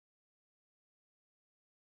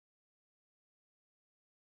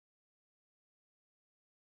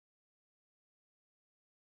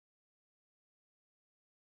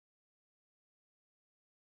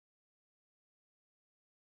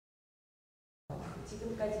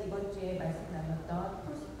지금까지 이번 주에 말씀 나눴던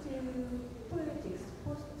포스트 폴리틱스,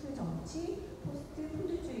 포스트 정치, 포스트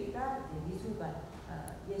푸드주의가 미술관,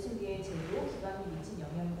 예술계의 제도, 기관이 미친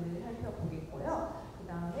영향들을 살펴보겠고요. 그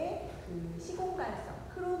다음에 그 시공간성,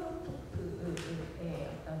 크로노토프의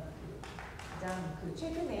어떤 가장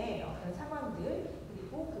최근의 어떤 상황들,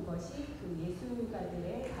 그리고 그것이 그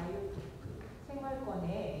예술가들의 바이오토프,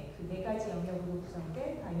 생활권의 그 4가지 영역으로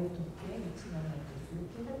구성된 바이오토프에 미친 영향들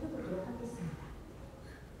이렇게 살펴보도록 하겠습니다.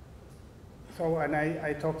 So, and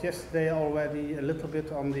I talked yesterday already a little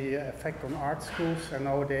bit on the effect on art schools, and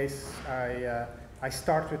nowadays I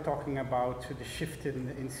start with talking about the shift in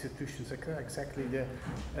the institutions, exactly the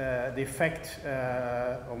effect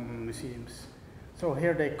on museums. So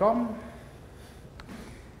here they come.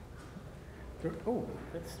 Oh,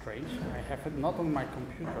 that's strange. I have it not on my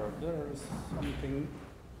computer. There is something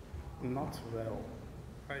not well.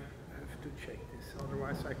 I have to check this,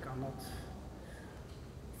 otherwise I cannot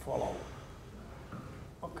follow.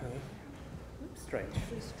 Okay, strange.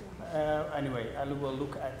 Anyway, I will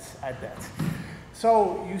look at that.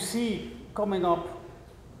 So you see coming up,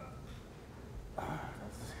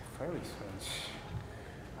 that's very strange.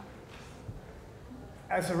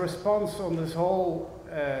 As a response on this whole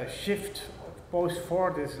shift of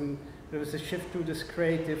post-Fordism, there was a shift to this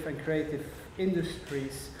creative and creative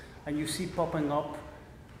industries, and you see popping up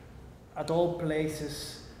at all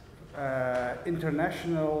places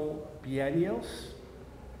international biennials.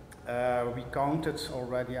 We counted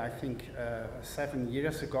already, I think, 7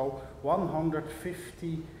 years ago, 40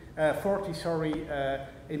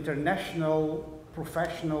 international,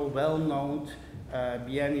 professional, well-known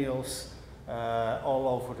biennials all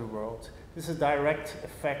over the world. This is a direct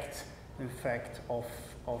effect, in fact, of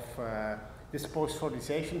this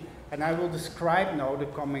post-Fordisation, and I will describe now the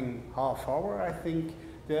coming half hour, I think,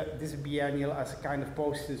 this biennial as a kind of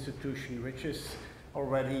post-institution, which is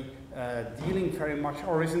already dealing very much,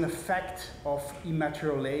 or is an effect of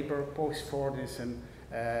immaterial labor, post-Fordism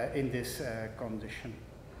in this condition.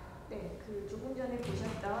 네, 그 조금 전에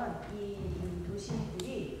보셨던 이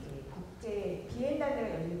도시들이 이제 국제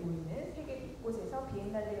비엔날레가 열리고 있는 세계 곳곳에서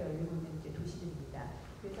비엔날레가 열리고 있는 이제 도시들입니다.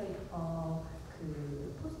 그래서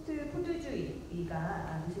그 포스트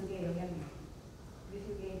푸드주의가 미술계에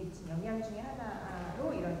미친 영향 중에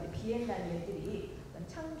하나로 이런 비엔날레들이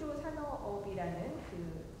창조 산업이라는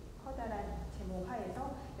그 커다란 제목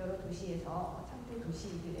하에서 여러 도시에서 창조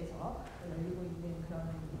도시들에서 열리고 있는 그런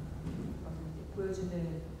것을 이제 보여주는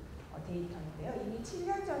데이터인데요. 이미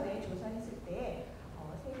 7년 전에 조사했을 때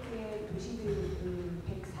세계 도시들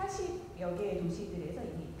 140여 개의 도시들에서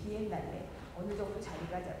이미 비엔날레 어느 정도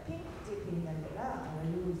자리가 잡힌 국제 비엔날레가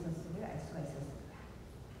열리고 있었음을 알 수가 있었습니다.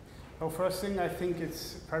 Well, first thing, I think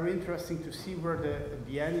it's very interesting to see where the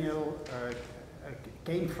biennial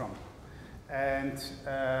came from. And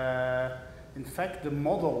in fact, the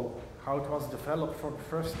model, how it was developed for the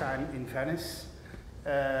first time in Venice,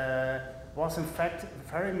 was in fact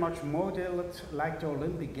very much modeled like the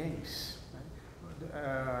Olympic Games.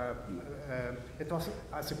 It was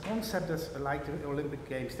as a concept as like the Olympic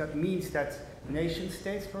Games. That means that nation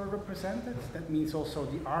states were represented. That means also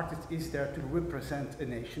the artist is there to represent a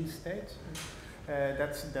nation state.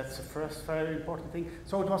 That's the first very important thing.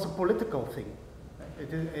 So it was a political thing.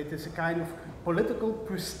 It is a kind of political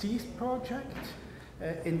prestige project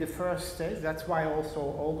in the first stage. That's why also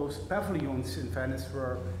all those pavilions in Venice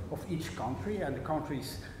were of each country, and the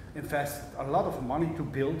countries invested a lot of money to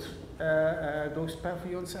build those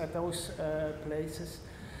pavilions at those places.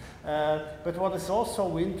 But what is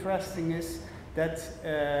also interesting is that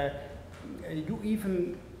you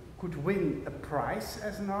even could win a prize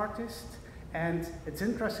as an artist, and it's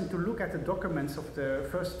interesting to look at the documents of the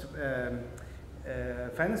first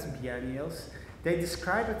Venice biennials. They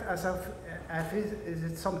describe it as if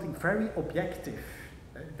it's something very objective,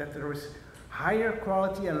 that there is higher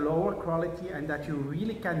quality and lower quality, and that you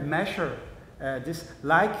really can measure this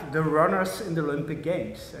like the runners in the Olympic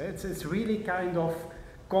Games. It's really kind of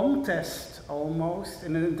contest almost,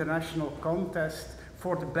 in an international contest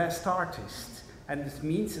for the best artist. And this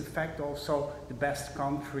means in fact also the best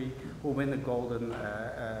country who win a golden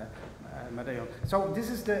medal. So this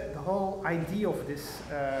is the whole idea of this,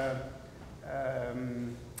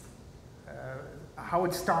 how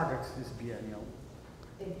it started, this biennial.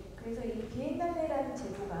 네, 그래서 이 비엔날레라는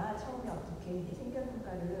제도가 처음에 어떻게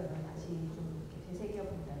생겼는가를 다시 좀 이렇게 되새겨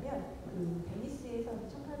본다면, 그 베니스에서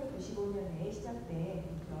 1895년에 시작된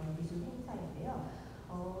그런 미술 행사인데요.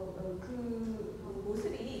 그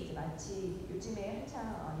모습이 이제 마치 요즘에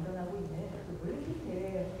한창 일어나고 있는 그 올림픽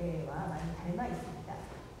대회와 많이 닮아 있습니다.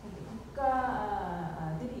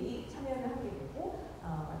 국가들이 참여를 하게 되고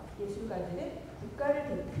예술가들은 국가를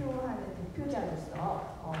대표하는 대표자로서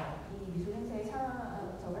이 미술 행사에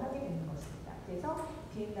참석을 하게 되는 것입니다. 그래서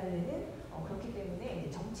비엔날레는 그렇기 때문에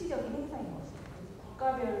이제 정치적인 행사인 것입니다.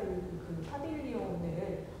 국가별 그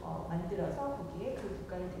파빌리온을 만들어서 거기에 그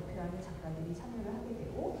국가를 대표하는 작가들이 참여를 하게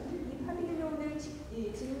되고, 이 파빌리온을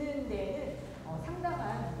짓는 데는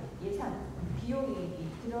상당한 예산, 비용이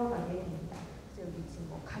들어가게 됩니다. 그래서 여기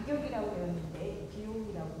지금 가격이라고 되어 있는데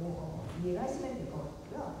비용이라고 이해를 하시면 될 것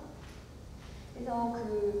같고요. 그래서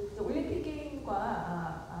그 올림픽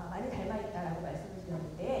게임과 많이 닮아 있다라고 말씀을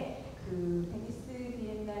드렸는데, 그 베니스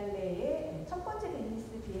비엔날레의 첫 번째 베니스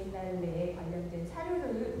비엔날레에 관련된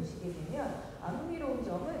사료를 보시게 되면 흥미로운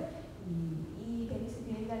점은 이 베니스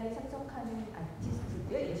비엔날레에 참석하는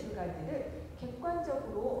아티스트들, 예술가들을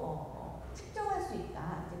객관적으로 측정할 수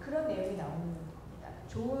있다, 이제 그런 내용이 나오는 겁니다.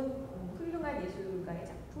 좋은 훌륭한 예술가의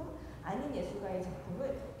작품, 아닌 예술가의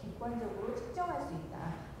작품을 객관적으로 측정할 수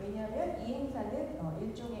있다. 왜냐하면 이 행사는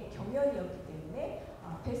일종의 경연이었기 때문에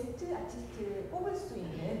베스트 아티스트를 뽑을 수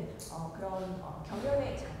있는 그런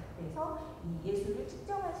경연의 장에서 이 예술을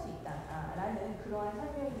측정할 수 있다라는 그러한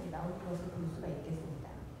설명이 나오는 것을 볼 수가 있겠습니다.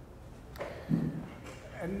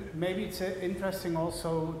 And maybe it's interesting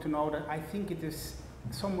also to know that I think it is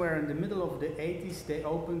somewhere in the middle of the 80s they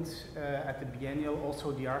opened at the Biennial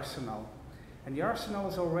also the Arsenal. And the Arsenal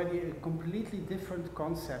is already a completely different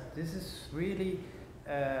concept. This is really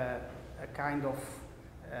a kind of,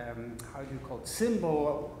 how do you call it,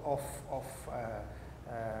 symbol of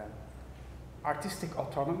artistic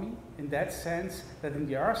autonomy, in that sense that in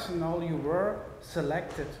the Arsenal you were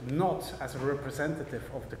selected not as a representative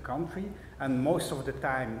of the country, and most of the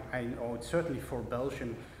time, I know it's certainly for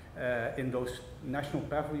Belgium, in those national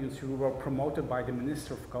pavilions you were promoted by the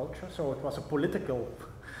Minister of Culture, so it was a political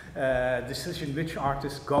decision which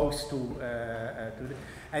artist goes to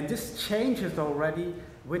and this changes already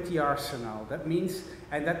with the Arsenal. That means,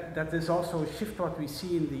 and that is also a shift what we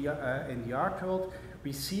see in the art world.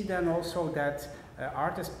 We see then also that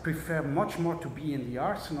artists prefer much more to be in the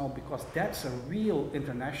Arsenal because that's a real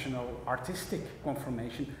international artistic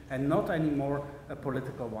confirmation and not anymore a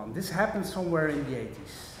political one. This happened somewhere in the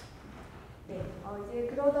 80s. 네, 이제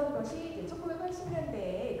그러던 것이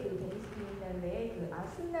 1980년대에 그 베니스 비엔날레에 그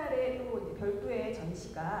아스날의 또 별도의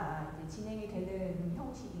전시가 이제 진행이 되는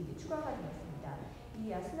형식이 이제 추가가 되었습니다.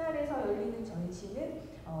 이 아스날에서 열리는 전시는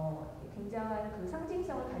굉장한 그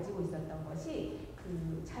상징성을 가지고 있었던 것이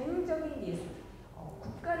그 자율적인 예술,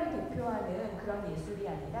 국가를 대표하는 그런 예술이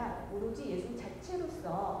아니라 오로지 예술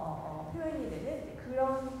자체로서 표현이 되는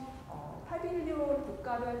그런 파빌리온,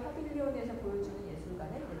 국가별 파빌리온에서 보여주는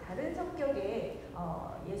예술가는 다른 성격의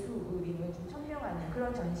예술임을 좀 천명하는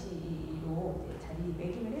그런 전시로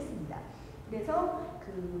자리매김을 했습니다. 그래서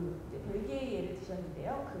그 벨기에 예를 드셨는데요.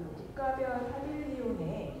 그 국가별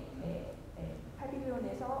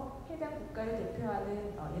파빌리온에서 해당 국가를 대표하는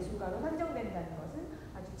예술가로 선정된다는 것은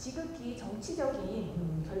아주 지극히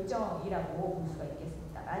정치적인 결정이라고 볼 수가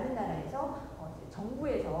있겠습니다. 많은 나라에서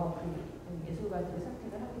정부에서 그 예술가들을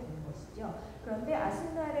선택을 하게 되는 것이죠. 그런데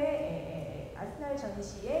아스날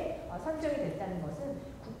전시에 선정이 됐다는 것은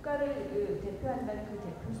국가를 대표한다는 그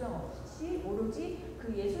대표성 없이 오로지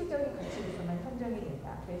그 예술적인 가치로서만 선정이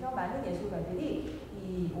된다. 그래서 많은 예술가들이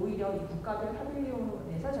오히려 이 국가별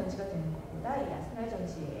파빌리온에서 전시가 되는 것보다 이 아스날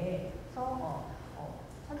전시에서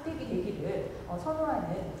선택이 되기를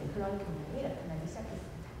선호하는 그런 경향이 나타나기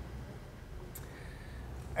시작했습니다.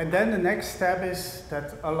 And then the next step is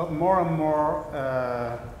that a lot more and more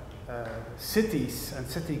cities and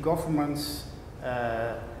city governments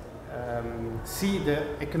see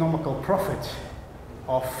the economical profit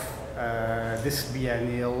of this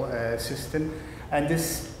biennial system, and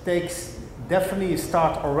this takes definitely a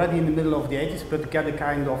start already in the middle of the 80s, but get a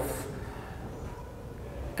kind of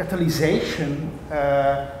catalyzation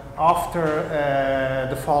after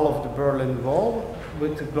the fall of the Berlin Wall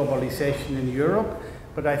with the globalization in Europe.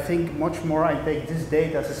 But I think much more, I take this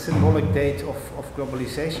date as a symbolic date of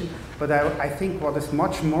globalization, but I think what is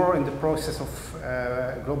much more in the process of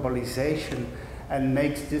globalization and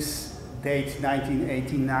makes this date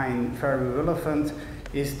 1989 very relevant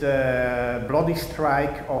is the bloody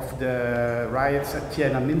strike of the riots at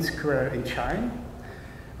Tiananmen Square in China.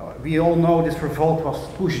 We all know this revolt was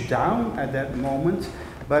pushed down at that moment,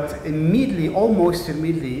 but immediately, almost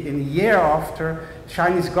immediately, in a year after,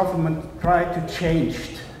 Chinese government tried to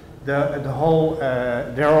change their whole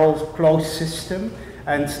closed system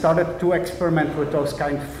and started to experiment with those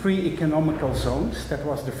kind of free economical zones. That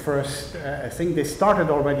was the first thing. They started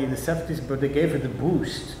already in the 70s, but they gave it a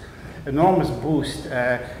boost. enormous boost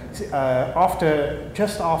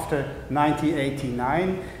just after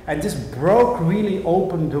 1989, and this really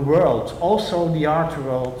opened the world, also the art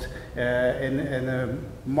world, in a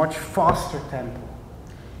much faster tempo.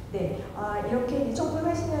 네, 이렇게 이제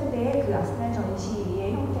 1980년대에 그 아스날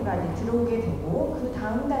전시의 형태가 이제 들어오게 되고 그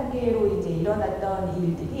다음 단계로 이제 일어났던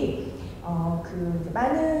일들이 그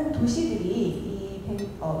많은 도시들이 이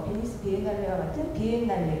베니스 비엔날레와 같은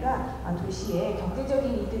비엔날레가 도시에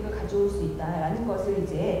경제적인 이득을 가져올 수 있다라는 것을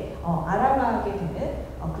이제 알아가게 되는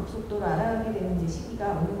급속도로 알아가게 되는 이제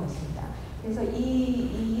시기가 오는 것입니다. 그래서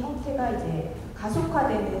이 형태가 이제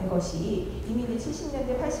가속화되는 것이 이미 이제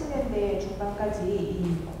 70년대, 80년대 중반까지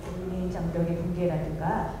이 berlin 장벽의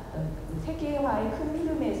붕괴라든가 세계화의 큰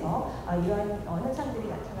흐름에서 이러한 현상들이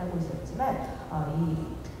나타나고 있었지만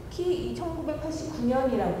특히 이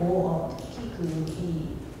 1989년이라고 특히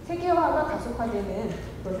이 세계화가 가속화되는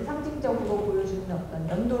것을 상징적으로 보여주는 어떤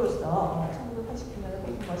연도로서 1989년을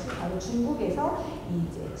꼽은 것이 바로 중국에서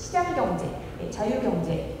이제 시장 경제, 자유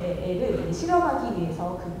경제를 실험하기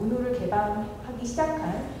위해서 그 문호를 개방하기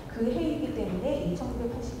시작한 그 해이기 때문에 이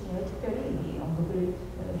 1989년을 특별히 언급을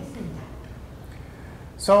했습니다.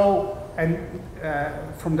 So, and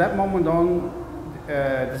from that moment on,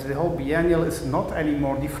 the whole biennial is not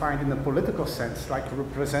anymore defined in a political sense, like a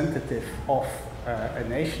representative of a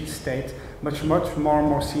nation state, much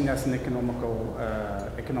more seen as an economical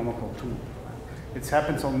tool. It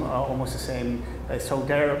happens on almost the same. So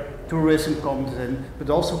there, tourism comes in, but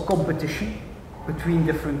also competition between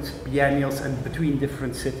different biennials and between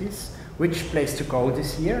different cities. Which place to go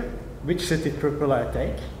this year? Which city triple I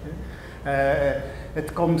take?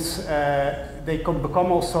 It comes. They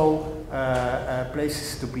become also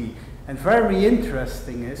places to be. And very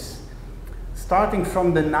interesting is, starting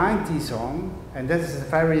from the 90s on, and this is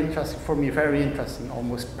very interesting for me, very interesting,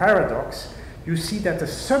 almost paradox. You see that the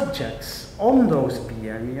subjects on those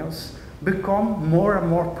biennials become more and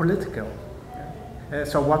more political.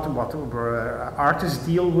 So what artists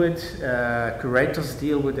deal with, curators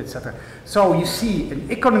deal with, etc. So you see an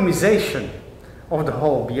economization of the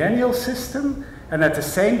whole biennial system, and at the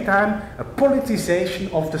same time a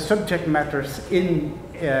politicization of the subject matters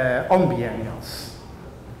on biennials.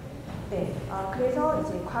 네, 그래서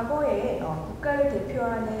이제 과거에 국가를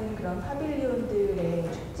대표하는 그런 파빌리온들의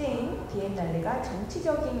축제인 비엔날레가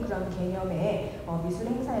정치적인 그런 개념의 미술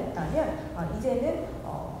행사였다면 이제는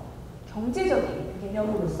경제적인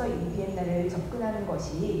개념으로서 이 비엔날레를 접근하는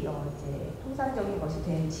것이 이제 통상적인 것이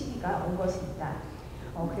된 시기가 온 것입니다.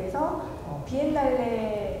 그래서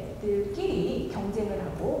비엔날레들끼리 경쟁을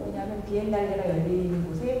하고, 왜냐하면 비엔날레가 열리는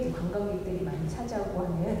곳에 이제 관광객들이 많이 찾아오고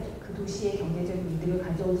하는 그 도시의 경제적인 이득을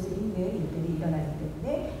가져올 수 있는 일들이 일어나기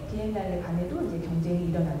때문에 비엔날레 간에도 이제 경쟁이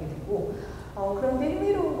일어나게 되고, 그런데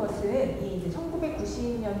흥미로운 것은 이 이제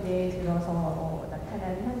 1990년대에 들어서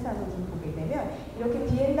나타나는 현상을 좀 보게 되면 이렇게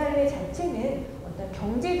비엔날레 자체는 어떤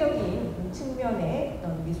경제적인 측면의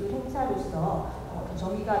어떤 미술 행사로서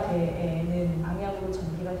정의가 되는 방향으로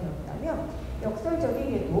전개가 되었다면,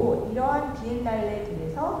 역설적이게도 이러한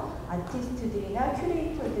비엔날레들에서 아티스트들이나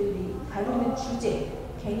큐레이터들이 다루는 주제,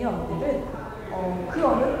 개념들은 그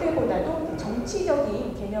어느 때보다도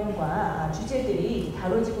정치적인 개념과 주제들이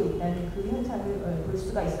다뤄지고 있다는 그 현상을 볼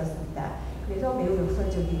수가 있었습니다. 그래서 매우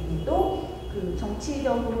역설적이게도 그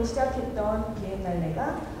정치적으로 시작했던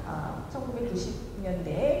비엔날레가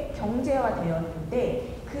 1990년대에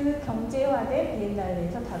경제화되었는데, 그 경제화된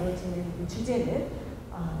비엔날레에서 다뤄지는 그 주제는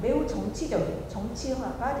매우 정치적인,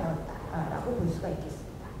 정치화가 되었다라고 볼 수가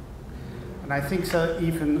있겠습니다. And I think so,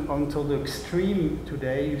 even until the extreme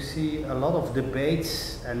today, you see a lot of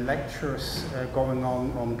debates and lectures going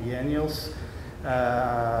on biennials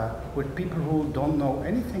with people who don't know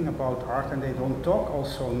anything about art, and they don't talk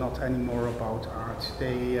also not anymore about art.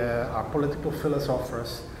 They are political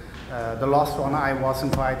philosophers. The last one I was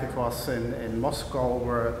invited was in Moscow,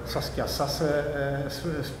 where Saskia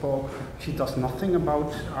Sasse spoke. She does nothing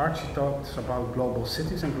about art, she talks about global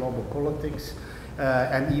cities and global politics.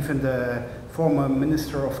 And even the former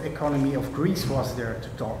Minister of Economy of Greece was there to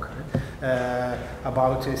talk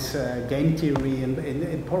about his game theory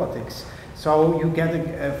in politics. So you get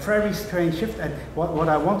a very strange shift. And what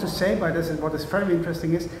I want to say by this, and what is very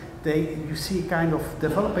interesting, is you see kind of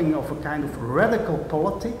developing of a kind of radical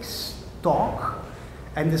politics talk.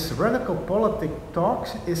 And this radical politic talk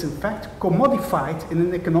is in fact commodified in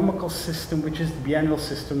an economical system, which is the biennial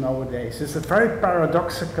system nowadays. It's a very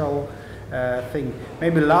paradoxical thing.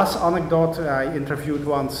 Maybe last anecdote, I interviewed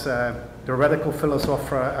once the radical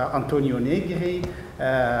philosopher Antonio Negri,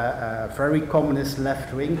 very communist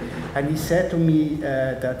left wing, and he said to me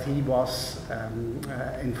that he was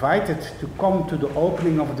invited to come to the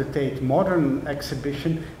opening of the Tate Modern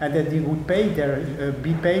exhibition, and that he would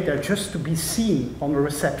be paid there just to be seen on a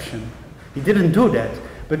reception. He didn't do that,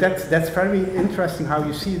 but that's very interesting how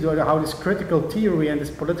you see how this critical theory and this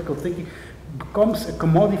political thinking becomes a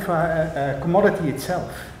commodity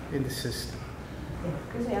itself in the system. 네,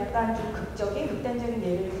 그래서 약간 좀 극단적인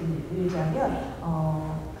예를 들자면,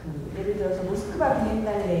 예를 들어서 모스크바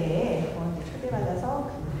비엔날레에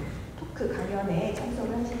초대받아서 토크 강연에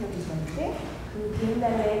참석을 하신 적이 있었는데, 그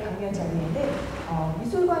비엔날레 강연 자리에는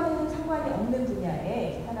미술과는 상관이 없는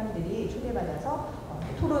분야의 사람들이 초대받아서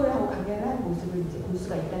토론을 하고 강연을 하는 모습을 이제 볼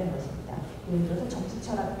수가 있다는 것입니다. 예를 들어서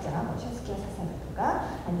정치철학자, 샤스키아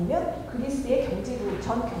사사라든가 아니면 그리스의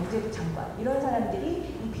전 경제부 장관, 이런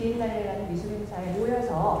사람들이 이 비엔날레라는 미술 행사에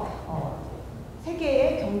모여서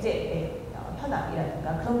세계의 경제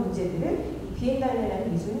현황이라든가 그런 문제들을 이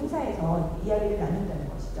비엔날레라는 미술 행사에서 이야기를 나눈다는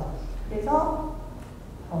것이죠. 그래서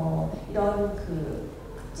이런 그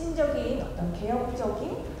혁진적인 어떤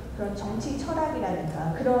개혁적인 그런 정치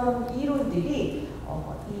철학이라든가 그런 이론들이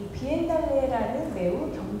이 비엔날레라는 매우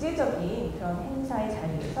경제적인 그런 행사의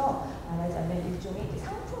자리에서 말하자면 일종의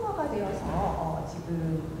상품화가 되어서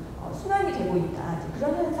지금 순환이 되고 있다.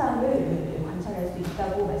 그런 현상을 관찰할 수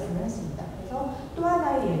있다고 말씀을 했습니다. 그래서 또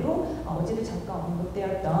하나의 예로 어제도 잠깐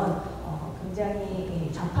언급되었던 굉장히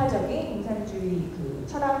좌파적인 공산주의 그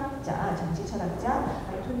철학자, 정치 철학자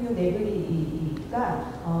안토니오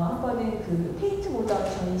네그리가 한 번은 그 테이트 모던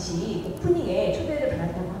전시 오프닝에 초대를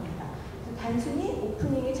받았다고 합니다. 단순히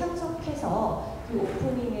오프닝에 참석해서 그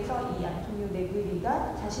오프닝에서 이 안토니오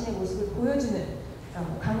네그리가 자신의 모습을 보여주는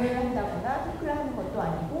강연을 한다거나 토크를 하는 것도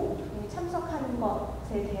아니고 오프닝에 참석하는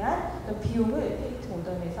것에 대한 어떤 비용을 테이트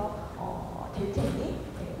모던에서 될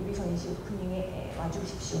테니 우리 전시 오프닝에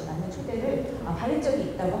와주십시오라는 초대를 받은 적이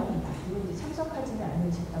있다고 합니다. 물론 이제 참석하지는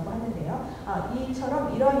않으셨다고 하는데요.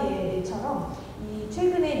 이런 예처럼 이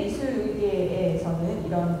최근의 미술계에서는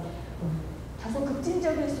이런 다소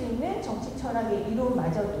급진적일 수 있는 정치 철학의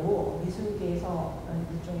이론마저도 미술계에서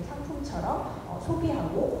일종의 상품처럼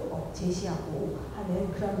소비하고 제시하고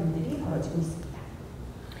하는 그런 일들이 벌어지고 있습니다.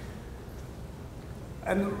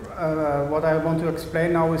 And what I want to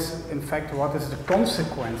explain now is, in fact, what is the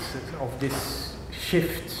consequences of this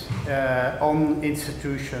shift on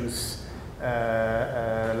institutions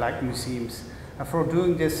like museums. And for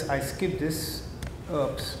doing this, I skip this.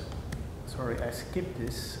 Oops. Sorry, I skipped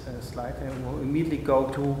this slide. I will immediately go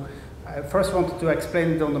to. I first wanted to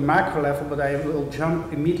explain it on the macro level, but I will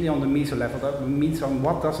jump immediately on the meso level. That means on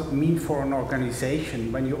what does it mean for an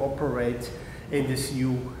organization when you operate in this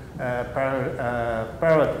new paradigm.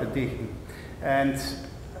 And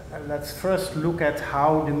let's first look at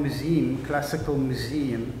how the museum, classical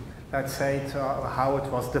museum, let's say how it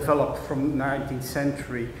was developed from the 19th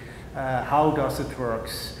century. How does it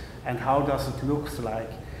works and how does it look like?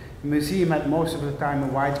 The museum had most of the time a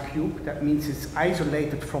white cube. That means it's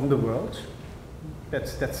isolated from the world.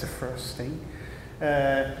 That's the first thing.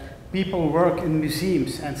 People work in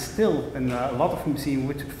museums and still in a lot of museums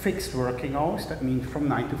with fixed working hours. That means from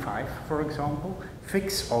 9 to 5, for example.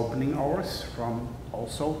 Fixed opening hours from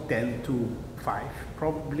also 10 to 5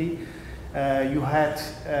 probably. You had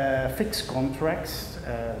fixed contracts.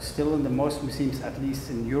 Still in the most museums, at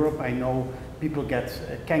least in Europe, I know people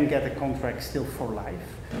can get a contract still for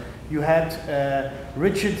life. You had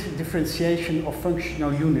rigid differentiation of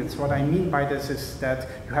functional units. What I mean by this is that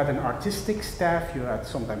you had an artistic staff, you had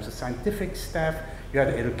sometimes a scientific staff, you had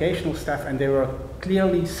an educational staff, and they were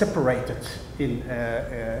clearly separated in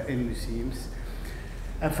museums.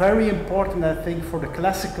 And very important, I think, for the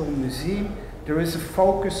classical museum, there is a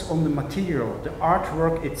focus on the material. The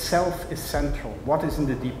artwork itself is central. What is in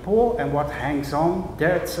the depot and what hangs on,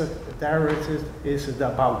 there it is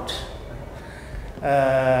about.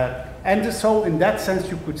 And so in that sense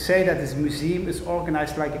you could say that this museum is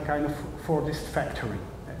organized like a kind of Fordist factory.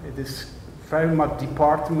 It is very much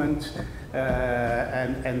department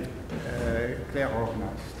and clear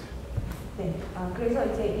organized. 네, 그래서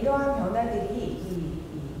이제 이러한 변화들이 이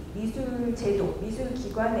미술 제도, 미술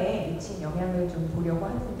기관에 미친 영향을 좀 보려고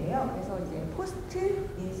하는데요. 그래서 이제 포스트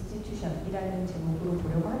인스티튜션이라는 제목으로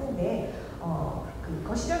보려고 하는데 그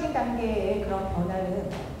거시적인 단계의 그런 변화는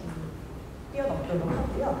뛰어넘도록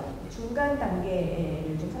하고요. 중간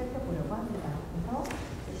단계를 좀 살펴보려고 합니다. 그래서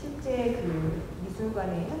실제 그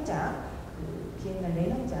미술관의 현장, 그 비엔날레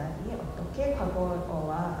현장이 어떻게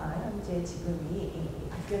과거와 현재 지금이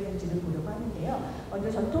바뀌었는지를 보려고 하는데요.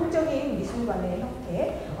 먼저 전통적인 미술관의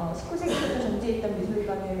형태, 19세기부터 존재했던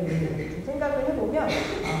미술관을 좀 생각을 해보면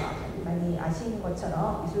많이 아시는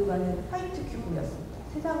것처럼 미술관은 화이트 큐브였습니다.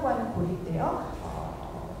 세상과는 고립되어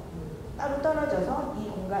따로 떨어져서 이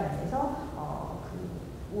공간 안에서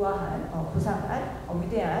그 우아한, 고상한,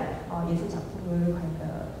 위대한 예술 작품을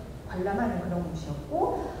관람하는 그런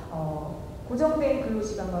곳이었고, 고정된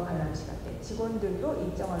근로시간과 관람시간대, 직원들도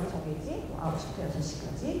일정하게 정해지 9시부터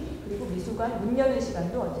 6시까지, 그리고 미술관 문 여는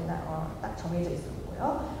시간도 언제나 딱 정해져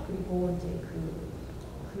있었고요. 그리고 이제 그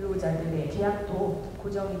근로자들의 계약도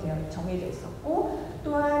고정이 되어 정해져 있었고,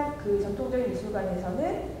 또한 그 전통적인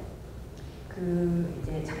미술관에서는 그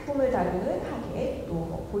이제 작품을 다루는 학예,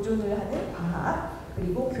 또 보존을 하는 과학,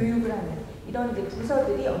 그리고 교육을 하는 이런 이제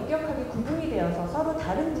부서들이 엄격하게 구분이 되어서 서로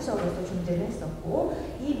다른 부서로서 존재를 했었고,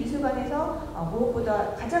 이 미술관에서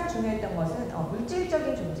무엇보다 가장 중요했던 것은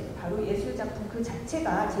물질적인 존재, 바로 예술 작품 그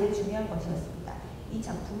자체가 제일 중요한 것이었습니다. 이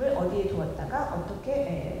작품을 어디에 두었다가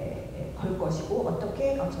어떻게 걸 것이고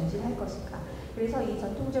어떻게 전시를 할 것인가. 그래서 이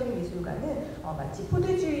전통적인 미술관은 마치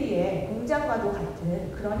포도주의의 공장과도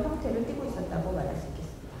같은 그런 형태를 띠고 있었다고 말할 수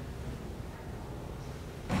있겠습니다.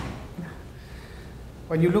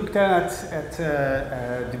 When you look at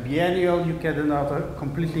the biennial, you get another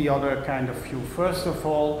completely other kind of view. First of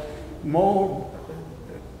all, more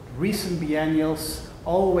recent biennials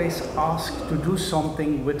always ask to do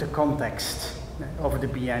something with the context of the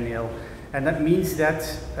biennial. And that means that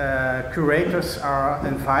curators are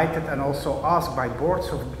invited and also asked by boards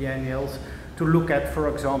of biennials to look at, for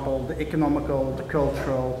example, the economical, the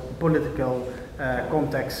cultural, political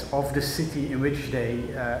context of the city in which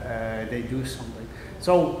they do something.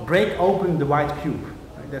 So break open the white cube.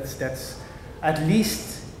 That's at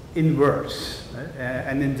least in words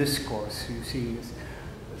and in discourse. You see this.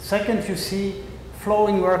 Second, you see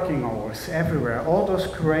flowing working hours everywhere. All those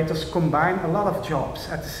curators combine a lot of jobs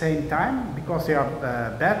at the same time because they are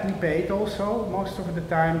badly paid also most of the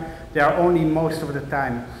time. They are only most of the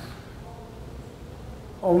time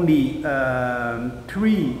only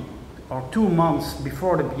 3 or 2 months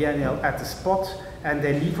before the biennial at the spot, and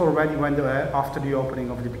they leave already when after the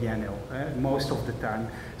opening of the biennial, most of the time.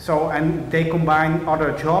 So, and they combine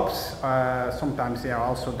other jobs. Sometimes they are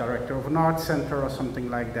also director of an art center or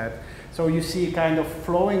something like that. So you see a kind of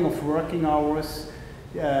flowing of working hours,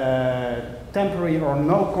 temporary or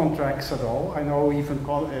no contracts at all. I know even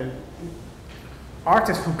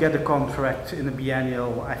artists who get a contract in a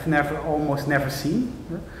biennial I've almost never seen.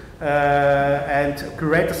 And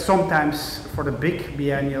curators sometimes for the big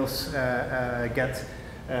biennials get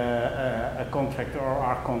a contract or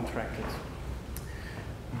are contracted.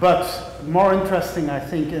 But more interesting, I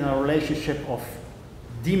think, in a relationship of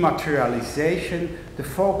dematerialization, the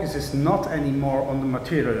focus is not anymore on the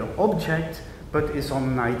material object, but is on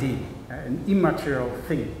an idea, an immaterial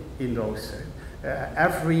thing in those.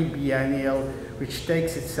 Every biennial which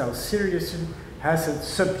takes itself seriously has a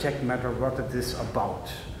subject matter, what it is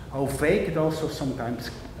about. How vague it also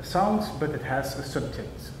sometimes sounds, but it has a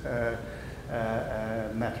subject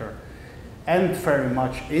matter. And very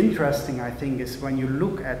much interesting, I think, is when you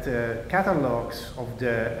look at the catalogs of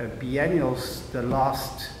the biennials the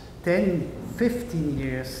last 10, 15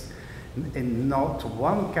 years, in not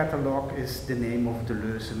one catalog is the name of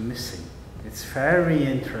Deleuze missing. It's very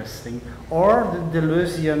interesting. Or the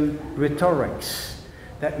Deleuzian rhetorics.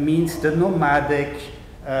 That means the nomadic,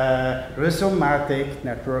 rhizomatic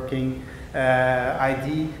networking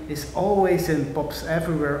idea is always in, pops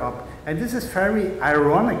everywhere up. And this is very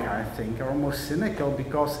ironic, I think, almost cynical,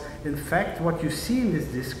 because in fact what you see in this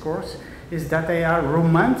discourse is that they are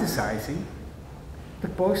romanticizing the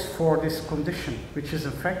post-Fordist condition, which is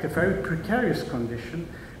in fact a very precarious condition,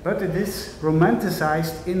 but it is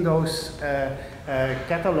romanticized in those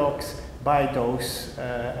catalogs by those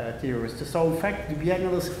theorists. So in fact the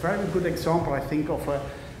Biennial is a very good example, I think, of a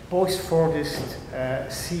post-Fordist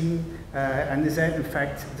scene, and is in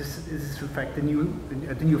fact, this is in fact the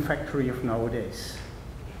new factory of nowadays.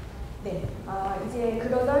 네, 이제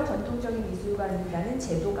그러던 전통적인 미술관이라는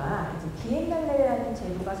제도가 이제 비엔날레라는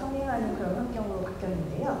제도가 성행하는 그런 환경으로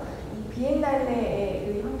바뀌었는데요. 이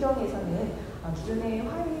비엔날레의 환경에서는 기존의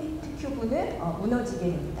화이트 큐브는 무너지게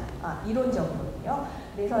됩니다. 이론적으로는요.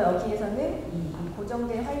 그래서 여기에서는 이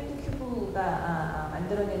고정된 화이트 큐브가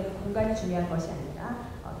만들어내는 공간이 중요한 것이 아니라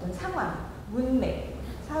어떤 상황, 문맥,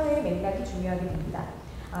 사회의 맥락이 중요하게 됩니다.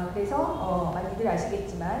 그래서 많이들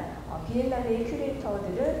아시겠지만 비엔날레의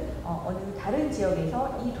큐레이터들은 어느 다른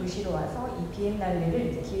지역에서 이 도시로 와서 이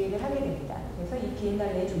비엔날레를 이제 기획을 하게 됩니다. 그래서 이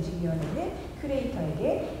비엔날레 조직위원회는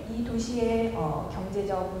큐레이터에게 이 도시의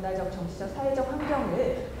경제적, 문화적, 정치적, 사회적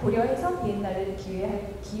환경을 고려해서 비엔날레를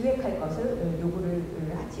기획할 것을 요구를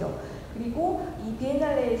하지요. 그리고 이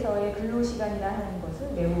비엔날레에서의 근로시간이라 하는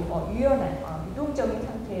것은 매우 유연한 유동적인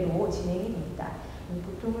상태로 진행이 됩니다.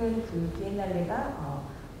 보통은 그 비엔날레가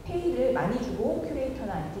페이를 많이 주고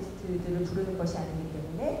큐레이터나 아티스트들을 부르는 것이 아니기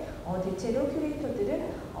때문에 대체로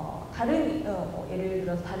큐레이터들은 다른 예를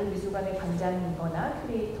들어서 다른 미술관의 관장이거나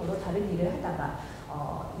큐레이터로 다른 일을 하다가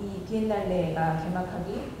이 비엔날레가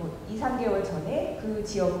개막하기 2, 3개월 전에 그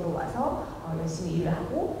지역으로 와서 열심히 일을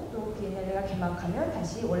하고 또 비엔날레가 개막하면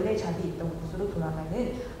다시 원래 잡이 있던 곳으로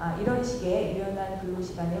돌아가는 이런 식의 유연한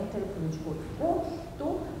근로시간의 형태를 보여주고 있고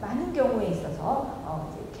또 많은 경우에 있어서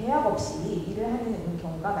이제 계약 없이 일을 하는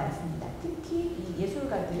경우가 많습니다. 특히 이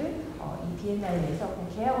예술가들은 이 비엔날레에서 그냥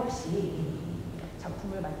계약 없이 이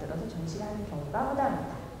작품을 만들어서 전시를 하는 경우가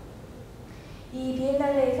허다합니다. 이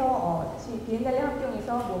비엔날레에서 비엔날레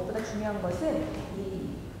환경에서 무엇보다 중요한 것은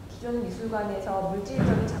이 기존 미술관에서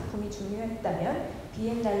물질적인 작품이 중요했다면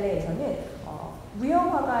비엔날레에서는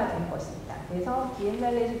무형화가 된 것입니다. 그래서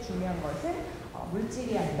비엔날레에서 중요한 것은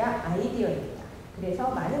물질이 아니라 아이디어입니다. 그래서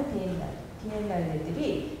많은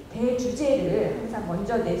비엔날레들이 대주제를 항상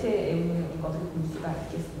먼저 내세우는 것을 볼 수가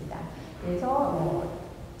있겠습니다. 그래서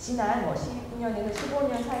지난 19년에서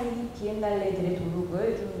 15년 사이 비엔날레들의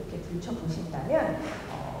도록을 좀 이렇게 들춰보신다면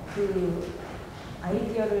그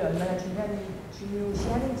아이디어를 얼마나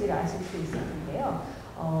중요시하는지를 아실 수 있을 텐데요.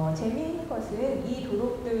 재미있는 것은 이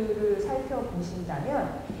도록들을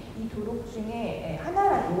살펴보신다면 이 도록 중에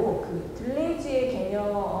하나라도 그 들레즈의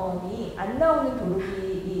개념이 안 나오는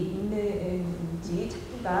도록이 있는지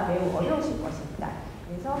찾기가 매우 어려우실 것입니다.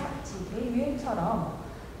 그래서 마치 대유행처럼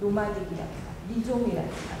노마딕이라든가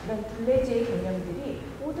리종이라든가 이런 들레즈의 개념들이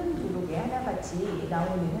모든 도록에 하나같이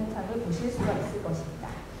나오는 현상을 보실 수가 있을 것입니다.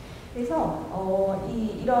 그래서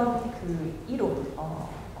이런 그 이론,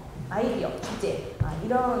 아이디어, 주제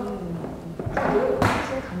이런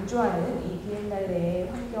것을 강조하는 이 비엔날레의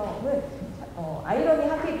환경은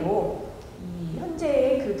아이러니하게도 이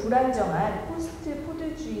현재의 그 불안정한 포스트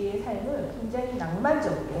포드주의의 삶을 굉장히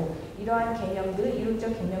낭만적으로 이러한 개념들을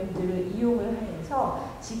이론적 개념들을 이용을 해서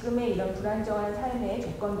지금의 이런 불안정한 삶의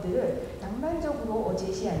조건들을 낭만적으로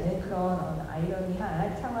제시하는 그런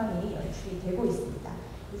아이러니한 상황이 연출이 되고 있습니다.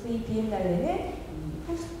 그래서 이 비엔날레는 이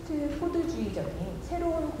포스트 포드주의적인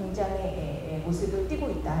새로운 공장의 모습을 띠고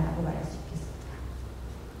있다라고 말할 수 있겠습니다.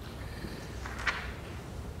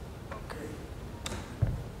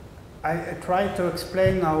 I try to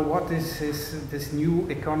explain now what is this new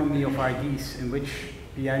economy of ideas in which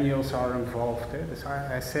biennials are involved. As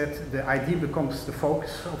I said, the idea becomes the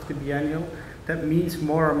focus of the biennial. That means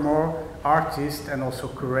more and more artists and also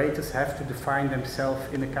curators have to define themselves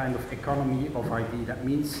in a kind of economy of idea. That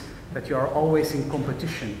means that you are always in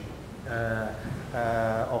competition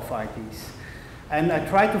of ideas. And I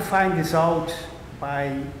try to find this out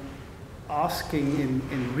by asking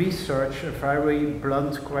in research very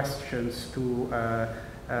blunt questions to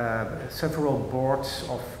several boards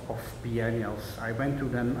of biennials. I went to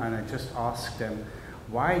them and I just asked them,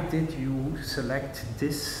 why did you select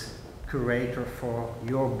this curator for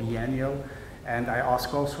your biennial? And I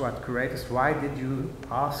ask also at curators, why did you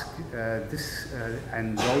ask this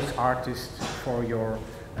and those artists for your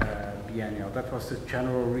biennial? That was the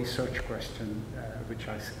general research question which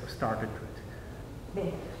I started with.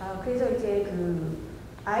 네, 그래서 이제 그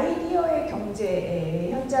아이디어의 경제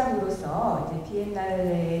현장으로서 이제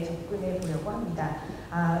비엔날레에 접근해 보려고 합니다.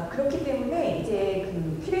 그렇기 때문에 이제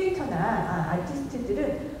그 큐레이터나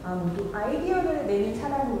아티스트들은 모두 아이디어를 내는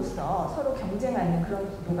사람으로서 서로 경쟁하는 그런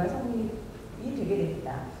구도가 성립이 되게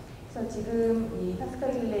됩니다. 그래서 지금 이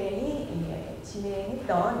파스칼 길렌이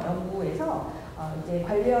진행했던 연구에서 이제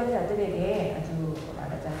관련자들에게 아주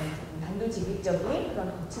말하자면 단도직입적인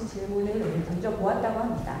그런 거친 질문을 던져보았다고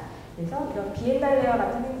합니다. 그래서 이런 비엔날레와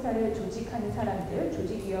같은 행사를 조직하는 사람들,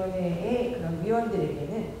 조직위원회의 그런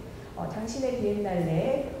위원들에게는 당신의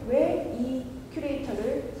비엔날레에 왜 이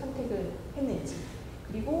큐레이터를 선택을 했는지,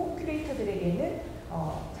 그리고 큐레이터들에게는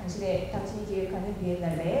당신이 기획하는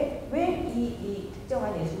비엔날레에 왜 이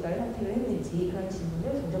특정한 예술가를 선택을 했는지 그런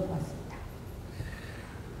질문을 던져보았습니다.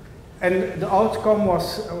 And the outcome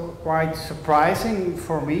was quite surprising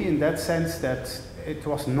for me in that sense that it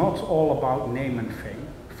was not all about name and fame,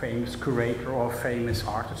 famous curator or famous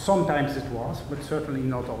artist. Sometimes it was, but certainly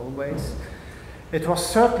not always. It was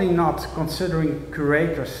certainly not considering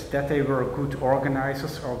curators that they were good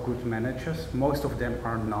organizers or good managers. Most of them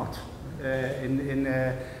are not in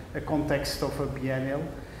a context of a biennial.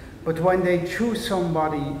 But when they choose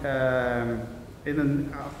somebody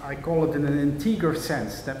I call it in an integer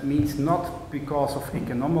sense. That means not because of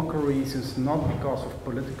economical reasons, not because of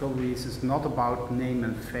political reasons, not about name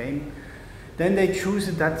and fame. Then they choose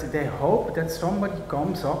it that they hope that somebody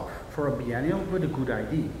comes up for a biennial with a good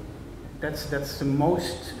idea. That's the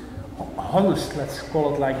most honest, let's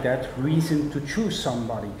call it like that, reason to choose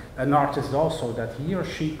somebody. An artist also, that he or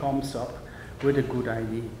she comes up with a good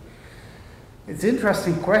idea. It's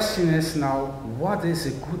interesting question is now, what is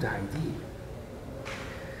a good idea?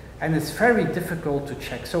 And it's very difficult to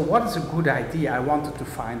check. So what is a good idea? I wanted to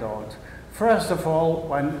find out. First of all,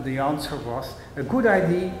 when the answer was, a good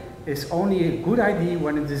idea is only a good idea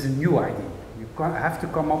when it is a new idea. You have to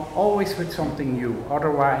come up always with something new,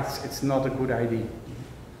 otherwise it's not a good idea.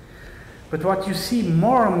 But what you see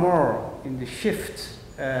more and more in the shift,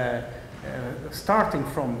 starting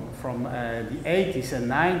from the 80s and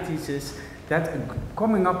 90s, is that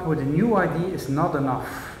coming up with a new idea is not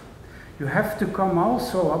enough. You have to come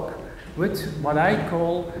also up with what I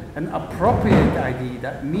call an appropriate idea.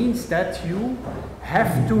 That means that you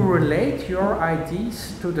have to relate your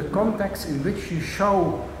ideas to the context in which you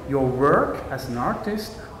show your work as an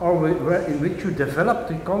artist, or in which you develop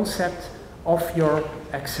the concept of your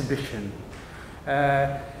exhibition.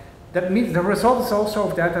 That means the result is also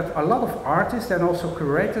of that a lot of artists and also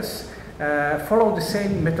curators follow the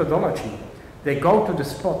same methodology. They go to the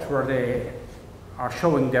spot where they are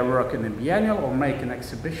showing their work in a biennial or make an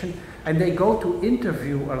exhibition, and they go to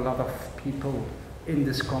interview a lot of people in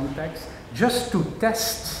this context just to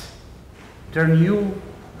test their new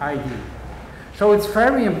idea. So it's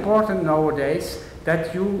very important nowadays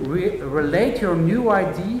that you relate your new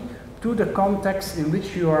idea to the context in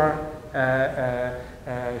which you are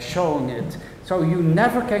showing it. So you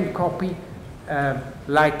never can copy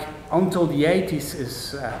like until the 80s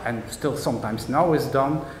is, and still sometimes now is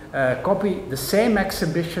done, copy the same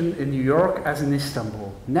exhibition in New York as in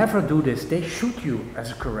Istanbul. Never do this. They shoot you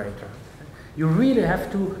as a curator. You really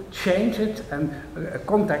have to change it and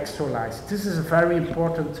contextualize. This is a very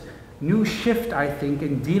important new shift, I think,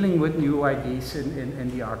 in dealing with new ideas in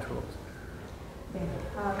the art world. 네,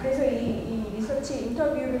 그래서 이 리서치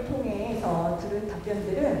인터뷰를 통해서 들은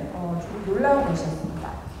답변들은 좀 놀라운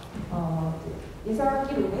것이었습니다.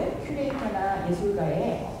 예상하기로는 큐레이터나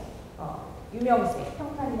예술가의 유명세,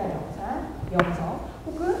 평판이나 명성,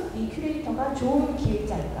 혹은 이 큐레이터가 좋은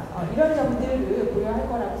기획자인가, 이런 점들을 고려할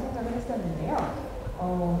거라고 생각을 했었는데요.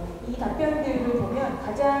 이 답변들을 보면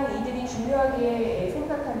가장 이들이 중요하게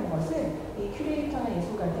생각하는 것은 이 큐레이터나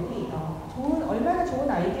예술가들이 얼마나 좋은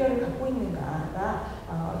아이디어를 갖고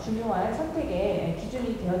있는가가 중요한 선택의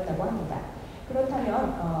기준이 되었다고 합니다.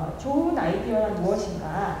 그렇다면 좋은 아이디어란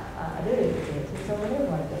무엇인가를 이제 분석을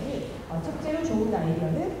해보았더니 첫째로 좋은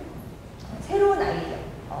아이디어는 새로운 아이디어.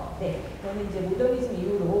 네, 이거는 이제 모더니즘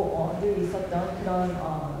이후로 늘 있었던 그런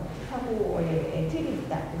사고의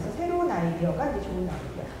틀입니다. 그래서 새로운 아이디어가 이제 좋은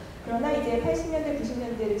아이디어. 그러나 이제 80년대,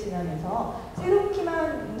 90년대를 지나면서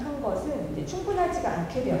새롭기만 한 것은 이제 충분하지가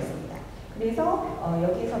않게 되었습니다. 그래서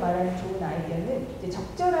여기에서 말하는 좋은 아이디어는 이제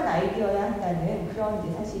적절한 아이디어야 한다는 그런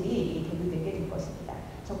이제 사실이 대두되게 된 것입니다.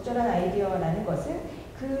 적절한 아이디어라는 것은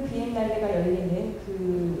그 비엔날레가 열리는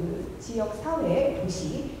그 지역 사회,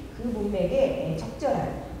 도시, 그 문맥에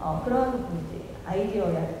적절한 그런 이제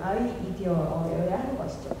아이디어여야 하는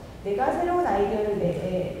것이죠. 내가 새로운 아이디어를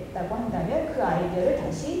냈다고 한다면 그 아이디어를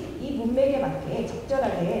다시 이 문맥에 맞게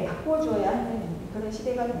적절하게 바꿔줘야 하는 그런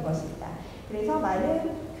시대가 된 것입니다. 그래서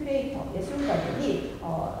많은 큐레이터, 예술가들이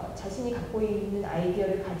자신이 갖고 있는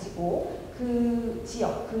아이디어를 가지고 그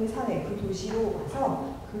지역, 그 사회, 그 도시로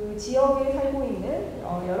와서 그 지역에 살고 있는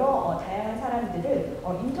여러 다양한 사람들을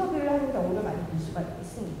인터뷰를 하는 경우를 많이 볼 수가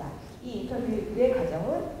있습니다. 이 인터뷰의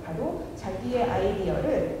과정은 바로 자기의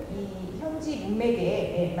아이디어를 이 현지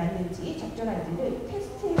문맥에 맞는지 적절한지를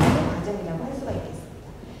테스트해보는 과정이라고 할 수가 있겠습니다.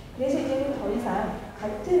 그래서 이제는 더 이상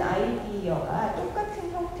같은 아이디어가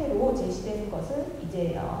똑같은 형태로 제시되는 것은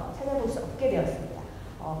이제 찾아볼 수 없게 되었습니다.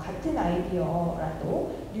 같은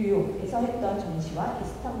아이디어라도 뉴욕에서 했던 전시와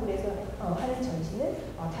이스탄불에서 하는 전시는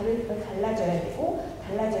달라져야 되고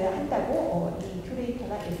달라져야 한다고 이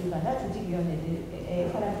큐레이터나 예술가나 조직위원회들의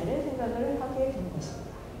사람들은 생각을 하게 된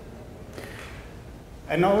것입니다.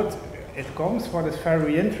 I know it comes. What is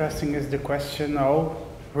very interesting is the question now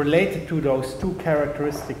related to those two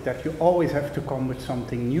characteristics that you always have to come with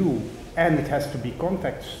something new and it has to be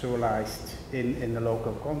contextualized in the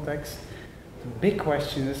local context. The big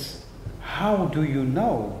question is, how do you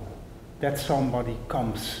know that somebody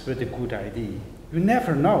comes with a good idea? You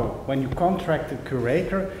never know. When you contract a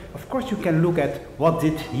curator, of course you can look at what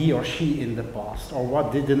did he or she in the past, or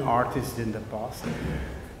what did an artist in the past.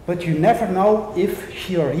 But you never know if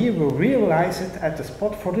she or he will realize it at the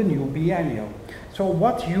spot for the new biennial. So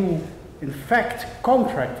what you in fact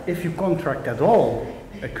contract, if you contract at all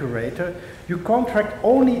a curator, you contract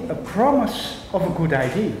only a promise of a good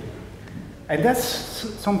idea. And that's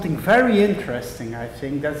something very interesting, I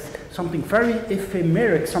think. That's something very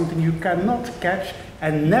ephemeric, something you cannot catch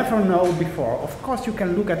and never know before. Of course, you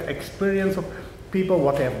can look at experience of people,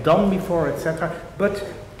 what they have done before, etc. But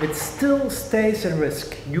it still stays a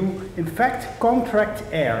risk. You, in fact, contract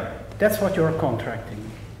air. That's what you're contracting.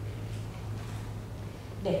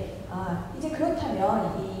 네, 이제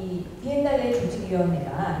그렇다면 이 비엔날레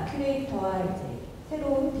조직위원회가 큐레이터와 이제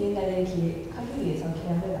새로운 비엔날레를 기획하기 위해서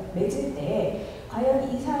계약을 맺을 때 과연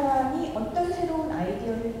이 사람이 어떤 새로운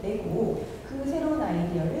아이디어를 내고 그 새로운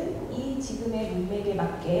아이디어를 이 지금의 문맥에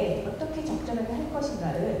맞게 어떻게 적절하게 할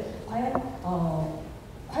것인가를 과연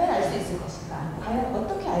알 수 있을 것인가, 과연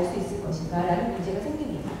어떻게 알 수 있을 것인가라는 문제가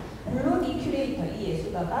생깁니다. 물론 이 큐레이터, 이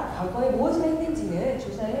예술가가 과거에 무엇을 했는지는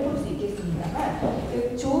조사를 해볼 수 있겠습니다만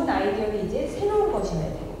그 좋은 아이디어는 이제 새로운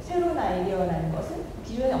것이어야 되고 새로운 아이디어라는 것은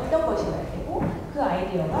기존에 없던 것이어야 되고 그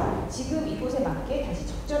아이디어가 지금 이곳에 맞게 다시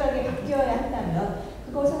적절하게 바뀌어야 한다면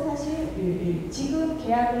그것은 사실 지금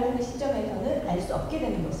계약을 하는 시점에서는 알 수 없게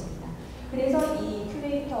되는 것입니다. 그래서 이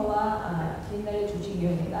큐레이터와 비엔날레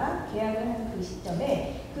조직위원회가 계약을 하는 그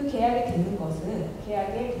시점에 그 계약이 되는 것은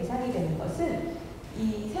계약의 대상이 되는 것은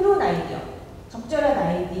이 새로운 아이디어, 적절한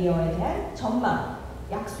아이디어에 대한 전망,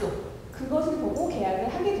 약속 그것을 보고 계약을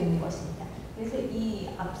하게 되는 것입니다. 그래서 이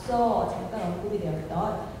앞서 잠깐 언급이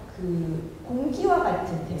되었던 그 공기와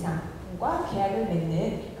같은 대상과 계약을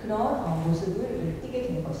맺는 그런 모습을 띠게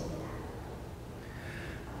되는 것입니다.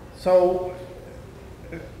 So,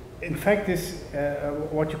 in fact, this,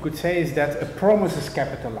 what you could say is that a promise is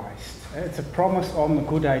capitalized. It's a promise on a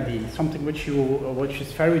good idea, something which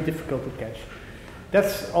is very difficult to catch.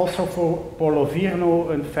 That's also for Paulo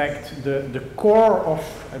Virno, in fact, the core of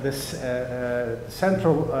this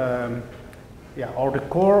central, or the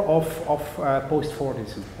core of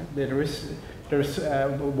post-Fordism. There is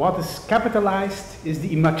what is capitalized is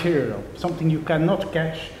the immaterial, something you cannot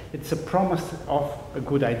catch. It's a promise of a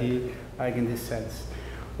good idea, like in this sense.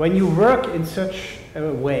 When you work in such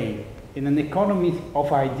a way, in an economy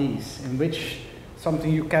of ideas, in which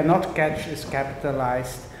something you cannot catch is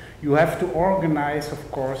capitalized, you have to organize,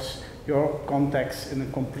 of course, your context in a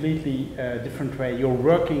completely different way, your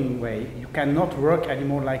working way. You cannot work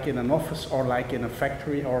anymore like in an office or like in a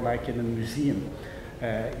factory or like in a museum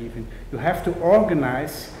even. You have to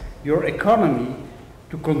organize your economy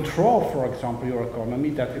to control, for example, your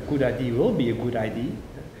economy, that a good idea will be a good idea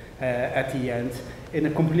at the end in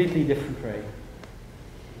a completely different way.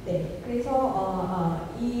 네, 그래서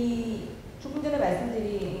이 조금 전에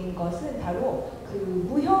말씀드린 것은 바로 그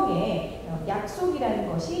무형의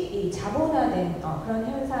약속이라는 것이 이 자본화된 그런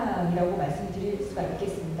현상이라고 말씀드릴 수가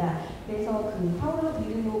있겠습니다. 그래서 그 파울로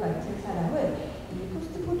비르노 같은 사람은 이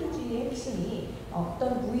포스트 포드주의의 핵심이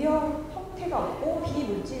어떤 무형 형태가 없고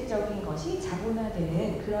비물질적인 것이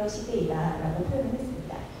자본화되는 그런 시대이다라고 표현을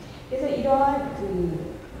했습니다. 그래서 이러한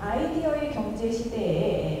그 아이디어의 경제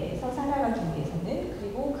시대에서 살아가기 위해서는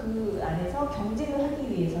그리고 그 안에서 경쟁을 하기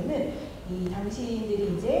위해서는 이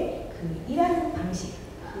당신들이 이제 그 일하는 방식,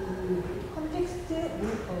 그 컨텍스트,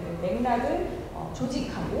 맥락을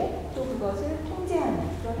조직하고 또 그것을 통제하는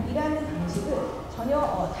그런 일하는 방식을 전혀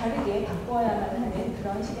다르게 바꿔야만 하는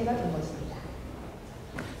그런 시대가 된 것입니다.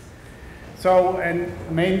 So, and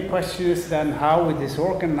main question is then how it is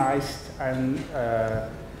organized and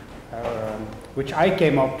which I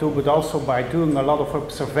came up to, but also by doing a lot of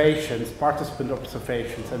observations, participant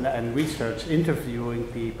observations and research, interviewing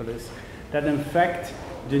people, is that in fact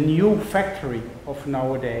the new factory of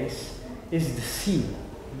nowadays is the scene.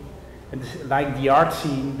 And like the art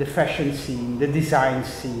scene, the fashion scene, the design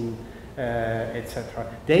scene, etc.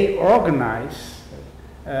 They organize,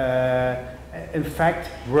 in fact,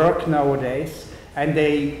 work nowadays, and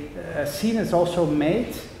they scene is also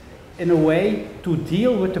made in a way to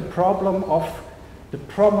deal with the problem of the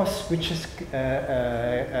promise which is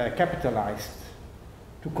capitalized,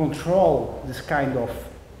 to control this kind of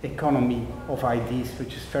economy of ideas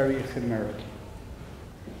which is very ephemeral.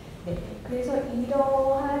 네, 그래서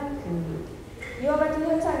이러한 이와 같은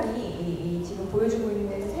현상이 지금 보여주고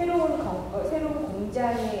있는 새로운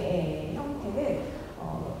공장의 형태는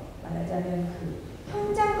말하자면 그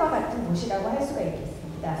현장과 같은 곳이라고 할 수가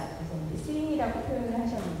있겠습니다. 그래서 씬이라고 표현을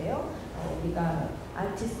하셨는데요. 우리가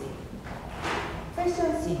아트 씬,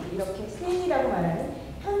 패션 씬 이렇게 씬이라고 말하는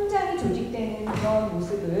현장이 조직되는 그런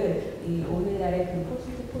모습을 이 오늘날의 그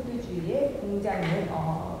포스트 포드주의의 공장은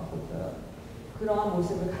그러한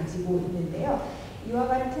모습을 가지고 있는데요. 이와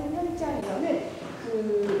같은 현장에서는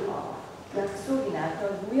그 약속이나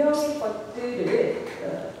그런 무형의 것들을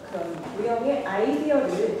그런 무형의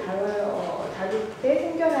아이디어를 다룰 때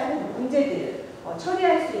생겨나는 문제들을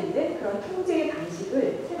처리할 수 있는 그런 통제의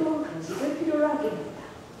방식을, 새로운 방식을 필요로 하게 됩니다.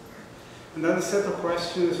 And then the second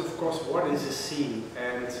question is, of course, what is a scene?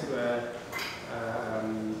 And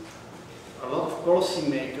a lot of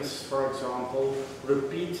policymakers, for example,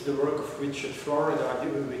 repeat the work of Richard Florida,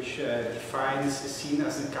 which defines a scene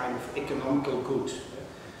as a kind of economical good.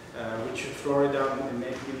 Richard Florida,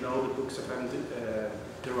 maybe you know the books of him,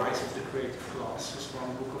 The Rise of the Creative Class is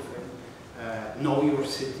one book of him. Know Your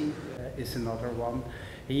City is another one.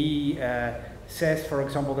 He says, for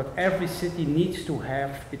example, that every city needs to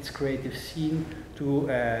have its creative scene to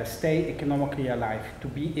stay economically alive, to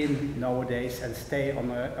be in nowadays and stay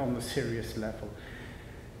on a serious level.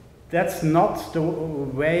 That's not the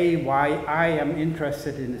way why I am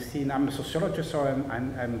interested in the scene. I'm a sociologist, so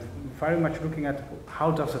I'm very much looking at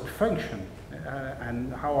how does it function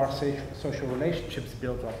and how are social relationships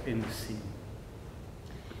built up in the scene.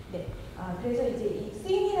 네, 그래서 이제 이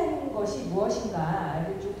씬이라는 것이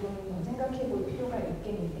무엇인가를 조금 생각해 볼 필요가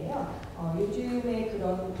있겠는데요. 요즘에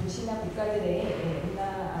그런 도시나 국가들의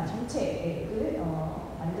문화 정책을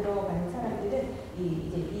만들어가는 사람들은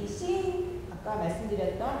이제 이 씬, 아까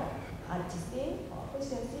말씀드렸던 아트 씬,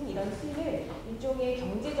 패션 씬 이런 씬을 일종의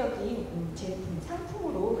경제적인 제품,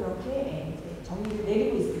 상품으로 그렇게 이제 정의를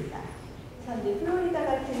내리고 있습니다. 그래서 이제 플로리다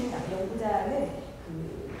같은 연구자는 그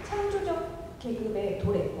창조적 계급의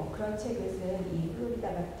도래, 그런 책을 쓴 이 플로리다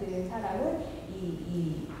같은 사람은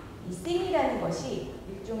이 씬이라는 것이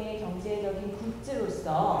일종의 경제적인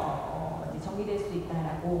굿즈로서 정의될 수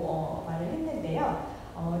있다라고 말을 했는데요.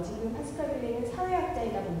 지금 파스칼 기렌은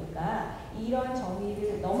사회학자이다 보니까 이런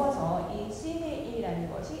정의를 넘어서 이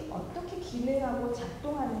씬이라는 것이 어떻게 기능하고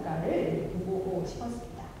작동하는가를 보고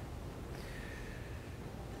싶었습니다.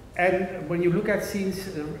 And when you look at scenes,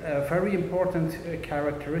 a very important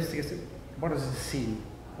characteristic is what is a scene?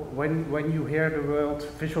 When you hear the word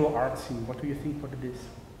visual art scene, what do you think what it is?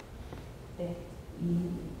 네, 이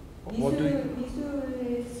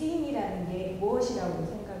미술 씬이라는 게 무엇이라고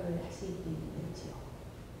생각을 하시는지요?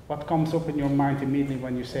 What comes up in your mind immediately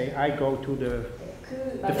when you say, I go to the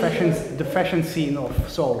fashion scene of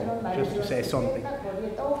Seoul, just to say something? 딱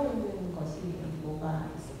머리에 떠오르는 것이 뭐가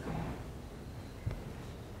있을까요?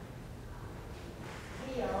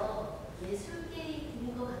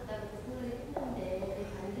 예술계인 것 같다고 생각을 했는데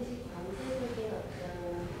반드시 관세적인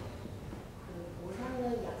어떤 그 보상을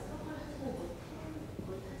약속을 하지는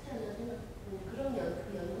못하지 않나 생각하는 그런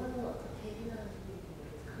연구는 어떻게 생각하시는지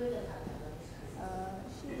그거에 대해서 알아보겠습니다.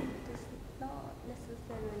 She does not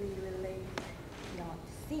necessarily relate the art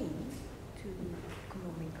scene to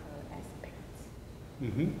economical aspects.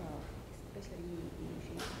 Especially if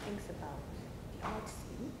she thinks about the art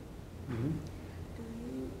scene.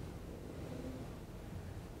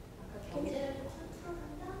 경제를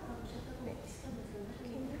컨트롤한다라고 하셨다고 비슷한 말씀을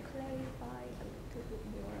Can you clarify a little bit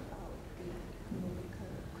more about the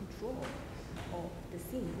economical control of the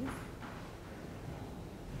scenes?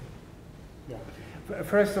 Yeah.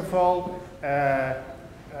 First of all, there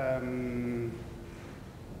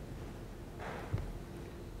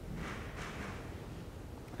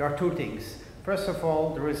are two things. First of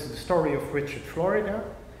all, there is the story of Richard Florida,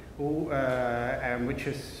 which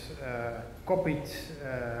is copied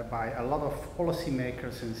by a lot of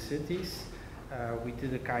policymakers in cities. We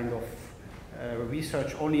did a kind of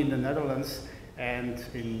research only in the Netherlands, and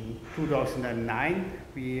in 2009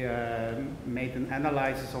 we made an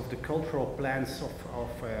analysis of the cultural plans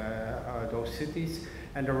of those cities,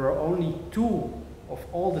 and there were only two of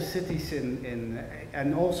all the cities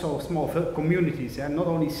and also small communities, and not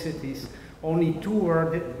only cities, only two were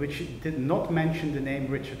which did not mention the name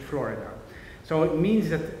Richard Florida. So it means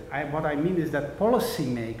that, what I mean is that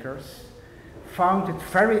policymakers found it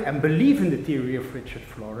very, and believe in the theory of Richard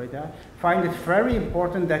Florida, find it very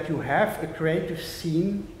important that you have a creative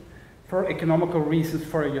scene for economical reasons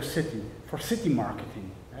for your city, for city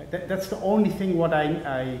marketing. That's the only thing what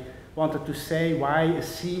I wanted to say, why a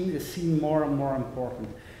scene is seen more and more important.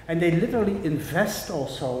 And they literally invest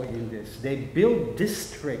also in this. They build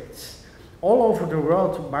districts all over the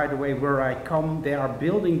world, by the way, where I come. They are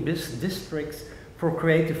building districts for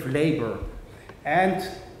creative labor and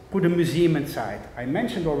put a museum inside. I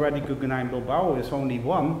mentioned already Guggenheim Bilbao is only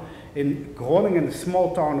one. In Groningen, the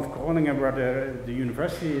small town of Groningen where the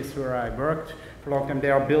university is, where I worked for a long time, they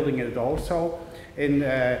are building it also. In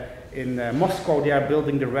Moscow, they are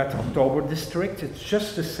building the Red October district. It's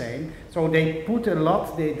just the same. So they do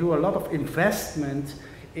a lot of investment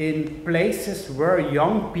in places where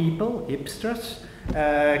young people, hipsters,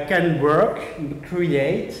 can work,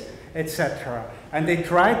 create, etc. And they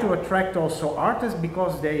try to attract also artists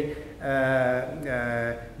because they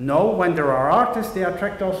know when there are artists, they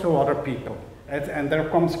attract also other people, and there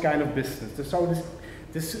comes kind of business. So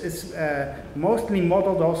this is mostly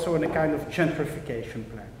modeled also in a kind of gentrification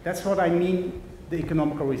plan. That's what I mean, the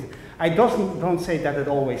economical reason. I don't say that it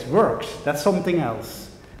always works. That's something else.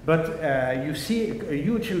 But you see a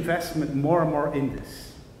huge investment more and more in this.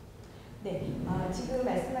 네, 지금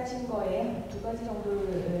말씀하신 거에 두 가지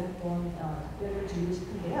정도를 한번 답변을 드리고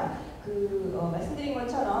싶은데요. 말씀드린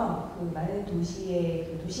것처럼 많은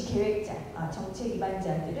도시의 도시 계획자, 정책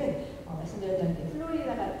위반자들은 말씀드렸던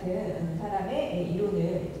플로리다 같은 사람의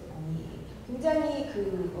이론을 굉장히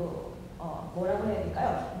뭐라고 해야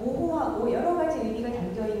될까요? 모호하고 여러 가지 의미가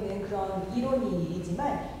담겨 있는 그런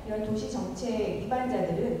이론이지만 이런 도시 정책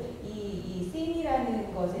위반자들은 이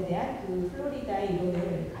씬이라는 것에 대한 플로리다의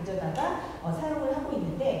이론을 가져다가 사용을 하고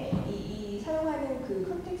있는데 이 사용하는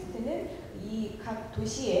컨텍스트는 이 각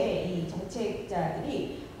도시의 이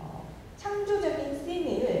정책자들이 창조적인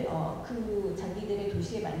씬을 자기들의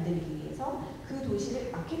도시에 만들기 위해서 그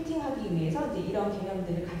도시를 마케팅하기 위해서 이제 이런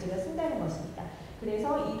개념들을 가져다 쓴다는 것입니다.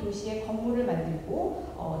 그래서 이 도시에 건물을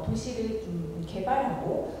만들고 도시를 좀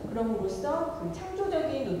개발하고 그럼으로써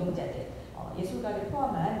창조적인 노동자들, 예술가를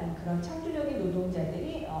포함한 그런 창조적인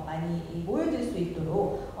노동자들이 많이 모여들 수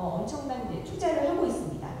있도록 엄청난 투자를 하고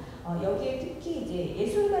있습니다. 여기에 특히 이제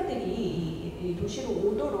예술가들이 이 도시로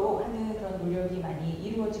오도록 하는 그런 노력이 많이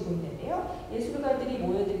이루어지고 있는데요. 예술가들이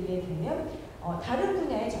모여들게 되면 다른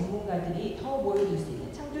분야의 전문가들이 더 모여들 수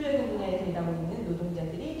있는, 창조적인 분야에 들여다보고 있는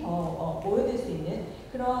노동자들이 더 모여들 수 있는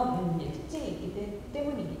그런 특징이 있기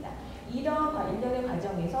때문입니다. 이런 일련의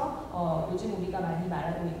과정에서 요즘 우리가 많이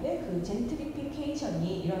말하고 있는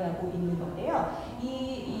젠트리피케이션이 일어나고 있는 건데요.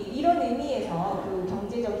 이런 의미에서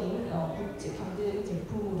경제적인 굿즈, 경제적인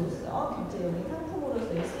제품으로서, 경제적인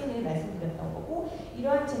상품으로서의 쓰임을 말씀드렸던 거고,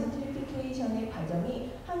 이러한 젠트리피케이션의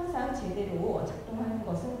과정이 항상 제대로 작동하는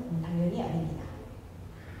것은 당연히 아닙니다.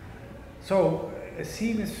 So, a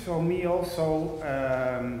scene is for me also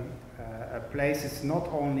a place. It's not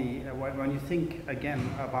only, when you think again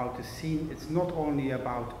about the scene, it's not only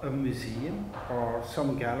about a museum or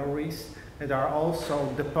some galleries. There are also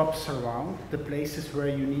the pubs around, the places where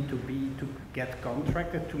you need to be to get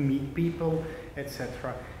contracted, to meet people,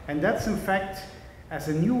 etc. And that's in fact, as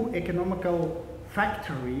a new economical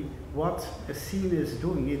factory, what a scene is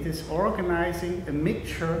doing. It is organizing a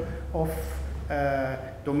mixture of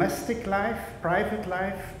domestic life, private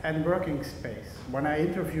life, and working space. When I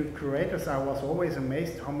interviewed curators, I was always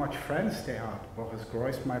amazed how much friends they had. Boris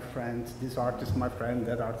Groys, my friend, this artist, my friend,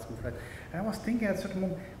 that artist, my friend. And I was thinking at a certain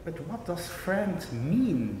moment, but what does friend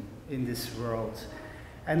mean in this world?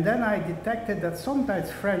 And then I detected that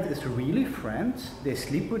sometimes friend is really friends. They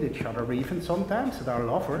sleep with each other even sometimes, they are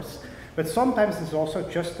lovers. But sometimes it's also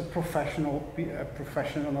just a professional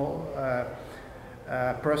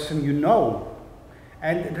person you know.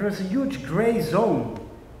 And there is a huge gray zone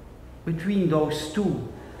between those two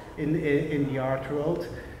in the art world.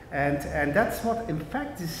 And that's what, in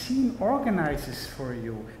fact, the scene organizes for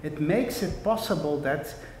you. It makes it possible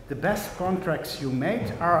that the best contracts you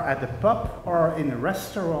made are at a pub or in a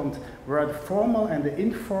restaurant where the formal and the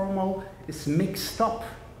informal is mixed up.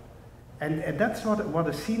 And that's what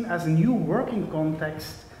a scene as a new working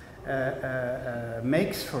context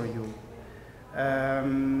makes for you.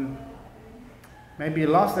 Maybe a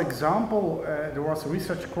last example, there was a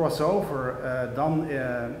research crossover done,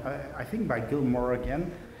 I think by Gilmore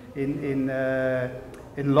again, in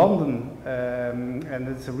London, and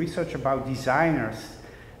it's a research about designers.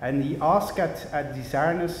 And he asked at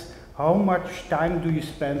designers, how much time do you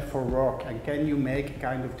spend for work, and can you make a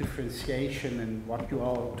kind of differentiation in what you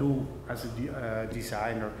all do as a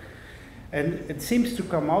designer? And it seems to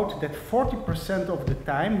come out that 40% of the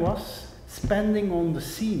time was spending on the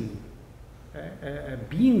scene.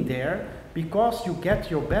 Being there, because you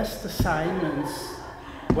get your best assignments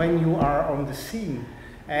when you are on the scene.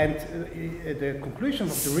 And the conclusion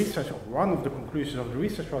of the research, or one of the conclusions of the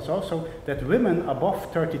research, was also that women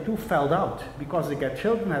above 32 fell out because they get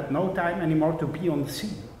children, had no time anymore to be on the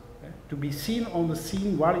scene. To be seen on the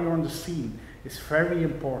scene while you're on the scene is very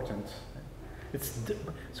important.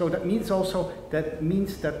 So that means also that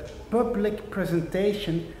public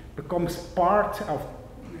presentation becomes part of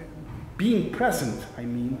being present,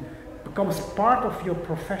 becomes part of your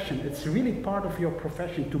profession. It's really part of your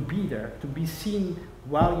profession to be there, to be seen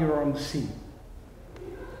while you're on the scene.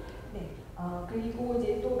 네, 그리고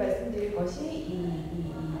이제 또 말씀드릴 것이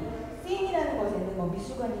이 씬이라는 것에는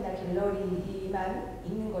미술관이나 갤러리만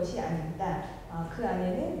있는 것이 아닙니다. 그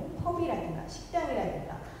안에는 펍이라든가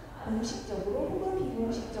식당이라든가 공식적으로 혹은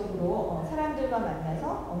비공식적으로 사람들과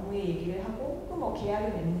만나서 업무의 얘기를 하고 혹은 뭐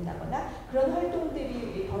계약을 맺는다거나 그런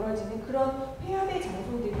활동들이 벌어지는 그런 회합의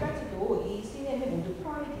장소들까지도 이 씬에는 모두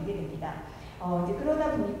포함이 되게 됩니다. 이제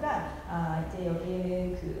그러다 보니까 이제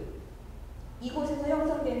여기에는 이곳에서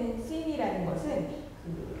형성되는 씬이라는 것은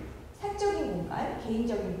사적인 공간,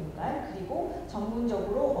 개인적인 공간, 그리고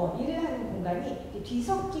전문적으로 일을 하는 공간이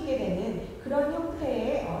뒤섞이게 되는 그런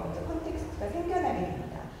형태의 컨텍스트가 생겨나게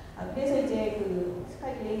됩니다. 그래서 이제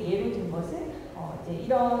스카일의 예로 든 것은 이제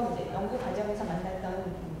이런 이제 연구 과정에서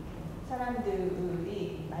만났던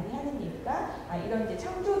사람들이 많이 하는 얘기가 이런 이제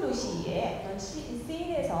창조 도시의 어떤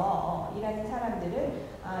씬에서 일하는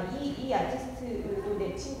사람들은 이 아티스트도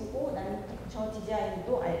내 친구고 나는 저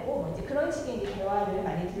디자인도 알고 뭐 이제 그런 식의 이제 대화를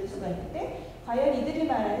많이 들을 수가 있는데 과연 이들이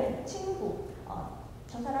말하는 친구,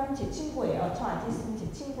 저 사람은 제 친구예요, 저 아티스트는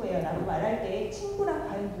제 친구예요 라고 말할 때 친구란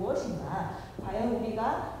과연 무엇인가, 과연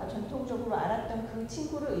우리가 전통적으로 알았던 그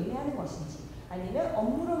친구를 의미하는 것인지 아니면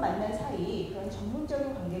업무로 만난 사이 그런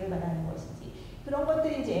전문적인 관계를 말하는 것인지 그런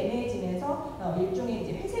것들이 이제 애매해지면서 일종의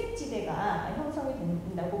이제 회색지대가 형성이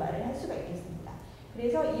된다고 말을 할 수가 있겠습니다.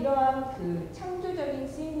 그래서 이러한 창조적인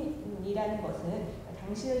씬이라는 것은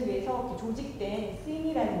당신을 위해서 조직된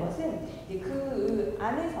씬이라는 것은 이제 그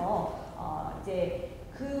안에서 이제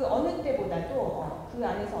그 어느 때보다도 그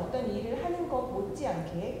안에서 어떤 일을 하는 것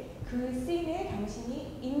못지않게 그 씬에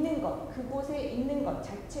당신이 있는 것, 그곳에 있는 것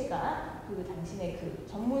자체가 당신의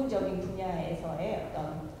전문적인 분야에서의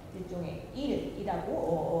어떤 일종의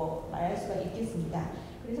일이라고 말할 수가 있겠습니다.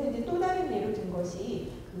 그래서 이제 또 다른 예로 든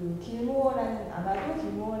것이 아마도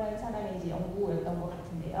길모어라는 사람의 이제 연구였던 것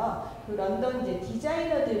같은데요. 런던 이제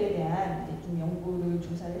디자이너들에 대한 이제 좀 연구를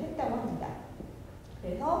조사를 했다고 합니다.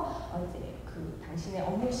 그래서 이제 당신의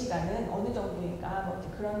업무 시간은 어느 정도인가 뭐 이제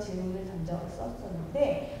그런 질문을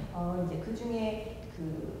던졌었는데 이제 그 중에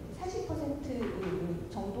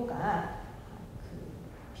 40% 정도가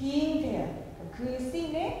being there, 그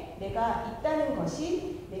씬에 내가 있다는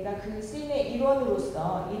것이 내가 그 씬의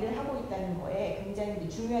일원으로서 일을 하고 있다는 거에 굉장히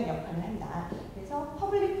중요한 역할을 한다. 그래서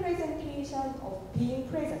public presentation of being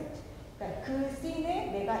present, 그러니까 그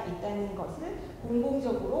씬에 내가 있다는 것을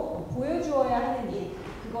공공적으로 보여주어야 하는 일,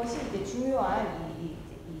 그것이 이제 중요한 이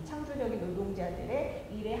창조적인 노동자들의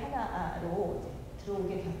일의 하나로 이제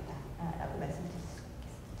들어오게 되었다라고 말씀드릴 수 있습니다.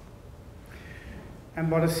 And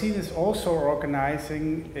what a scene is also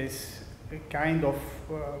organizing is a kind of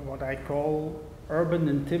what I call urban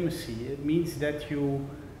intimacy. It means that you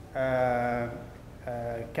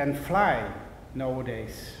can fly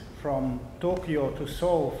nowadays from Tokyo to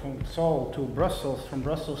Seoul, from Seoul to Brussels, from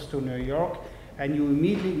Brussels to New York, and you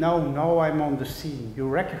immediately know I'm on the scene. You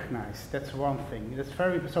recognize, that's one thing.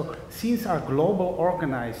 That's so scenes are global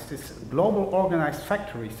organized. It's global organized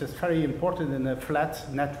factories. That's very important in a flat,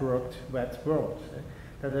 networked, web world.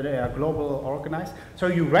 That they are global organized. So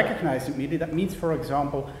you recognize immediately. That means, for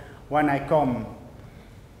example, when I come,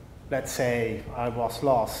 let's say I was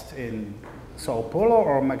lost in Sao Paulo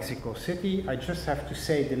or Mexico City, I just have to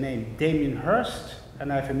say the name Damien Hirst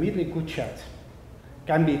and I have immediately good chat.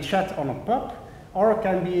 Can be a chat on a pub or it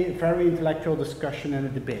can be a very intellectual discussion and a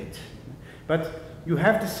debate. But you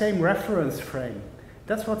have the same reference frame.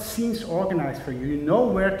 That's what scenes organize for you. You know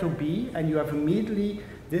where to be and you have immediately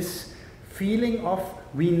this feeling of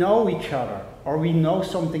we know each other or we know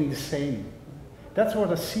something the same. That's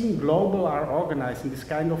what a scene global are organizing, this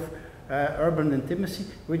kind of urban intimacy,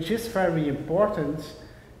 which is very important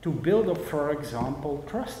to build up, for example,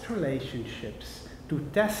 trust relationships, to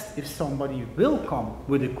test if somebody will come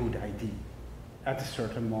with a good idea at a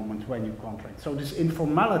certain moment when you contract. So this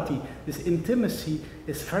informality, this intimacy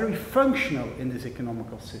is very functional in this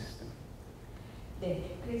economical system.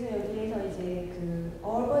 네, 그래서 여기에서 이제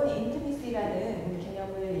urban intimacy라는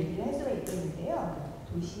개념을 얘기를 할 수가 있겠는데요.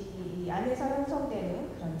 도시 안에서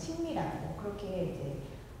형성되는 그런 친밀함, 그렇게 이제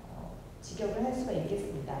직역을 할 수가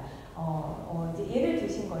있겠습니다. 이제 예를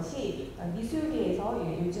드신 것이 미술계에서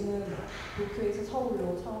요즘은 도쿄에서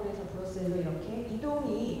서울로, 서울에서 브러셀로 이렇게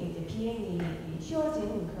이동이 이제 비행이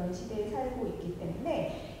쉬워진 그런 시대에 살고 있기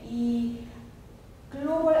때문에 이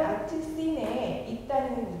글로벌 아트 씬에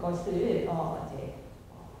있다는 것을 이제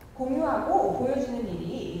공유하고 보여주는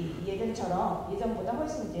일이 예전보다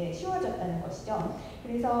훨씬 이제 쉬워졌다는 것이죠.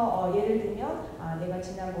 그래서 예를 들면 내가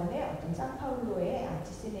지난번에 어떤 상파울로의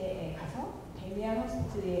아트 씬에 가서 데미안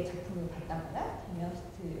허스트의 작품을 봤다거나 데미안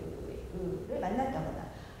허스트를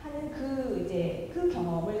만났다거나 하는 그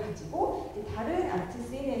경험을 가지고 이제 다른 아트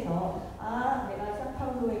씬에서 내가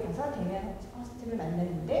상파울로에 가서 데미안 허스트를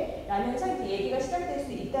만났는데 라면서 이제 얘기가 시작될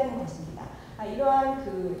수 있다는 것입니다. 이러한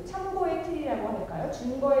그 참고의 틀이라고 할까요?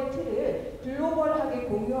 준거의 틀을 글로벌하게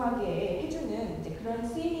공유하게 해주는 이제 그런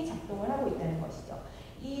씬이 작동을 하고 있다는 것이죠.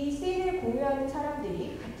 이 씬을 공유하는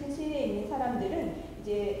사람들이 같은 씬에 있는 사람들은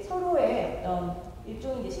이제 서로의 어떤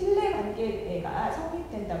일종의 이제 신뢰 관계가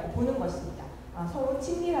성립된다고 보는 것입니다. 서로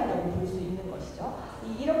친밀하다고 볼 수 있는 것이죠.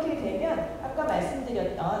 이렇게 되면 아까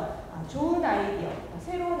말씀드렸던 좋은 아이디어,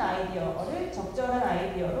 새로운 아이디어를 적절한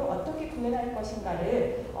아이디어로 어떻게 구현할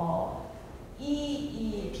것인가를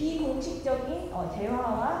이 비공식적인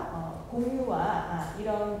대화와 공유와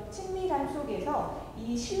이런 친밀함 속에서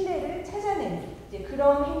이 신뢰를 찾아내는 이제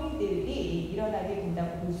그런 행위들이 일어나게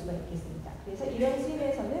된다고 볼 수가 있겠습니다. 그래서 이런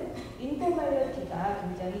씬에서는 인포멀리티가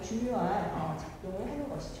굉장히 중요한 작동을 하는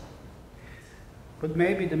것이죠. But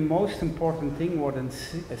maybe the most important thing what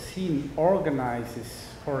a scene organizes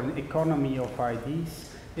for an economy of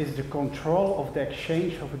ideas is the control of the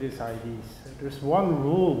exchange of these ideas. There's one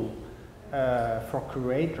rule for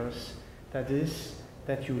curators, that is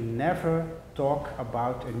that you never talk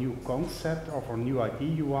about a new concept or a new idea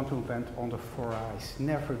you want to invent on the four eyes.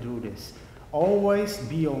 Never do this. Always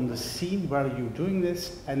be on the scene where you're doing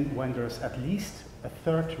this and when there's at least a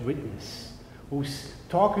third witness who's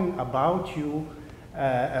talking about you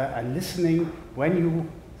and listening when you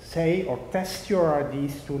say or test your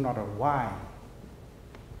ideas to another. Why?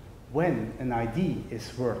 When an idea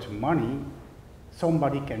is worth money,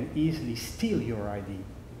 somebody can easily steal your idea.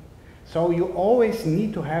 So you always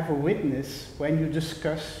need to have a witness when you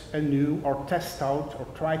discuss a new or test out or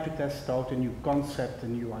try to test out a new concept, a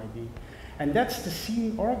new idea. And that's the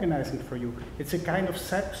scene organizing for you. It's a kind of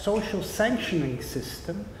social sanctioning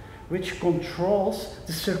system which controls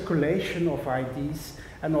the circulation of ideas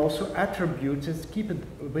and also attributes it, keep it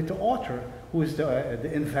with the author, who is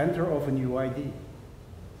the inventor of a new idea.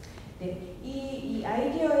 네, 이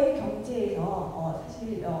아이디어의 경제에서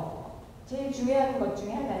사실 제일 중요한 것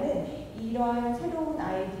중에 하나는 이러한 새로운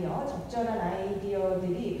아이디어, 적절한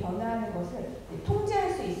아이디어들이 변화하는 것을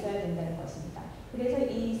통제할 수 있어야 된다는 것입니다. 그래서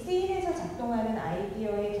이 씬에서 작동하는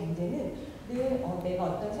아이디어의 경제는 늘 내가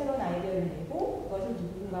어떤 새로운 아이디어를 내고 그것을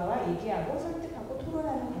누군가와 얘기하고 설득하고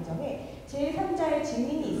토론하는 과정에 제3자의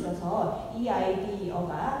증인이 있어서 이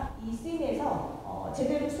아이디어가 이 씬에서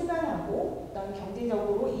제대로 순환하고 어떤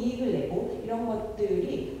경제적으로 이익을 내고 이런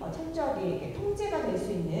것들이 철저하게 통제가 될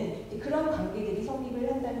수 있는 그런 관계들이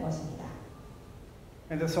성립을 한다는 것입니다.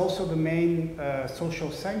 And that's also the main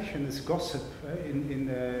social sanction is gossip in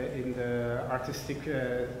the artistic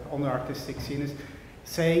on the artistic scene is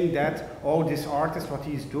saying that this artist, what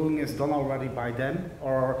he's doing is done already by them,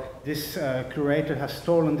 or this curator has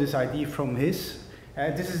stolen this idea from his.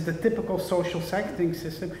 This is the typical social sanctioning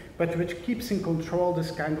system, but which keeps in control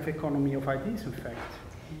this kind of economy of ideas, in fact.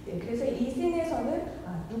 네, 그래서 이 씬에서는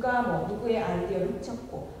누가 누구의 아이디어를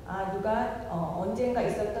훔쳤고, 누가 언젠가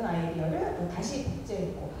있었던 아이디어를 다시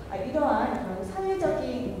복제했고, 이러한 그런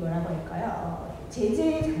사회적인 뭐라고 할까요?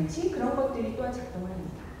 제재 장치 그런 것들이 또한 작동을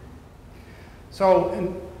합니다. So,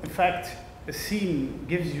 in fact, a scene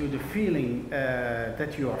gives you the feeling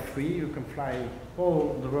that you are free. You can fly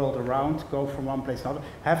all the world around, go from one place to another.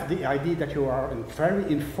 Have the idea that you are in a very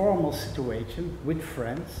informal situation with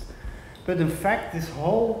friends. But in fact, this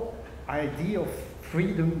whole idea of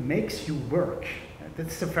freedom makes you work.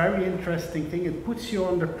 That's a very interesting thing. It puts you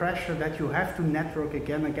under pressure that you have to network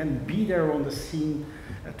again, be there on the scene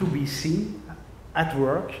to be seen at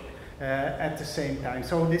work at the same time.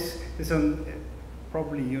 So this is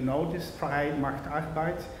probably you know this, Vrijheid macht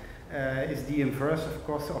Arbeit, is the inverse, of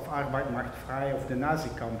course, of Arbeit macht frei of the Nazi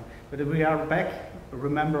camp. But we are back,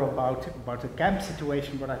 remember about the camp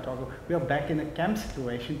situation, what I talked about, we are back in a camp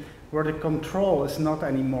situation where the control is not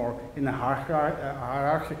anymore in a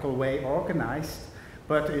hierarchical way organized,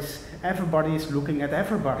 but everybody is looking at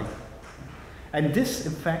everybody. And this,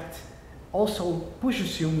 in fact, also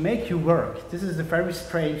pushes you, make you work. This is a very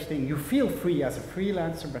strange thing. You feel free as a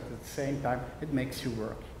freelancer, but at the same time, it makes you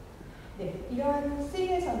work. 네, 이러한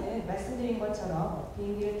씬에서는 말씀드린 것처럼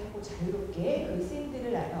비행기를 타고 자유롭게 그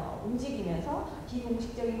씬들을 움직이면서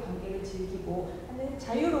비공식적인 관계를 즐기고 하는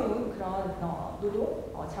자유로운 그런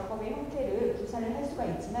노동, 작업의 형태를 구사를 할 수가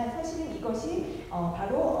있지만 사실은 이것이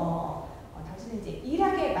바로 당신은 이제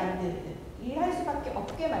일하게 만드는, 일할 수밖에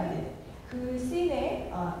없게 만드는 그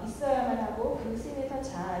씬에 있어야만 하고 그 씬에서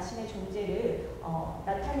자신의 존재를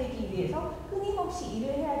나타내기 위해서 끊임없이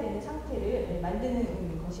일을 해야 되는 상태를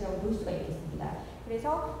만드는 것이라고 볼 수가 있겠습니다.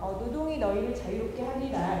 그래서 노동이 너희를 자유롭게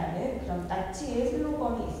하리라라는 그런 나치의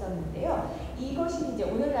슬로건이 있었는데요. 이것이 이제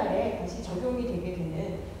오늘날에 다시 적용이 되게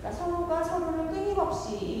되는, 그러니까 서로가 서로를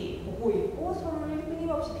끊임없이 보고 있고 서로를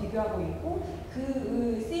끊임없이 비교하고 있고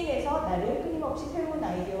그 씬에서 나를 끊임없이 새로운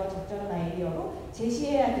아이디어와 적절한 아이디어로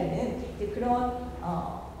제시해야 되는 이제 그런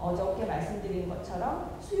어저께 말씀드린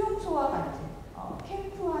것처럼 수용소와 같은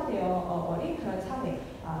캠프화되어 버린 그런 사회,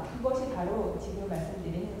 그것이 바로 지금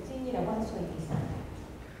말씀드린 씬이라고 할 수가 있겠습니다.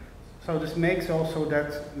 So this makes also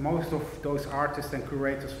that most of those artists and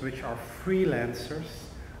curators which are freelancers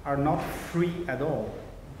are not free at all.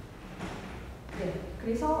 네,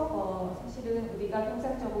 그래서 사실은 우리가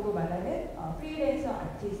통상적으로 말하는 프리랜서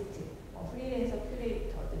아티스트, 프리랜서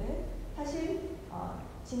큐레이터들은 사실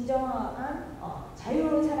진정한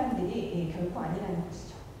자유로운 사람들이 결코 아니라는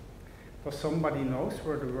것이죠. Does somebody knows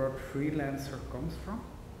where the word freelancer comes from?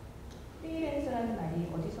 프리랜서라는 말이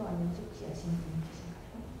어디서 왔는지 혹시 아시는 분 계신가요?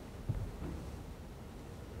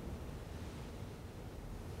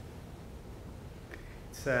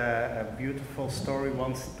 It's a beautiful story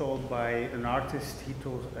once told by an artist,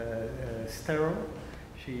 Hito Stero.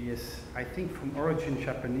 She is, I think, from origin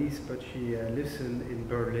Japanese, but she lives in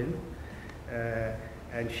Berlin.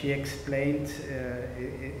 And she explained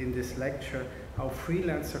in this lecture how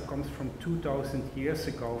freelancer comes from 2000 years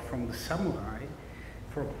ago from the samurai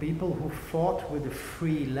for people who fought with a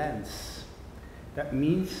free lance. That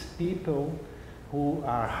means people who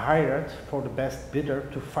are hired for the best bidder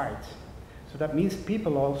to fight. So that means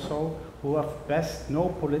people also who have best no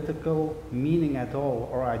political meaning at all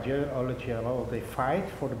or ideology at all. They fight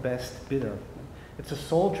for the best bidder. It's a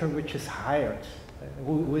soldier which is hired,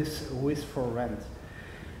 who is for rent.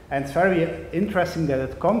 And it's very interesting that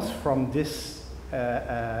it comes from this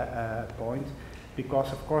point,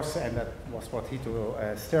 because of course, and that was what Hito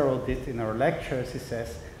Stero did in our lectures, he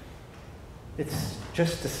says, it's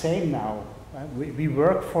just the same now. We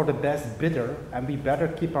work for the best bidder, and we better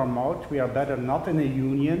keep our mouth. We are better not in a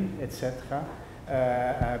union, etc.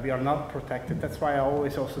 We are not protected. That's why I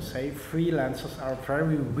always also say freelancers are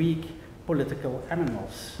very weak political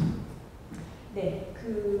animals. 네,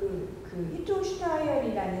 히토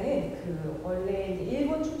슈타이어이라는 원래 이제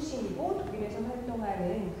일본 출신이고 독일에서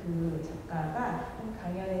활동하는 그 작가가 한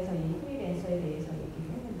강연에서 이 프리랜서에 대해서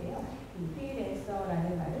얘기를 했는데요. 이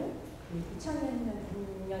프리랜서라는 말은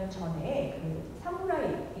 2000년 전에 그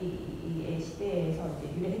사무라이의 시대에서 이제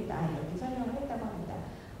유래했다 이렇게 설명을 했다고 합니다.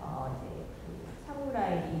 이제 그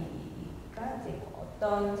사무라이가 이제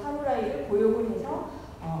어떤 사무라이를 고용을 해서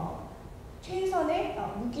최선의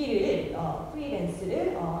무기를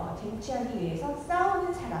프리랜스를 쟁취하기 위해서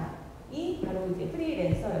싸우는 사람이 바로 이제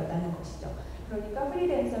프리랜서였다는 것이죠. 그러니까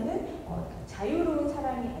프리랜서는 자유로운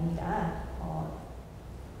사람이 아니라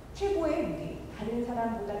최고의 무기, 다른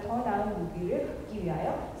사람보다 더 나은 무기를 갖기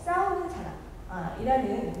위하여 싸우는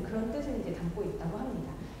사람이라는 그런 뜻을 이제 담고 있다고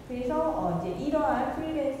합니다. 그래서 이제 이러한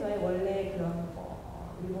프리랜서의 원래 그런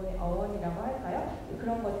일본의 어원이라고 할까요?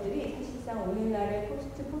 그런 것들이 사실상 오늘날의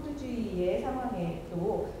포스트 포드주의의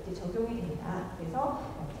상황에도 이제 적용이 된다. 그래서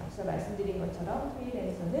앞서 말씀드린 것처럼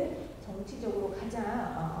프리랜서는 정치적으로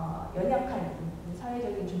가장 연약한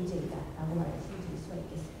사회적인 존재이다라고 말씀드릴 수가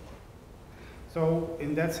있겠습니다. So,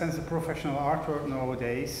 in that sense, the professional artwork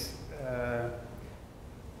nowadays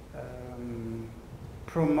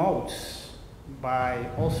promotes by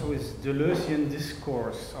also its Deleuzian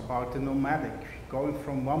discourse about the nomadic, going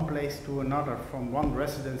from one place to another, from one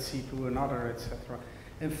residency to another, etc.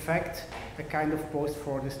 In fact, a kind of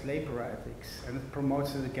post-Fordist labor ethics, and it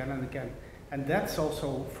promotes it again and again. And that's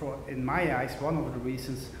also, in my eyes, one of the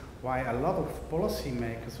reasons why a lot of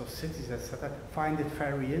policymakers or cities, etc., find it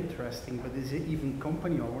very interesting, but is it even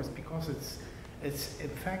company owners, because it's in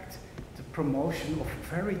fact the promotion of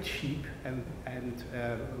very cheap and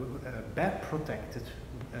bad protected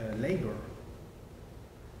labor.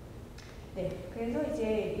 네, 그래서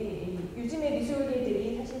이제 요즘의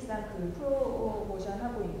미술계들이 사실상 그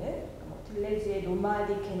프로모션하고 있는 들레즈의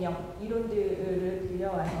노마디 개념 이론들을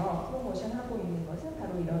빌려와서 프로모션하고 있는 것은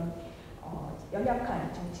바로 이런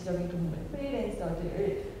연약한 정치적인 동물,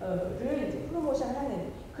 프리랜서들을 이제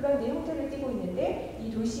프로모션하는 그런 형태를 띠고 있는데, 이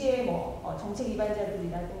도시의 정책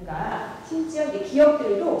위반자들이라든가 심지어 이제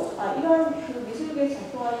기업들도 이런 그 미술계에서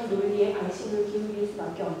작동하는 논리에 관심을 기울일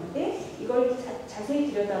수밖에 없는데, 이걸 자세히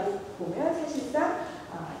들여다보면 사실상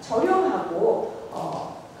저렴하고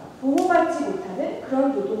보호받지 못하는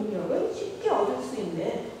그런 노동력을 쉽게 얻을 수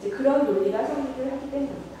있는 이제 그런 논리가 성립을 하기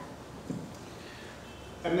때문입니다.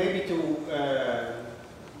 And maybe to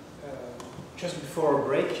just before a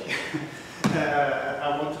break,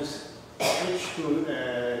 I want to switch to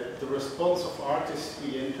the response of artists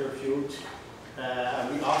we interviewed.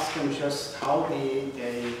 We asked them just how they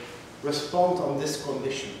respond on this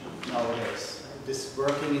condition. nowadays. This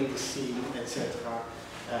working in the scene, etc.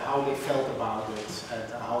 How they felt about it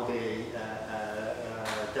and how they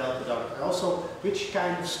dealt with it. Also, which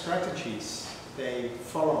kind of strategies they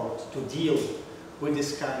followed to deal with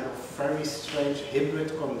this kind of very strange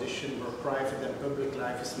hybrid condition where private and public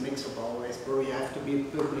life is mixed up always, where you have to be a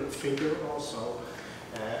public figure also,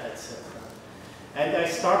 etc. And I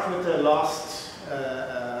start with the last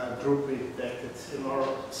group we detected in our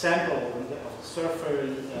sample of the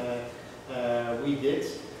survey we did.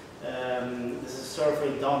 This is a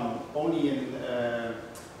survey done only in,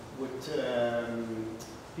 with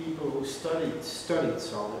people who studied,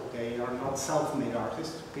 so they are not self-made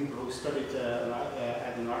artists, people who studied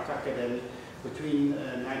at an art academy between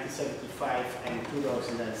 1975 and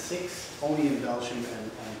 2006, only in Belgium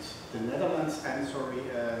and the Netherlands, and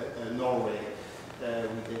Norway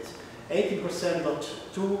we did. 80% got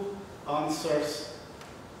 2 answers,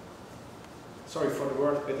 sorry for the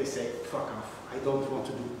word, but they say, fuck off, I don't want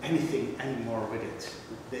to do anything anymore with it.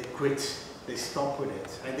 They quit, they stop with it.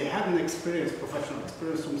 And they had an experience, professional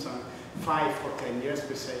experience, sometimes 5 or 10 years,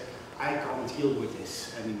 but say, I can't deal with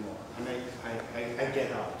this anymore, and I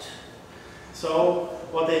get out. So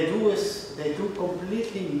what they do is, they do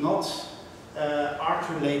completely not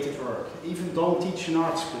art-related work, even don't teach in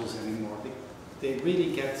art schools anymore. They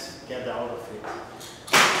really get out of it.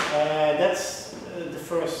 That's the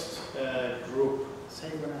first group. Say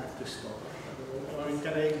when I have to stop. Or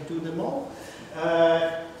can I do them all?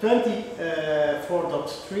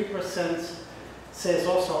 24.3% says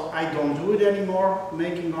also, I don't do it anymore,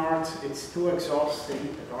 making art, it's too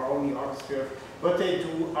exhausting, our only art sphere. But they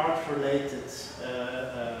do art-related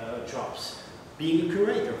jobs. Being a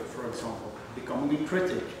curator, for example, becoming a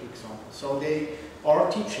critic, for example. So they are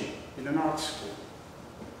teaching in an art school.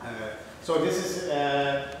 So this is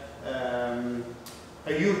a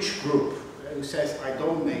huge group who says, I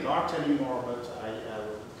don't make art anymore, but I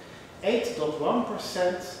will.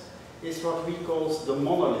 8.1% is what we call the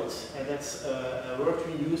monolith, and that's a word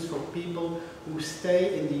we use for people who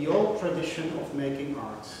stay in the old tradition of making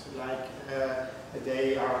art. Like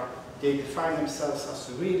they define themselves as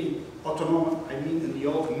really autonomous, I mean in the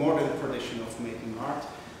old modern tradition of making art.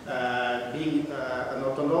 Being an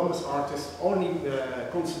autonomous artist, only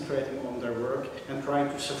concentrating on their work and trying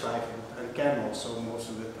to survive it, and can also most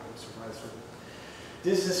of the time survive it.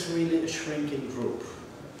 This is really a shrinking group.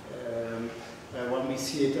 When we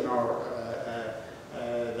see it in our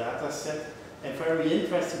data set, and very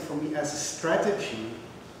interesting for me as a strategy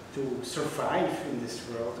to survive in this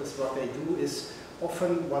world is what they do is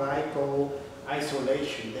often what I call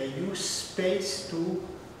isolation. They use space to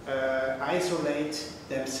isolate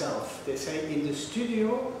themselves. They say in the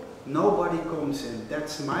studio nobody comes in,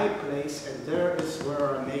 that's my place and there is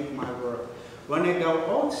where I make my work. When I go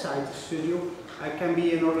outside the studio I can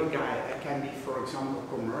be another guy. I can be, for example,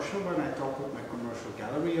 commercial when I talk with my commercial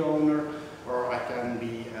gallery owner, or I can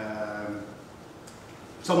be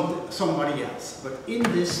somebody else. But in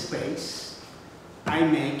this space I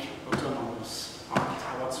make autonomous art.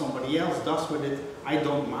 What somebody else does with it I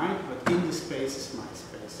don't mind, but in the space is my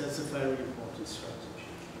space. That's a very important strategy.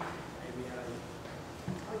 Maybe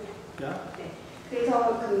yeah? 네.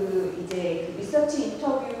 그래서 이제 리서치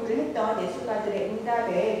인터뷰를 했던 예술가들의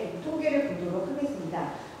응답의 통계를 보도록 하겠습니다.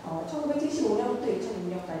 1975년부터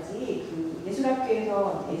 2006년까지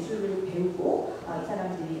예술학교에서 예술을 배우고 이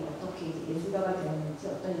사람들이 어떻게 예술가가 되었는지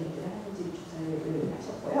어떤 일들을 하는지 조사를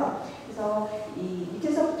하셨고요. 그래서 이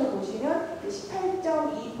밑에서부터 보시면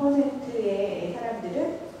 18.2%의 사람들은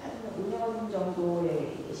한 5년 정도의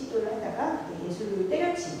시도를 하다가 예술을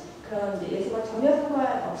때려친 그런 예술과 전혀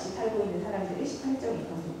상관없이 살고 있는 사람들이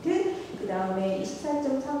 18.2%, 그 다음에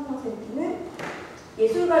 24.3%는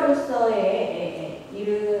예술가로서의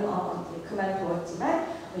일은 그만두었지만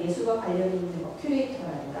예술과 관련 있는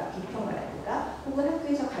큐레이터라든가 비평가라든가 혹은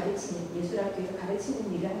학교에서 가르치는, 예술학교에서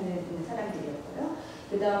가르치는 일을 하는 사람들이었고요.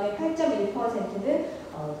 그 다음에 8.1%는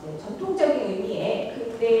전통적인 의미의,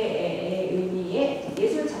 근대의 의미의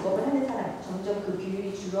예술 작업을 하는 사람, 점점 그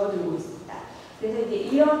비율이 줄어들고 있습니다. 그래서 이제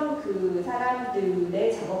이런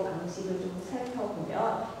사람들의 작업 방식을 좀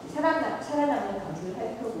살펴보면, 살아남는 방식을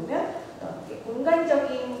살펴보면,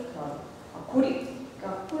 공간적인 그런 고립,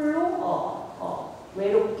 그러니까 홀로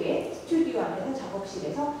외롭게 스튜디오 안에서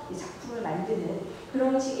작업실에서 작품을 만드는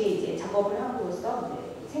그런 식의 이제 작업을 함으로써 이제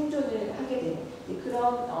생존을 하게 되는 그런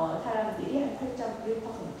사람들이 한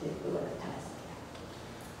 8.1%로 나타났습니다.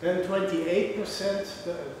 Then 28%,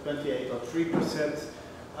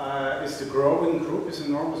 28.3% is the growing group, is an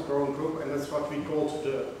enormous growing group, and that's what we call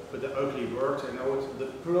the ugly word. I know it's the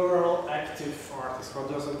plural active artists. What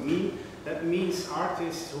does it mean? That means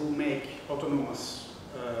artists who make autonomous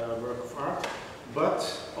work of art, but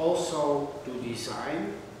also to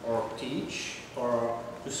design or teach or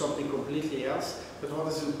do something completely else. But what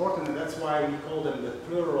is important, and that's why we call them the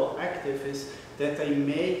plural active, is that they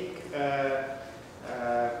make a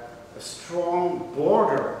strong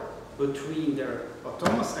border between their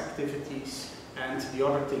autonomous activities and the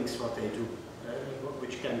other things what they do,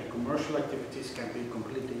 which can be commercial activities, can be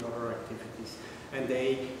completely other activities. And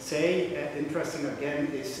they say, interesting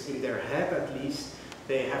again, is in their head at least,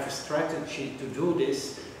 they have a strategy to do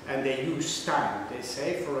this, and they use time. They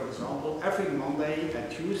say, for example, every Monday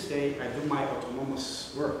and Tuesday I do my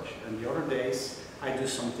autonomous work, and the other days I do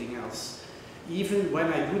something else. Even when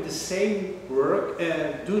I do the same work,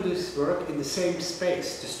 do this work in the same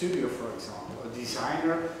space, the studio, for example. A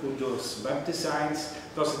designer who does web designs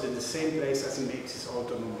does it in the same place as he makes his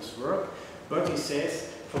autonomous work, but he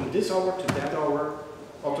says, from this hour to that hour,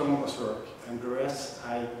 autonomous work, and the rest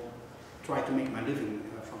I try to make my living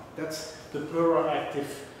from. That's the plural active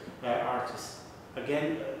artist.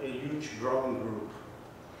 Again, a huge growing group.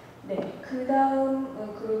 네, 그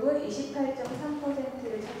다음 그룹은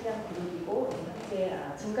 28.3%를 차지한 그룹이고 현재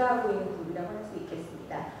증가하고 있는 그룹이라고 할 수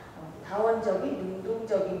있겠습니다. 다원적인,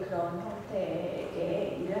 능동적인 그런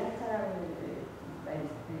형태의 일을 하는 사람을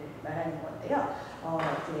말하는 건데요.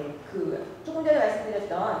 이제 조금 전에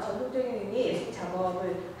말씀드렸던 전통적인 의미의 예술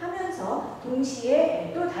작업을 하면서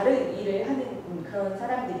동시에 또 다른 일을 하는 그런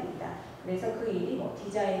사람들입니다. 그래서 그 일이 뭐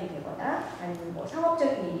디자인이 되거나 아니면 뭐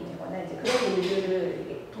상업적인 일이 되거나 이제 그런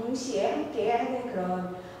일들을 동시에 함께 하는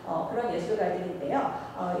그런 예술가들인데요.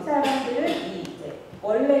 이 사람들은 이제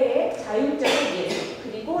원래의 자율적인 예술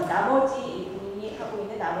그리고 나머지 본인이 하고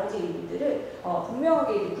있는 나머지 일들을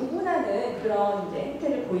분명하게 구분하는 그런 이제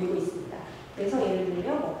행태를 보이고 있습니다. 그래서 예를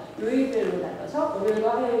들면 뭐 요일별로 나눠서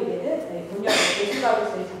월요일과 화요일에는 본연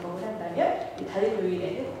예술가로서의 작업을 한다면 다른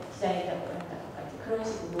요일에는 디자인 작업을 그런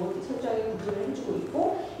식으로 철저하게 구분을 해주고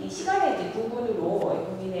있고 이 시간의 이제 구분으로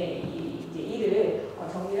본인의 이제 일을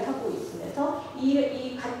정리를 하고 있으면서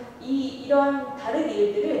이런 다른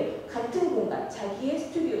일들을 같은 공간, 자기의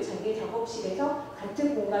스튜디오, 자기의 작업실에서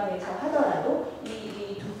같은 공간에서 하더라도 이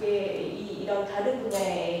두 개의 이런 다른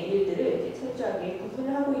분야의 일들을 이제 철저하게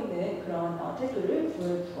구분을 하고 있는 그런 태도를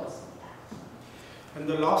보여주었습니다. And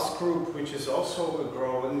the last group, which is also a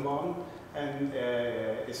growing one, and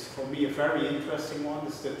is for me a very interesting one,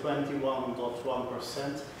 is the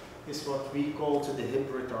 21.1%, is what we call the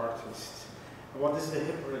hybrid artist. And what is the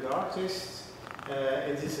hybrid artist?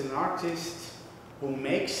 It is an artist who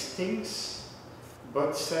makes things,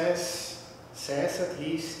 but says at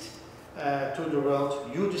least to the world,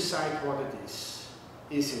 you decide what it is.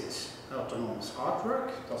 Is it autonomous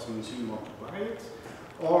artwork? Does a museum want to buy it?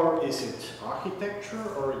 Or is it architecture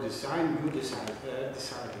or a design? You decide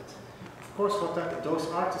it. Of course, what those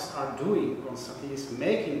artists are doing constantly is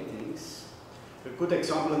making things. A good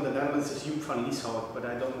example in the Netherlands is Joep van Lieshout, but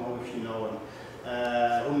I don't know if you know him,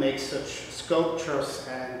 who makes such sculptures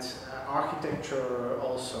and architecture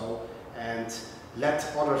also, and let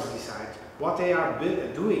others decide. What they are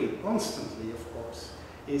doing constantly, of course,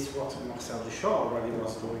 is what Marcel Duchamp already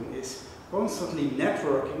was doing, is constantly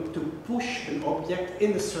networking to push an object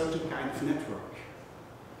in a certain kind of network.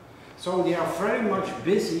 So they are very much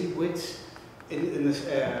busy with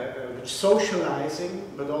socializing,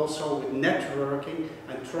 but also with networking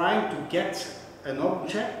and trying to get an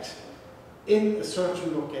object in a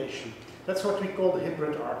certain location. That's what we call the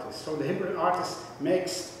hybrid artist. So the hybrid artist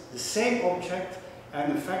makes the same object,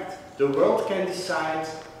 and in fact the world can decide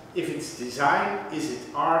if it's design, is it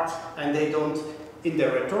art, and they don't, in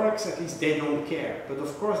their rhetorics at least, they don't care. But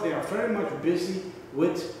of course they are very much busy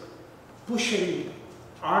with pushing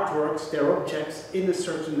artworks, their objects, in a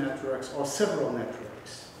certain networks or several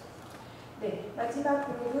networks. 네, 마지막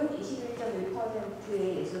그룹은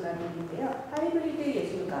 21.1%의 예술가들인데요. 하이브리드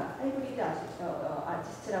예술가, 하이브리드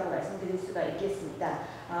아티스트라고 말씀드릴 수가 있겠습니다.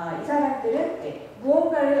 이 사람들은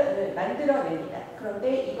무언가를 만들어냅니다.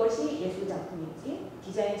 그런데 이것이 예술 작품인지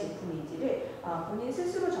디자인 제품인지를 본인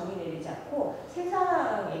스스로 정의 내리지 않고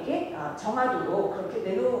세상에게 정하도록 그렇게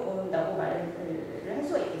내놓는다고 말을 할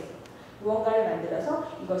수가 있겠습니다. 무언가를 만들어서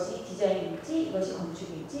이것이 디자인인지, 이것이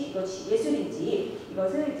건축인지, 이것이 예술인지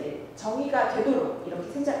이것을 이제 정의가 되도록 이렇게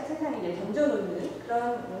세상에 이제 던져놓는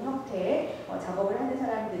그런 형태의 작업을 하는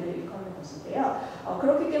사람들을 일컫는 것인데요.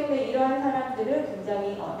 그렇기 때문에 이러한 사람들은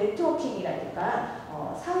굉장히 네트워킹이라든가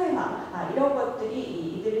사회화 이런 것들이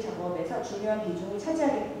이들의 작업에서 중요한 비중을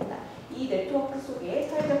차지하게 됩니다. 이 네트워크 속에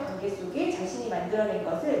사회적 관계 속에 자신이 만들어낸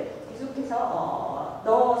것을 계속해서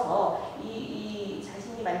넣어서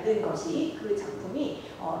자신이 만든 것이 그 작품이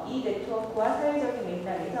이 네트워크와 사회적인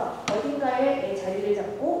맥락에서 어딘가에 자리를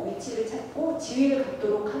잡고 위치를 찾고 지위를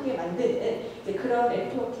갖도록 하게 만드는 이제 그런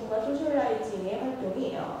네트워킹과 소셜라이징의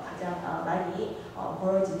활동이 가장 많이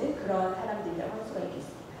벌어지는 그런 사람들이라고 할 수가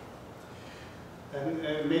있겠습니다. And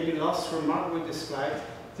maybe last remark with this slide,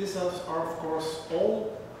 these are of course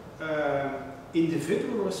all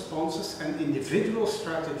individual responses and individual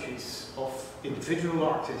strategies of individual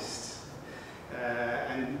artists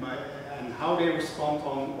and how they respond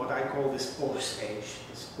on what I call this post-age,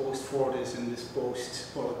 this post-40s and this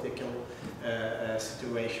post-political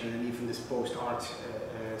situation and even this post-art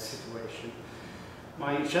situation.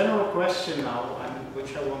 My general question now, and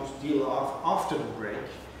which I want to deal with after the break,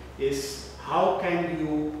 is how can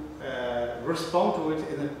you respond to it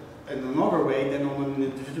in another way than on an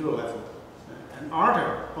individual level? And are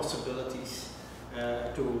there possibilities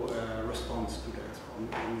to respond to that on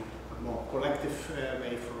a more collective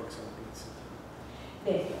way, for example?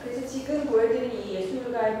 네, 그래서 지금 보여드린 이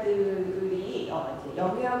예술가들이 이제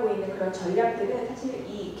영위하고 있는 그런 전략들은 사실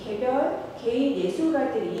이 개인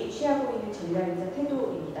예술가들이 취하고 있는 전략이자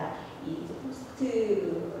태도입니다. 이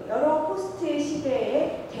여러 포스트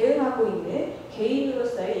시대에 대응하고 있는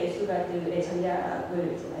개인으로서의 예술가들의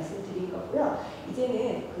전략을 이제 말씀드린 거고요.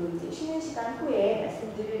 이제는 이제 쉬는 시간 후에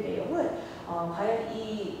말씀드릴 내용은 과연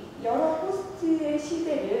이 여러 포스트의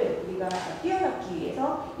시대를 우리가 뛰어넘기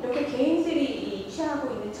위해서 이렇게 개인들이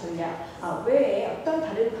취하고 있는 전략 외에 어떤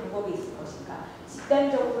다른 방법이 있을 것인가,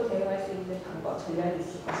 집단적으로 대응할 수 있는 방법, 전략이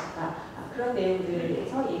있을 것인가, 그런 내용들에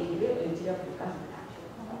대해서 얘기를 드려볼까 합니다.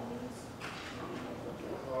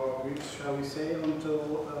 Shall we say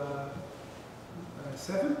until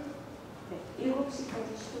 7? 네,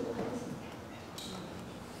 7시까지 쉬도록 하겠습니다.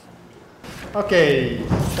 Okay,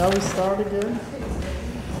 shall we start again?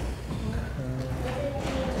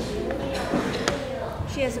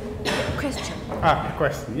 She has a question.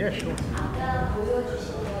 Question, yeah, sure. 아까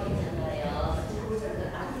보여주신 거 있잖아요. 그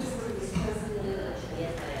아티스트 디스턴스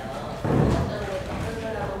중에서요. 어떤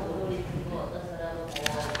사람은 모노리티고 어떤 사람은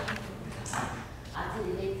아트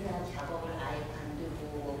릴레이트한 작업을 아예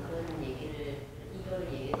관두고 그런 이걸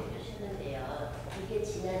얘기해 주셨는데요. 이게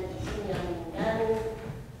지난 20년간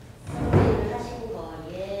선생님을 하신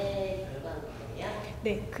거에 결과거든요. 네,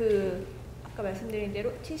 아까 말씀드린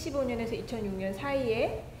대로 75년에서 2006년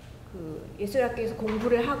사이에 예술학교에서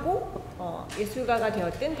공부를 하고 예술가가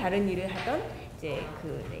되었든 다른 일을 하던 이제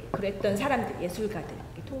그랬던 사람들, 예술가들,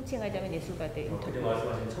 통칭하자면 예술가들 인터뷰.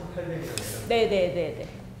 말씀하신 1800년. 네.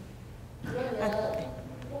 그러면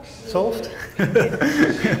혹시 Solved?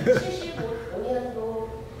 75년도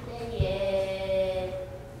때에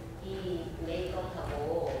이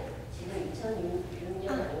메이크업하고 지금 2006년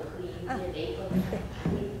그 이후의 메이크업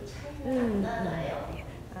많이 차이가 나나요?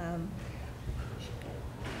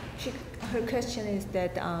 Her question is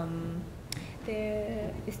that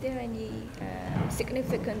is there any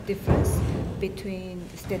significant difference between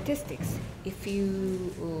statistics if you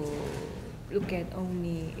look at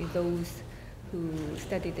only those who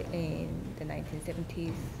studied in the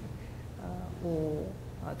 1970s or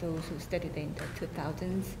those who studied in the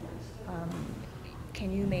 2000s? Can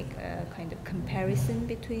you make a kind of comparison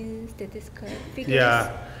between statistical figures?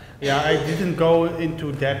 Yeah, I didn't go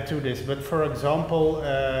into depth to this, but for example,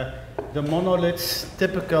 the monoliths,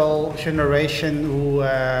 typical generation who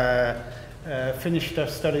finished their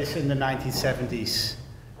studies in the 1970s,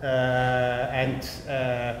 and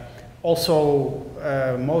also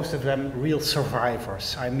most of them real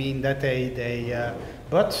survivors. I mean that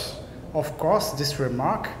but of course this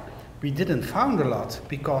remark, we didn't found a lot,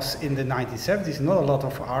 because in the 1970s not a lot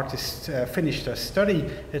of artists finished their study.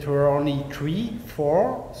 It were only 3,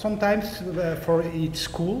 4 sometimes for each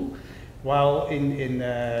school, while in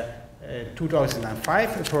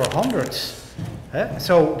 2005 it were hundreds.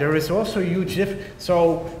 So there is also a huge difference.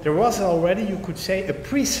 So there was already, you could say, a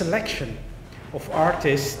pre-selection of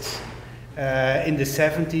artists in the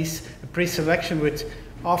 70s, a pre-selection with,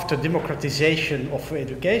 after democratization of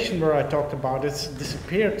education, where I talked about it,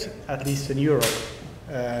 disappeared, at least in Europe.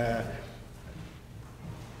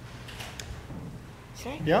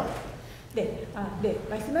 Yeah? 네,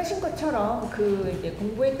 말씀하신 것처럼 이제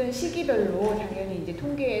공부했던 시기별로 당연히 이제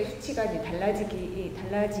통계의 수치가 이제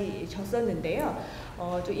달라지셨었는데요.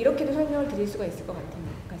 좀 이렇게도 설명을 드릴 수가 있을 것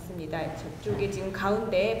같습니다. 저쪽에 지금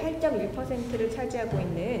가운데 8.1%를 차지하고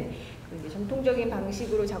있는 이제 전통적인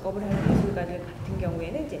방식으로 작업을 하는 예술가들 같은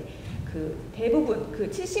경우에는 이제 대부분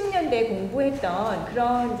 70년대에 공부했던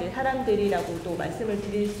그런 이제 사람들이라고도 말씀을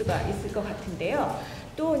드릴 수가 있을 것 같은데요.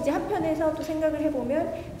 또 이제 한편에서 또 생각을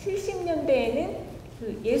해보면 70년대에는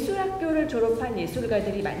예술학교를 졸업한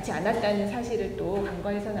예술가들이 많지 않았다는 사실을 또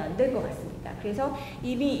간과해서는 안 될 것 같습니다. 그래서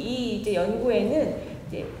이미 이 이제 연구에는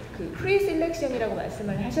이제 그 프리 셀렉션이라고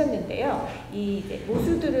말씀을 하셨는데요. 이 이제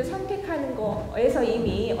모수들을 선택하는 거에서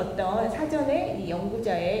이미 어떤 사전에 이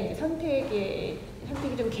연구자의 이제 선택이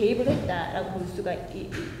좀 개입을 했다라고 볼 수가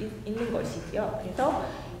있는 것이죠. 그래서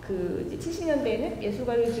그 이제 70년대에는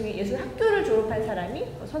예술가들 중에 예술 학교를 졸업한 사람이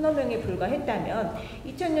서너 명에 불과했다면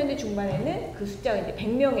 2000년대 중반에는 그 숫자가 이제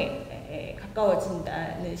 100명에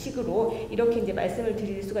가까워진다는 식으로 이렇게 이제 말씀을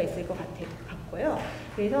드릴 수가 있을 것 같고요.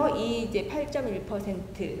 그래서 이 이제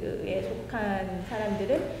 8.1%에 속한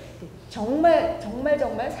사람들은 정말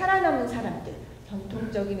살아남은 사람들,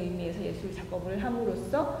 전통적인 의미에서 예술 작업을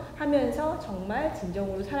하면서 정말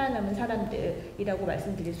진정으로 살아남은 사람들이라고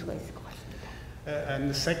말씀드릴 수가 있을 것 같습니다. And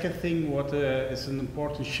the second thing, what is an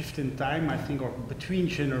important shift in time, I think, or between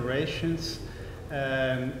generations,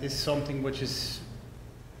 is something which is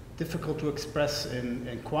difficult to express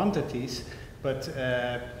in quantities, but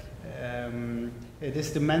it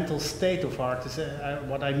is the mental state of artists.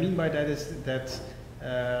 What I mean by that is that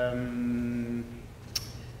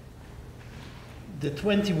the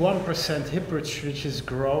 21% hybrids which is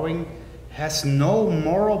growing has no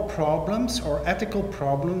moral problems or ethical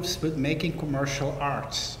problems with making commercial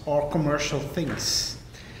arts or commercial things.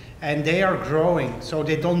 And they are growing, so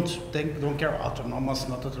they don't care autonomous,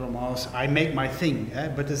 not autonomous, I make my thing.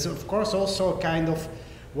 But it's of course also a kind of,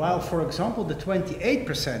 while for example the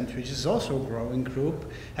 28%, which is also a growing group,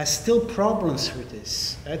 has still problems with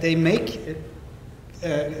this. They make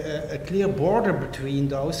a clear border between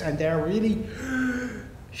those, and they're really,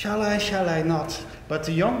 shall I not? But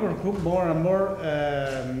the younger group more and more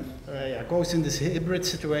goes in this hybrid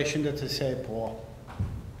situation that they say, boy,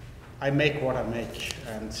 I make what I make,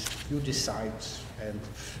 and you decide. And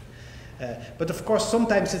but of course,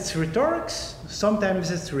 sometimes it's rhetorics,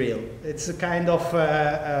 sometimes it's real. It's a kind of,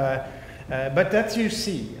 but that you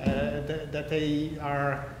see that they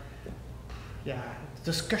are,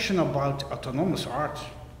 discussion about autonomous art.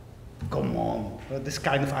 Come on, this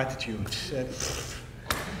kind of attitude.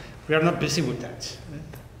 We are not busy with that.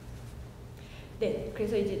 네,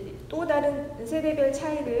 그래서 이제 또 다른 세대별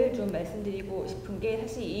차이를 좀 말씀드리고 싶은 게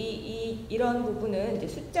사실 이런 부분은 이제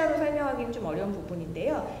숫자로 설명하기는 좀 어려운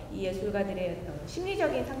부분인데요. 이 예술가들의 어떤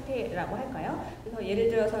심리적인 상태라고 할까요? 그래서 예를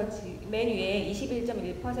들어서 맨 위에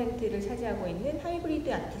 21.1%를 차지하고 있는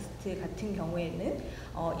하이브리드 아티스트 같은 경우에는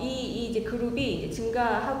이 이제 그룹이 이제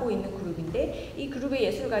증가하고 있는 그룹인데 이 그룹의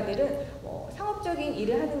예술가들은 상업적인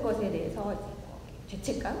일을 하는 것에 대해서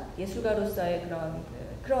죄책감, 예술가로서의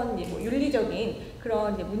그런 뭐 윤리적인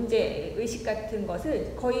그런 이제 문제 의식 같은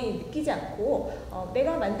것을 거의 느끼지 않고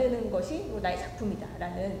내가 만드는 것이 뭐 나의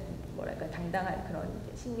작품이다라는 뭐랄까 당당한 그런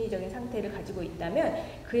이제 심리적인 상태를 가지고 있다면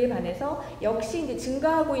그에 반해서 역시 이제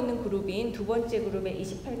증가하고 있는 그룹인 두 번째 그룹의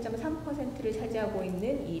 28.3%를 차지하고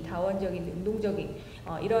있는 이 다원적인 능동적인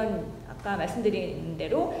이런 아까 말씀드린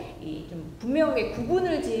대로 이 좀 분명하게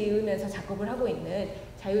구분을 지으면서 작업을 하고 있는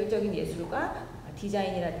자율적인 예술과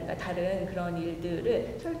디자인이라든가 다른 그런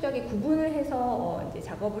일들을 철저하게 구분을 해서 이제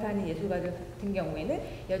작업을 하는 예술가들 같은 경우에는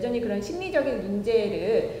여전히 그런 심리적인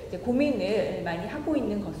문제를 이제 고민을 많이 하고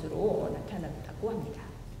있는 것으로 나타난다고 합니다.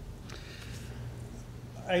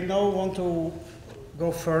 I now want to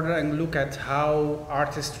go further and look at how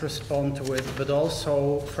artists respond to it, but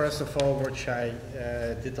also, first of all, which I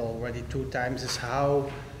did already 2 times, is how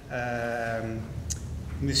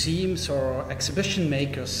museums or exhibition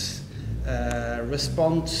makers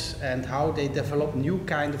respond and how they develop new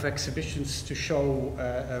kind of exhibitions to show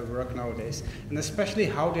work nowadays, and especially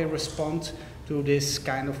how they respond to this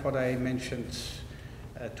kind of what I mentioned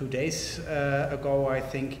 2 days ago, I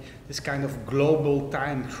think, this kind of global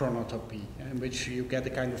time chronotopy, in which you get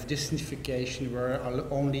a kind of Disneyfication where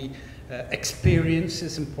only experience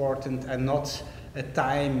is important and not a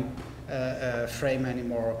time frame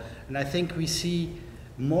anymore. And I think we see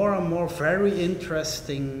more and more very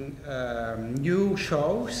interesting new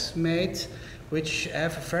shows made which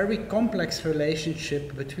have a very complex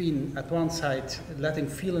relationship between, at one side, letting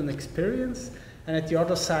feel an experience, and at the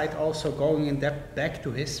other side also going in depth back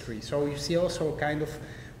to history. So you see also a kind of,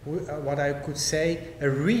 what I could say, a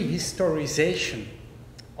rehistorization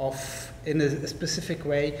of, in a specific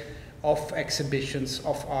way, of exhibitions,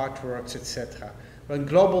 of artworks, etc. When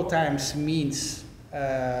global times means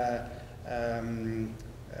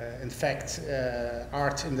in fact,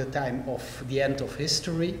 art in the time of the end of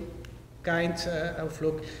history kind of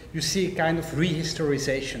look, you see a kind of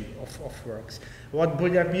rehistorization of works. What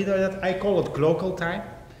would that be? That I call it global time.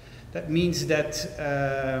 That means that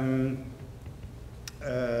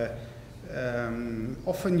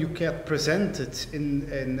often you get presented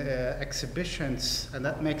in exhibitions, and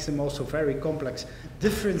that makes them also very complex,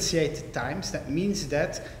 differentiated times. That means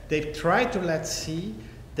that they try to let's see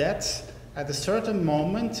that at a certain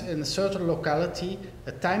moment in a certain locality,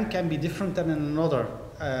 a time can be different than in another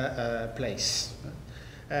place.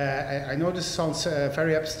 I know this sounds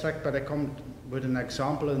very abstract, but I come with an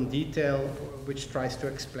example in detail which tries to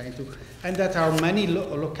explain to, and that our many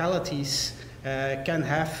localities can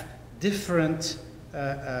have different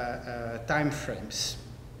time frames.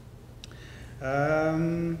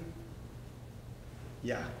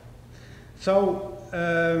 Yeah. So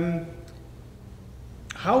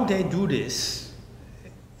how they do this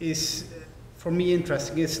is, for me,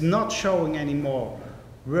 interesting. It's not showing anymore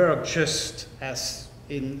work just as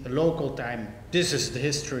in local time. This is the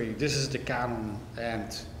history, this is the canon,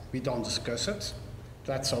 and we don't discuss it.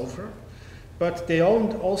 That's over. But they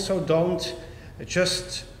also don't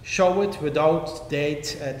just show it without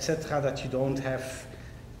date, etc., that you don't have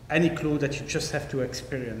any clue, that you just have to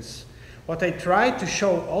experience. What they try to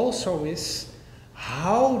show also is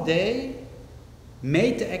how they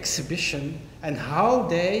made the exhibition and how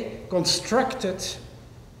they constructed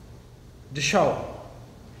the show.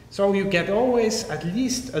 So you get always at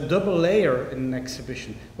least a double layer in an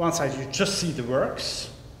exhibition. One side you just see the works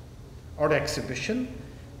or the exhibition,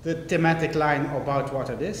 the thematic line about what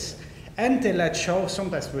it is, and they let show,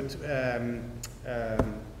 sometimes with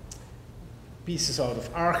pieces out of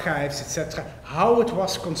archives, etc., how it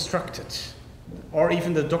was constructed, or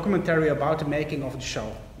even the documentary about the making of the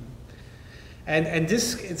show. And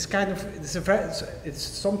this, it's kind of, it's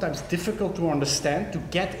sometimes difficult to understand, to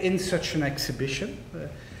get in such an exhibition.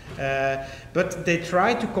 But they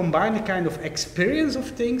try to combine the kind of experience of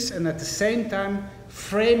things and at the same time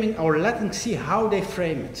framing or letting see how they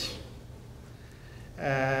frame it,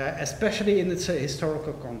 especially in its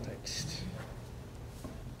historical context.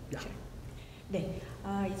 Yeah. 네,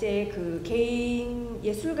 이제 그 개인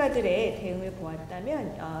예술가들의 대응을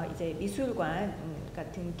보았다면 이제 미술관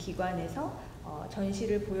같은 기관에서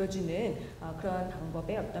전시를 보여주는 그런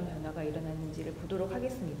방법에 어떤 변화가 일어났는지를 보도록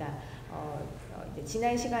하겠습니다. 이제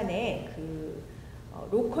지난 시간에 그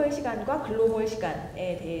로컬 시간과 글로벌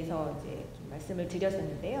시간에 대해서 이제 좀 말씀을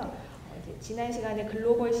드렸었는데요. 이제 지난 시간에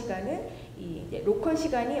글로벌 시간은 이 이제 로컬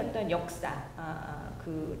시간이 어떤 역사,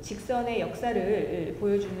 그 직선의 역사를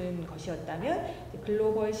보여주는 것이었다면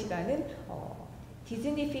글로벌 시간은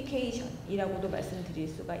디즈니피케이션이라고도 말씀드릴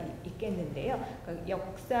수가 있겠는데요. 그러니까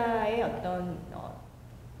역사의 어떤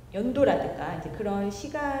연도라든가 이제 그런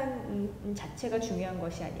시간 자체가 중요한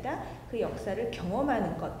것이 아니라 그 역사를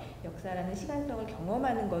경험하는 것, 역사라는 시간성을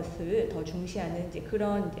경험하는 것을 더 중시하는 이제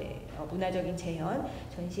그런 이제 문화적인 재현,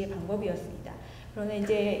 전시의 방법이었습니다. 그러나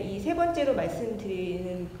이제 이 세 번째로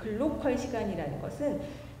말씀드리는 글로컬 시간이라는 것은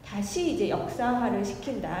다시 이제 역사화를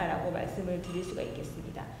시킨다라고 말씀을 드릴 수가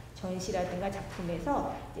있겠습니다. 전시라든가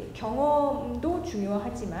작품에서 이제 경험도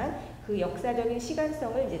중요하지만 그 역사적인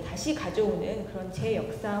시간성을 이제 다시 가져오는 그런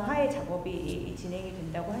재역사화의 작업이 진행이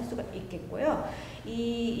된다고 할 수가 있겠고요.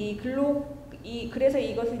 그래서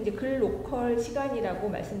이것을 이제 글로컬 시간이라고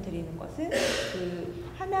말씀드리는 것은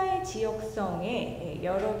그 하나의 지역성의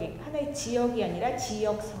여러 개, 하나의 지역이 아니라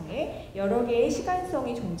지역성의 여러 개의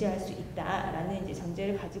시간성이 존재할 수 있다라는 이제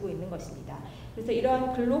전제를 가지고 있는 것입니다. 그래서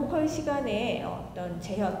이러한 글로컬 시간의 어떤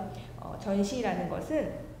재현, 전시라는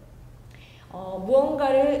것은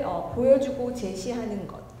무언가를 보여주고 제시하는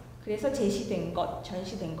것, 그래서 제시된 것,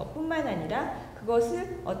 전시된 것뿐만 아니라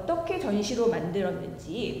그것을 어떻게 전시로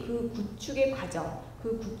만들었는지 그 구축의 과정,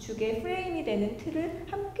 그 구축의 프레임이 되는 틀을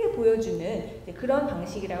함께 보여주는 그런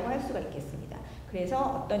방식이라고 할 수가 있겠습니다.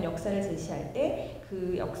 그래서 어떤 역사를 제시할 때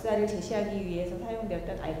그 역사를 제시하기 위해서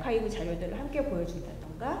사용되었던 아카이브 자료들을 함께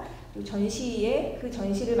보여준다던가, 또 전시에 그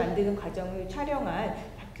전시를 만드는 과정을 촬영한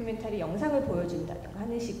다큐멘터리 영상을 보여준다던가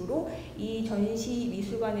하는 식으로 이 전시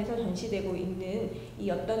미술관에서 전시되고 있는 이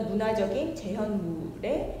어떤 문화적인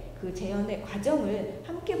재현물의 그 재현의 과정을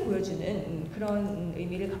함께 보여주는 그런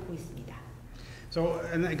의미를 갖고 있습니다. So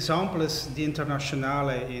an example is the Internationale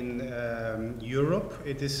in Europe.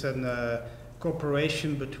 It is a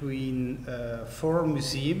cooperation between 4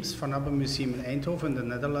 museums, Van Abbe Museum in Eindhoven, the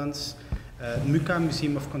Netherlands, MUCA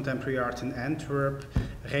Museum of Contemporary Art in Antwerp,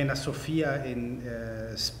 Reina Sofia in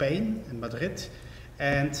Spain, in Madrid,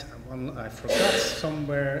 and one I forgot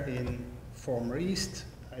somewhere in former East.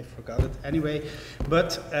 I forgot it anyway,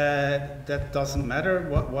 but that doesn't matter.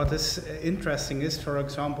 What is interesting is, for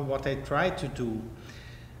example, what they try to do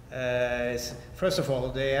is, first of all,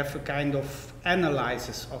 they have a kind of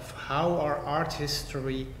analysis of how our art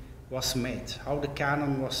history was made, how the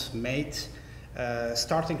canon was made,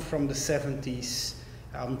 starting from the 70s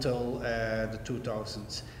until the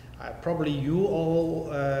 2000s. Probably you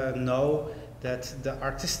all know that the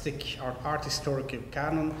art historical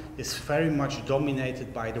canon is very much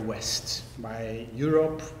dominated by the West, by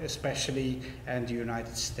Europe especially, and the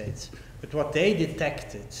United States. But what they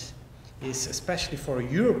detected is, especially for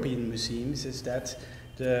European museums, is that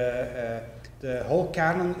the whole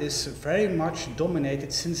canon is very much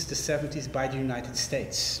dominated since the 70s by the United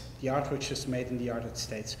States, the art which is made in the United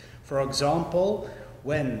States. For example,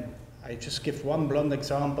 when, I just give one blunt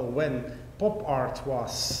example, when pop art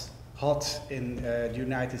was hot in the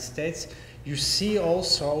United States, you see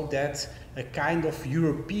also that a kind of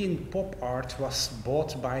European pop art was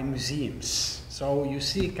bought by museums. So you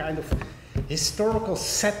see a kind of historical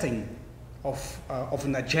setting of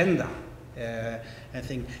an agenda. I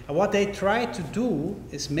think. And what they try to do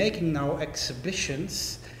is making now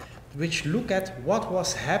exhibitions which look at what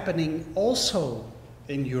was happening also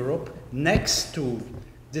in Europe next to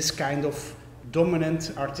this kind of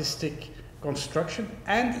dominant artistic construction,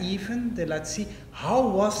 and even let's see how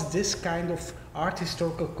was this kind of art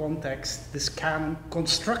historical context, this canon,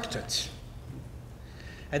 constructed.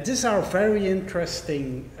 And these are very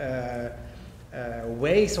interesting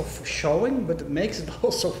ways of showing, but it makes it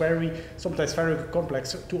also sometimes very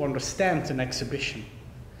complex to understand an exhibition.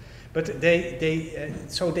 But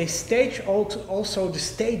so they stage also the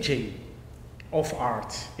staging of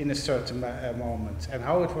art in a certain moment and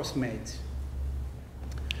how it was made.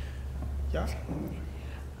 Yeah.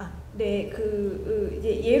 네,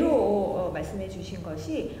 이제 예로 말씀해 주신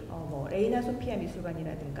것이 뭐 레이나 소피아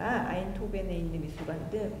미술관이라든가 아인토벤에 있는 미술관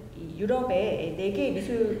등 이 유럽의 4개의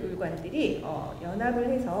미술관들이 연합을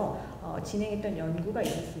해서 진행했던 연구가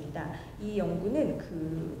있었습니다. 이 연구는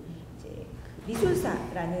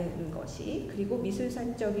미술사라는 것이, 그리고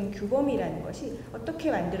미술사적인 규범이라는 것이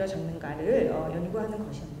어떻게 만들어졌는가를 연구하는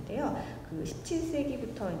것이었는데요.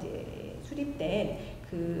 17세기부터 이제 수립된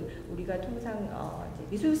우리가 통상 이제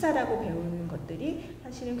미술사라고 배우는 것들이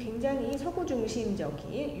사실은 굉장히 서구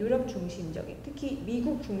중심적인, 유럽 중심적인, 특히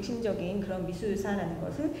미국 중심적인 그런 미술사라는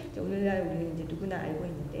것을 이제 오늘날 우리는 이제 누구나 알고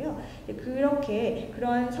있는데요.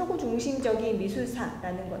 그러한 서구 중심적인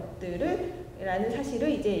미술사라는 것들을 라는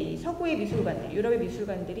사실을 이제 이 서구의 미술관들, 유럽의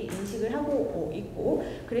미술관들이 인식을 하고 있고,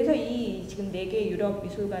 그래서 이 지금 4개의 유럽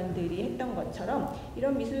미술관들이 했던 것처럼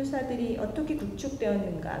이런 미술사들이 어떻게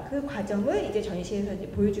구축되었는가, 그 과정을 이제 전시에서 이제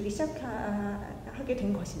보여주기 시작하게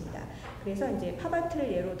된 것입니다. 그래서 이제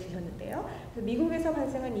팝아트를 예로 드셨는데요. 그래서 미국에서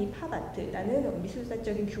발생한 이 팝아트라는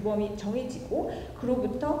미술사적인 규범이 정해지고,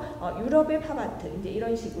 그로부터 유럽의 팝아트, 이제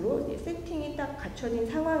이런 식으로 이제 세팅이 딱 갖춰진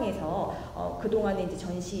상황에서 그동안에 이제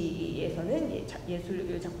전시에서는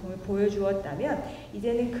예술 작품을 보여주었다면,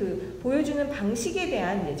 이제는 그 보여주는 방식에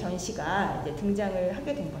대한 이제 전시가 이제 등장을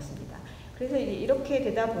하게 된 것입니다. 그래서 이렇게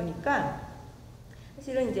되다 보니까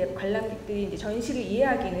사실은 이제 관람객들이 이제 전시를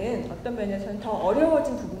이해하기는 어떤 면에서는 더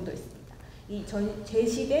어려워진 부분도 있습니다. 이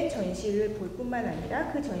제시된 전시를 볼 뿐만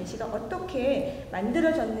아니라 그 전시가 어떻게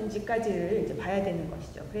만들어졌는지까지를 이제 봐야 되는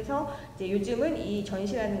것이죠. 그래서 이제 요즘은 이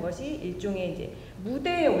전시라는 것이 일종의 이제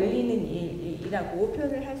무대에 올리는 일이라고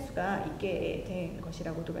표현을 할 수가 있게 된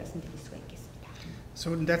것이라고도 말씀드릴 수가 있겠습니다.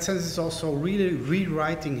 So in that sense, it's also really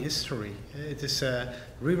rewriting history. It is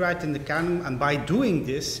rewriting the canon, and by doing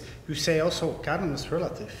this, you say also canon is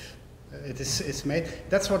relative. It's made.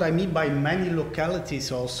 That's what I mean by many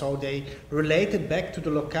localities. Also, they related back to the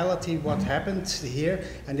locality what happened here,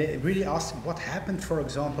 and they really asked what happened, for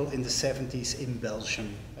example, in the 70s in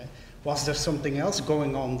Belgium. Was there something else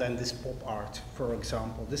going on than this pop art, for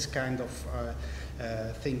example? This kind of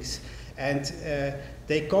things. And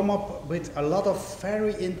they come up with a lot of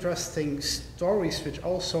very interesting stories which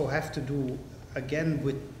also have to do, again,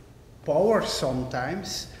 with power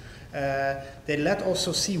sometimes. They let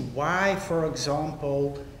also see why, for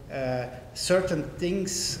example, certain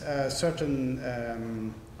things,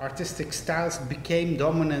 certain artistic styles became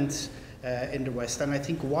dominant in the West. And I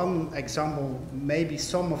think one example, maybe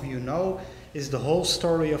some of you know, is the whole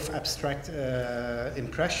story of abstract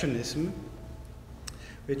impressionism,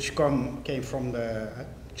 which came from the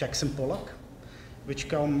Jackson Pollock, which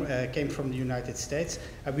came from the United States.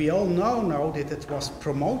 And we all know that it was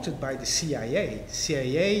promoted by the CIA. The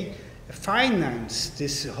CIA financed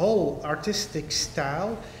this whole artistic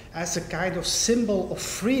style as a kind of symbol of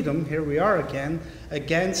freedom, here we are again,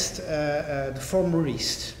 against the former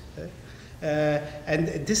East. And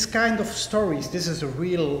this kind of stories, this is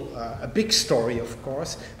a big story, of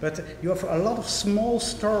course, but you have a lot of small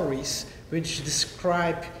stories which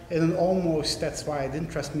describe in an almost, that's why it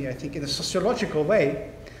interests me, I think, in a sociological way,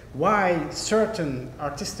 why certain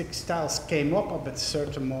artistic styles came up at a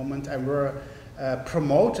certain moment and were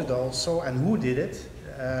promoted also, and who did it.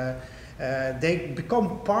 they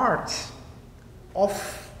become part of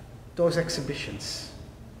those exhibitions.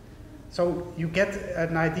 So you get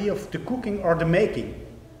an idea of the cooking or the making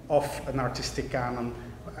of an artistic canon,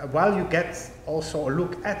 while you get also a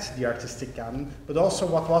look at the artistic canon, but also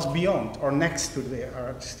what was beyond or next to the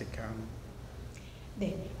artistic canon.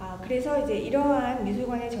 네, 그래서 이제 이러한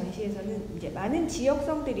미술관의 전시에서는 이제 많은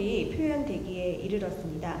지역성들이 표현되기에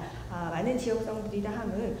이르렀습니다. 많은 지역성들이다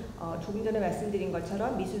함은 조금 전에 말씀드린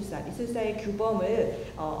것처럼 미술사의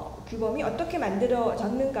규범이 어떻게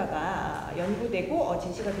만들어졌는가가 연구되고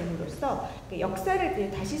제시가 됨으로써 역사를 이제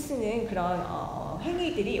다시 쓰는 그런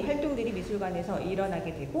활동들이 미술관에서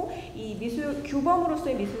일어나게 되고, 이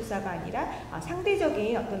규범으로서의 미술사가 아니라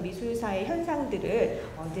상대적인 어떤 미술사의 현상들을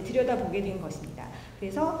이제 들여다보게 된 것입니다.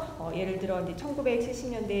 그래서 예를 들어 이제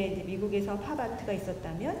 1970년대에 이제 미국에서 팝아트가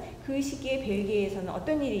있었다면 그 시기에 벨기에에서는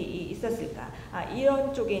어떤 일이 있었을까?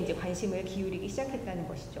 이런 쪽에 이제 관심을 기울이기 시작했다는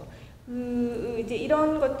것이죠. 이제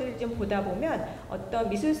이런 것들을 좀 보다 보면 어떤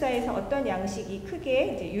미술사에서 어떤 양식이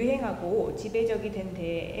크게 이제 유행하고 지배적이 된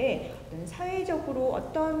데에 어떤 사회적으로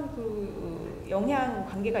어떤 영향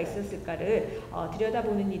관계가 있었을까를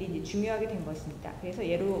들여다보는 일이 이제 중요하게 된 것입니다. 그래서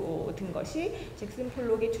예로 든 것이 잭슨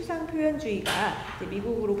폴록의 추상 표현주의가 이제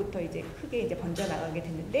미국으로부터 이제 크게 이제 번져 나가게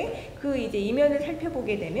됐는데, 그 이제 이면을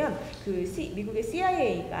살펴보게 되면 미국의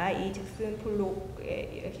CIA가 이 잭슨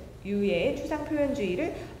폴록의 유의 추상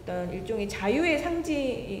표현주의를 어떤 일종의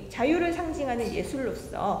자유를 상징하는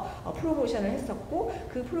예술로서 프로모션을 했었고,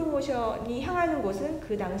 그 프로모션이 향하는 곳은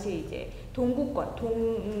그 당시에 이제 동구권,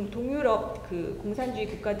 동유럽 그 공산주의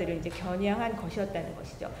국가들을 이제 겨냥한 것이었다는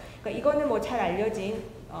것이죠. 그러니까 이거는 뭐 잘 알려진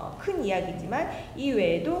큰 이야기지만, 이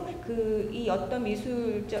외에도 이 어떤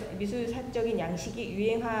미술사적인 양식이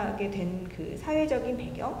유행하게 된 그 사회적인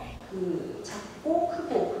배경, 작고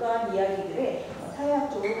크고 그러한 이야기들에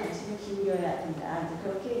사회학적으로 관심을 기울여야 된다. 이제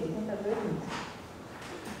그렇게 이제 생각을 해봅니다.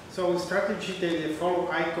 So in strategy they follow,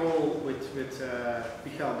 I go with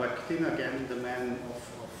Michael Bakhtin again, the man of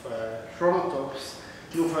chronotops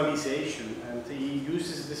novelization, and he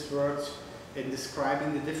uses this word in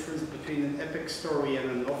describing the difference between an epic story and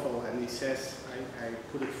a novel, and he says, I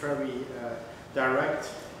put it very direct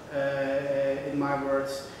in my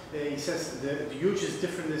words, he says the hugest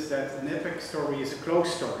difference is that an epic story is a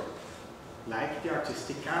closed story, like the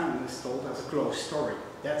artistic canon is told as a closed story.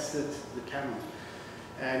 That's the canon.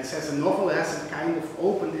 And he says a novel has a kind of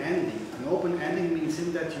open ending. An open ending means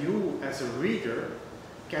in that you, as a reader,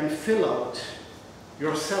 can fill out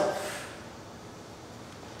yourself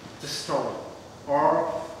the story,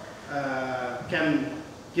 or can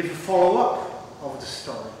give a follow-up of the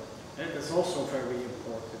story. That's also very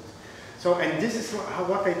important. So, and this is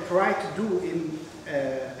what I try to do in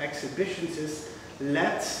exhibitions, is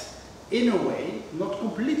let, in a way, not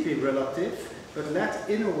completely relative, but let,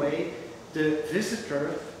 in a way, the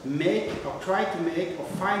visitor make or try to make or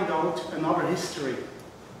find out another history,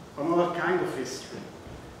 another kind of history.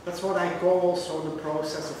 That's what I call also the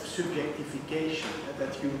process of subjectification,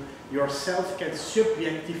 that you yourself can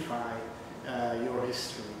subjectify your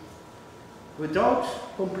history. Without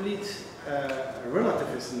complete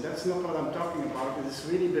relativism, that's not what I'm talking about. It is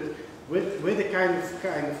really, but with a kind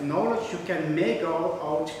of knowledge, you can make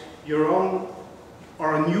out your own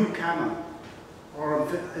or a new canon, or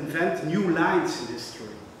invent new lines in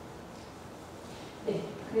history. 네,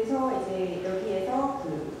 그래서 이제 여기에서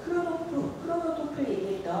크로노토프를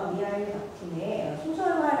얘기했던 미하일 바khtin의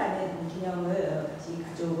소설화라는 개념을 같이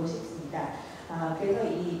가져오고 싶습니다. 그래서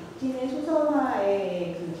이 바khtin의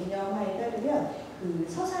소설화의 그 개념화에 따르면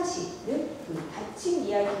서사시는 닫힌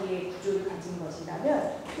이야기의 구조를 가진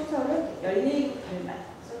것이라면, 소설은 열린 결말,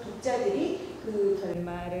 그래서 독자들이 그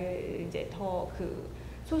결말을 이제 더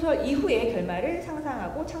소설 이후의 결말을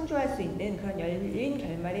상상하고 창조할 수 있는 그런 열린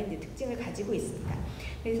결말의 이제 특징을 가지고 있습니다.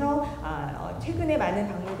 그래서 최근에 많은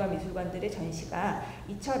박물관 미술관들의 전시가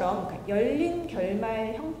이처럼 열린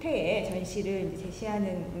결말 형태의 전시를 이제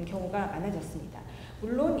제시하는 경우가 많아졌습니다.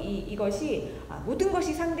 물론 이것이 모든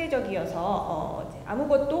것이 상대적이어서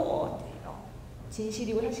아무것도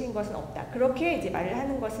진실이고 사실인 것은 없다, 그렇게 이제 말을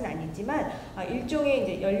하는 것은 아니지만, 일종의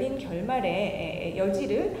이제 열린 결말의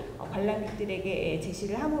여지를 관람객들에게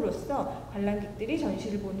제시를 함으로써 관람객들이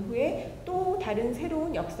전시를 본 후에 또 다른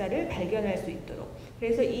새로운 역사를 발견할 수 있도록,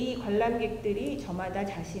 그래서 이 관람객들이 저마다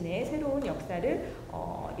자신의 새로운 역사를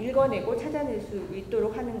읽어내고 찾아낼 수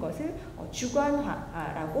있도록 하는 것을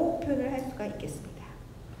주관화라고 표현을 할 수가 있겠습니다.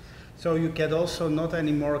 So you get also not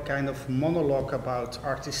anymore a kind of monologue about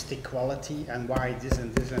artistic quality and why this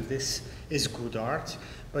and this and this is good art,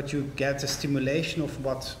 but you get a stimulation of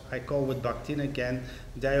what I call with Bakhtin again,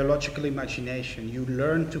 dialogical imagination. You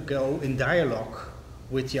learn to go in dialogue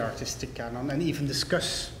with the artistic canon and even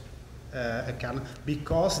discuss a canon,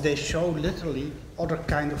 because they show literally other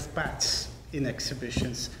kind of paths in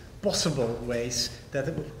exhibitions, possible ways that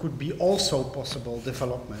it could be also possible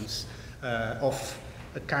developments of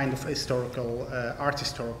a kind of historical, art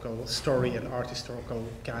historical story and art historical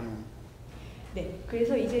canon. 네,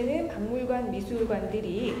 그래서 이제는 박물관,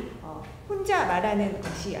 미술관들이 혼자 말하는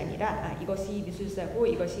것이 아니라 이것이 미술사고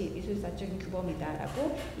이것이 미술사적인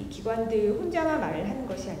규범이다라고 이 기관들 혼자만 말을 하는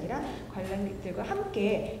것이 아니라 관람객들과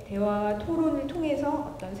함께 대화와 토론을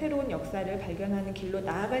통해서 어떤 새로운 역사를 발견하는 길로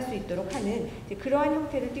나아갈 수 있도록 하는 이제 그러한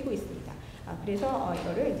형태를 띠고 있습니다. 그래서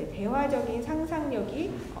이거를 이제 대화적인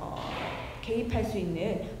상상력이 개입할 수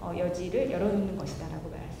있는 여지를 열어놓는 것이다라고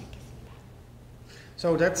말할 수 있겠습니다.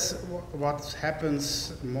 So that's what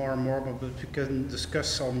happens more and more, but we can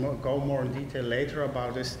discuss or go more in detail later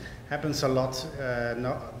about this. Happens a lot,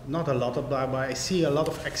 not a lot, but I see a lot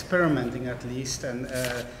of experimenting at least, and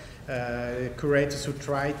curators who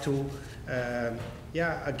try to,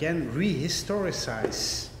 again,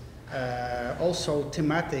 rehistoricize also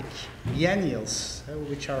thematic biennials,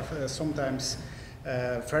 which are sometimes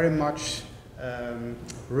very much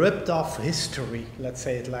ripped off history, let's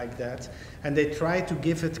say it like that, and they try to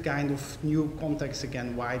give it kind of new context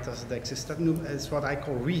again. Why does it exist? That is what I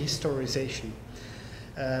call rehistorization,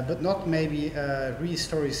 but not maybe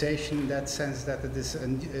rehistorization in that sense that it is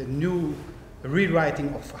a new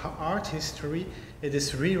rewriting of art history. It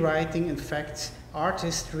is rewriting, in fact, art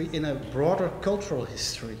history in a broader cultural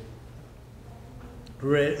history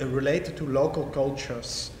related to local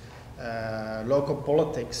cultures, local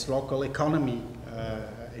politics, local economy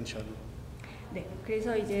in general. 네,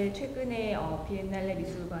 그래서 이제 최근에 비엔날레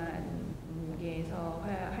미술관에서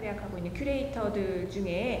활약하고 있는 큐레이터들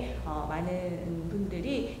중에 많은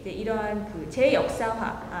분들이 이제 이러한 그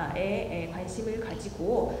재역사화에 관심을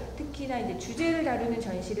가지고 특히나 이제 주제를 다루는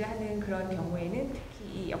전시를 하는 그런 경우에는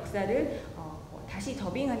특히 이 역사를 다시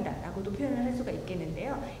더빙한다라고도 표현을 할 수가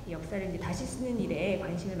있겠는데요. 이 역사를 이제 다시 쓰는 일에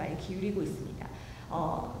관심을 많이 기울이고 있습니다.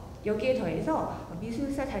 여기에 더해서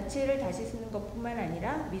미술사 자체를 다시 쓰는 것뿐만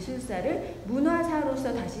아니라 미술사를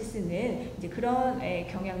문화사로서 다시 쓰는 이제 그런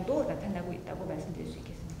경향도 나타나고 있다고 말씀드릴 수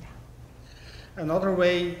있겠습니다. Another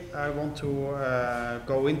way I want to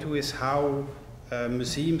go into is how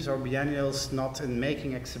museums or biennials, not in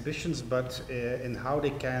making exhibitions, but in how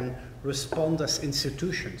they can respond as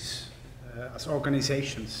institutions, as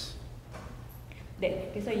organizations.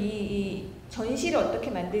 네, 그래서 이 전시를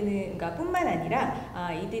어떻게 만드는가뿐만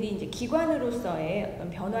아니라 이들이 이제 기관으로서의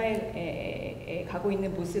어떤 변화에 가고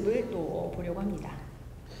있는 모습을 또 보려고 합니다.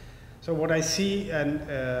 So what I see and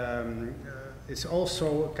is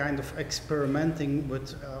also kind of experimenting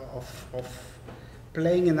with of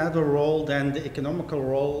playing another role than the economical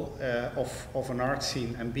role of an art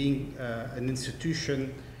scene, and being an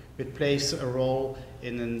institution which plays a role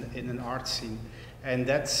in an art scene. And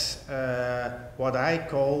that's what I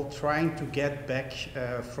call trying to get back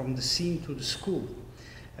from the scene to the school.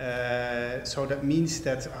 So that means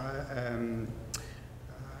that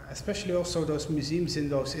especially also those museums in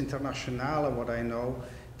those internationale, what I know,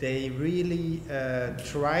 they really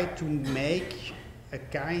try to make a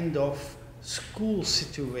kind of school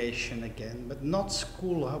situation again, but not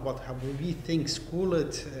school how we think school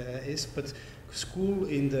is, but school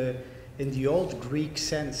in the old Greek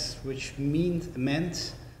sense, which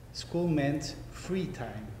school meant free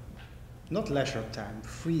time, not leisure time,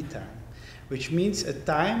 free time, which means a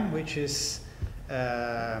time which is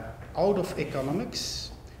out of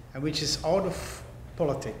economics and which is out of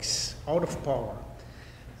politics, out of power.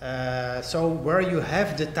 So where you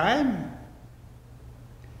have the time,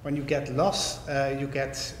 when you get lost, you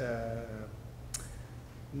get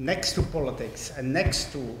next to politics and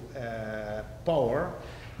next to power,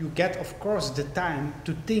 you get, of course, the time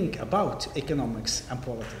to think about economics and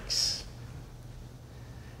politics.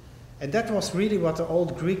 And that was really what the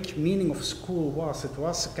old Greek meaning of school was. It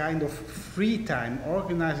was a kind of free time,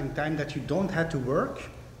 organizing time that you don't have to work,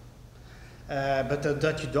 but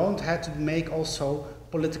that you don't have to make also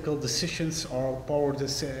political decisions or power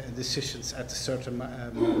decisions at a certain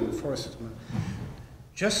moment, for a certain moment.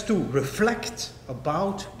 Just to reflect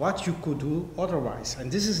about what you could do otherwise.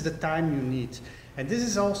 And this is the time you need. And this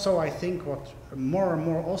is also, I think, what more and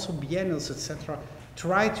more also biennials, etc.,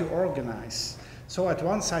 try to organize. So at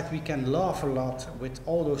one side we can laugh a lot with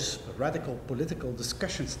all those radical political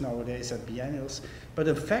discussions nowadays at biennials, but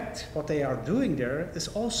in fact what they are doing there is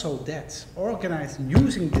also that, organizing,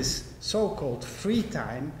 using this so-called free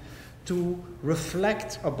time to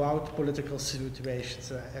reflect about political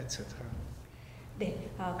situations, etc. 네,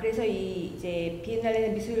 그래서 이제 비엔날레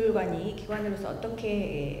미술관이 기관으로서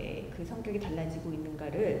어떻게 그 그 성격이 달라지고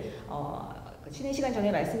있는가를 쉬는 시간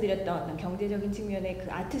전에 말씀드렸던 경제적인 측면의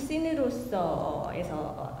그 아트 씬으로서에서가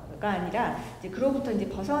아니라 이제 그로부터 이제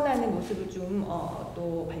벗어나는 모습을 좀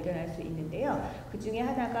또 발견할 수 있는데요. 그 중에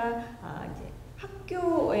하나가 이제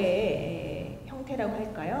학교의 형태라고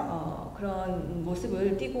할까요? 그런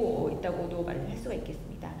모습을 띠고 있다고도 말을 할 수가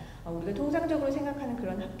있겠습니다. 우리가 통상적으로 생각하는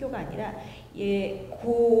그런 학교가 아니라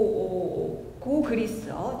고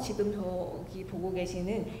그리스어, 지금 저기 보고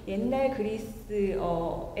계시는 옛날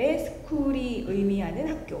그리스어의 스쿨이 의미하는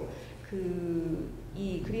학교,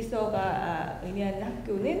 이 그리스어가 의미하는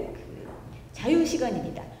학교는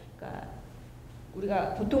자유시간입니다. 그러니까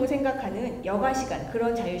우리가 보통 생각하는 여가 시간,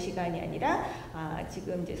 그런 자유 시간이 아니라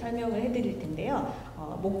지금 이제 설명을 해드릴 텐데요.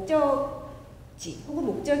 목적지 혹은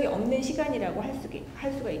목적이 없는 시간이라고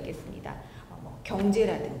할 수가 있겠습니다. 뭐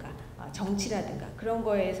경제라든가 정치라든가 그런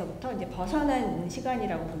거에서부터 이제 벗어난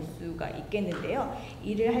시간이라고 볼 수가 있겠는데요.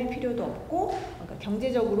 일을 할 필요도 없고, 그러니까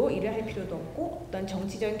경제적으로 일을 할 필요도 없고, 어떤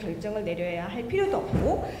정치적인 결정을 내려야 할 필요도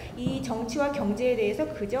없고, 이 정치와 경제에 대해서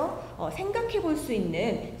그저 생각해 볼 수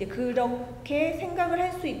있는, 이제 그렇게 생각을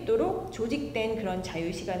할 수 있도록 조직된 그런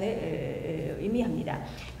자유 시간을 의미합니다.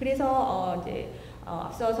 그래서 이제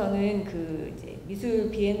앞서서는 그 이제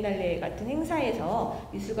미술 비엔날레 같은 행사에서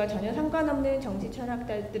미술과 전혀 상관없는 정치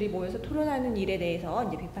철학자들이 모여서 토론하는 일에 대해서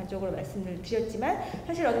이제 비판적으로 말씀을 드렸지만,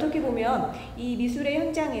 사실 어떻게 보면 이 미술의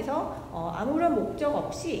현장에서 아무런 목적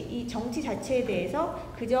없이 이 정치 자체에 대해서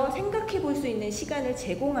그저 생각해 볼 수 있는 시간을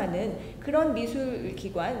제공하는 그런 미술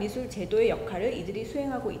기관, 미술 제도의 역할을 이들이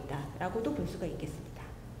수행하고 있다라고도 볼 수가 있겠습니다.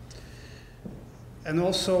 And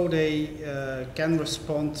also they can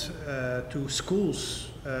respond to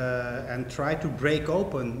schools and try to break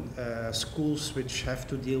open schools which have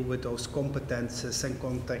to deal with those competences and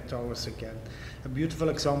contact hours again. A beautiful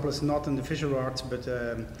example is not in the visual arts but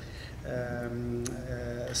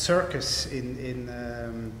circus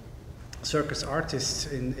circus artists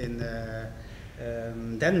in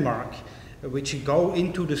Denmark, which go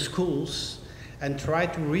into the schools and try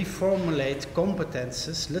to reformulate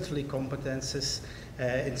competences, literally competences,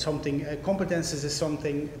 in something. Competences is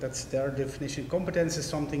something, that's their definition. Competence is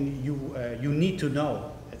something you need to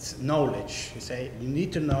know. It's knowledge. You say you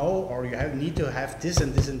need to know, or you need to have this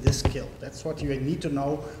and this and this skill. That's what you need to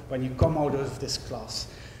know when you come out of this class.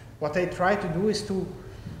 What they try to do is to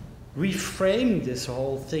reframe this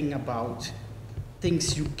whole thing about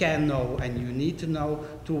things you can know and you need to know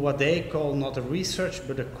to what they call not a research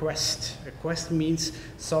but a quest. A quest means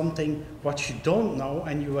something what you don't know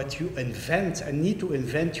and what you invent and need to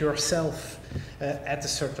invent yourself at a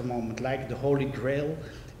certain moment. Like the Holy Grail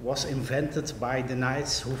was invented by the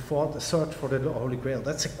knights who fought a search for the Holy Grail.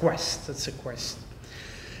 That's a quest. That's a quest.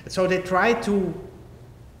 And so they try to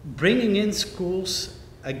bringing in schools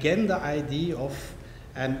again the idea of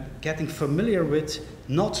and getting familiar with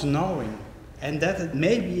not knowing. And that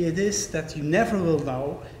maybe it is that you never will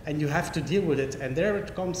know and you have to deal with it. And there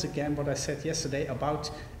it comes again what I said yesterday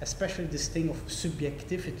about especially this thing of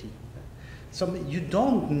subjectivity. Something you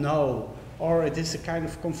don't know, or it is a kind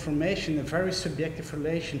of confirmation, a very subjective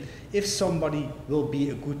relation, if somebody will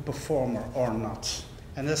be a good performer or not.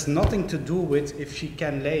 And it has nothing to do with if she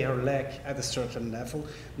can lay her leg at a certain level.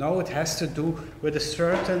 No, it has to do with a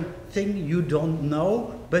certain thing you don't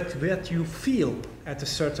know, but what you feel at a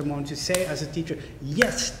certain moment. You say as a teacher,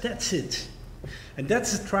 yes, that's it. And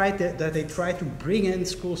that's the try that they try to bring in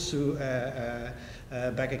schools to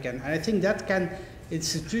back again. And I think that can,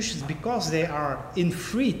 institutions, because they are in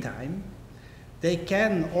free time, they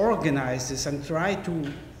can organize this and try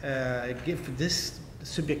to give this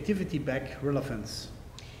subjectivity back relevance.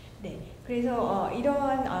 네, 그래서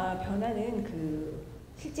이러한 변화는 그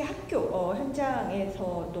실제 학교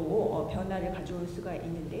현장에서도 변화를 가져올 수가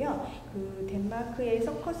있는데요. 그 덴마크의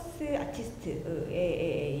서커스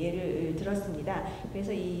아티스트의 예를 들었습니다.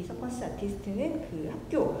 그래서 이 서커스 아티스트는 그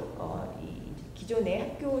학교 기존의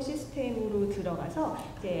학교 시스템으로 들어가서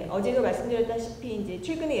이제 어제도 말씀드렸다시피 이제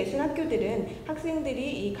최근의 예술 학교들은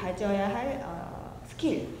학생들이 이 가져야 할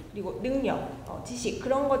스킬 그리고 능력, 지식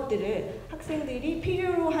그런 것들을 학생들이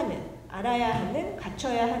필요로 하는, 알아야 하는,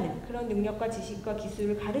 갖춰야 하는 그런 능력과 지식과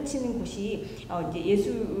기술을 가르치는 곳이 이제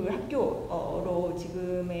예술 학교로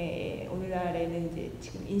지금의 오늘날에는 이제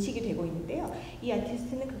지금 인식이 되고 있는데요. 이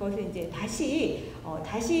아티스트는 그것을 이제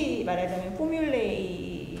다시 말하자면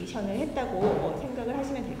포뮬레이션을 했다고 생각을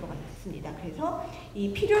하시면 될 것 같습니다. 그래서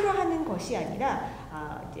이 필요로 하는 것이 아니라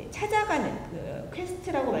이제 찾아가는 그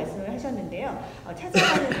퀘스트라고 말씀을 하셨는데요.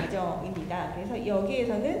 찾아가는 과정입니다. 그래서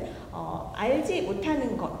여기에서는 알지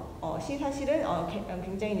못하는 것 것이 사실은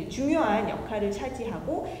굉장히 중요한 역할을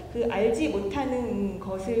차지하고 그 알지 못하는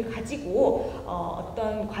것을 가지고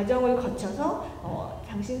어떤 과정을 거쳐서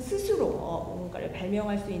당신 스스로 뭔가를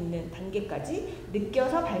발명할 수 있는 단계까지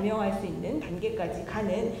느껴서 발명할 수 있는 단계까지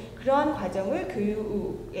가는 그런 과정을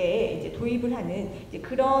교육에 이제 도입을 하는 이제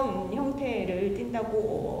그런 형태를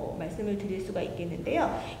띈다고 말씀을 드릴 수가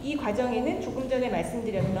있겠는데요. 이 과정에는 조금 전에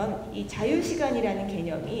말씀드렸던 이 자유시간이라는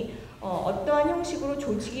개념이 어떠한 형식으로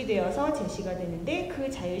조직이 되어서 제시가 되는데 그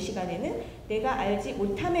자유시간에는 내가 알지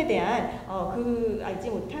못함에 대한 그 알지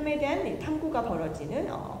못함에 대한 탐구가 벌어지는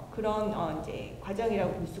그런 이제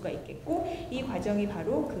과정이라고 볼 수가 있겠고 이 과정이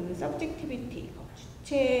바로 그 subjectivity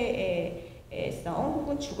주체성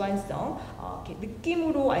혹은 주관성 이렇게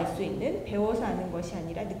느낌으로 알 수 있는 배워서 아는 것이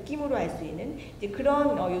아니라 느낌으로 알 수 있는 이제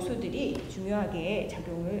그런 요소들이 중요하게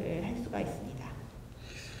작용을 할 수가 있습니다.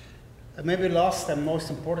 Maybe last and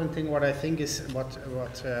most important thing what I think is what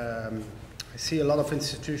I see a lot of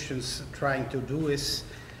institutions trying to do is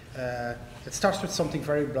it starts with something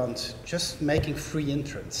very blunt, just making free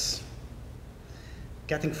entrance.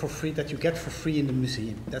 Getting for free that you get for free in the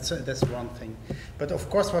museum. That's one thing. But of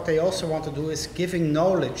course what they also want to do is giving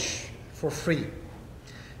knowledge for free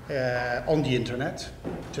on the internet,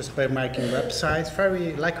 just by making websites,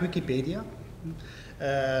 very like Wikipedia.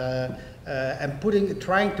 And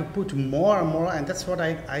trying to put more and more, and that's what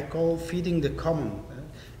I call feeding the common,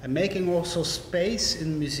 and making also space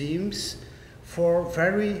in museums for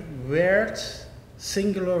very weird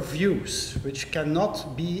singular views, which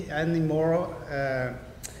cannot be anymore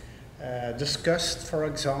discussed, for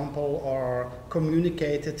example, or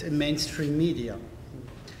communicated in mainstream media.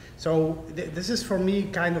 So this is for me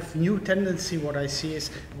kind of new tendency. What I see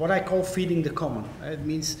is what I call feeding the common. It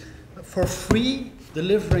means for free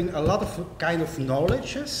delivering a lot of kind of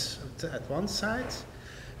knowledges at one side,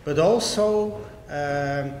 but also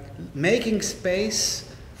making space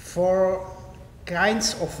for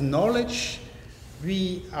kinds of knowledge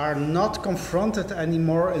we are not confronted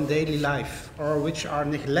anymore in daily life or which are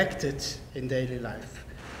neglected in daily life.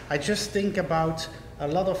 I just think about a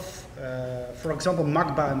lot of, for example,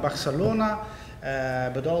 MACBA in Barcelona,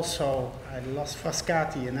 but also Las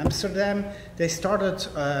Frascati in Amsterdam. They started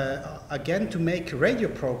again to make radio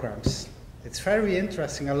programs. It's very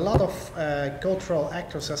interesting. A lot of cultural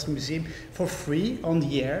actors at the museum for free on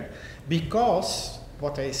the air, because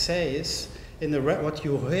what they say is, what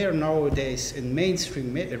you hear nowadays in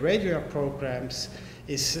mainstream radio programs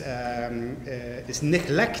is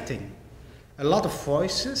neglecting a lot of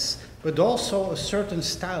voices, but also a certain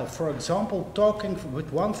style. For example, talking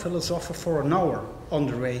with one philosopher for an hour on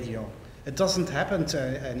the radio. It doesn't happen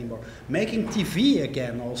anymore. Making TV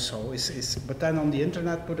again also is but then on the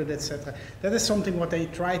internet put it, etc. That is something what they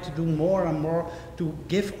try to do more and more, to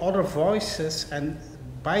give other voices, and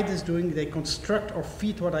by this doing they construct or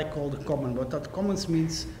feed what I call the common. What that commons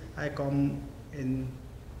means, I come in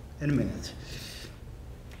a minute.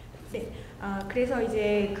 네, 그래서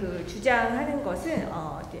이제 그 주장하는 것은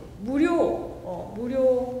이제 무료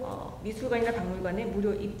미술관이나 박물관의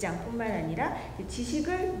무료 입장뿐만 아니라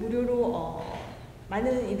지식을 무료로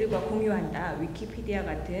많은 이들과 공유한다. 위키피디아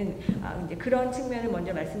같은 이제 그런 측면을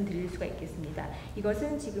먼저 말씀드릴 수가 있겠습니다.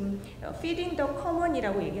 이것은 지금 feeding the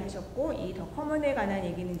common이라고 얘기하셨고, 이 더 커먼에 관한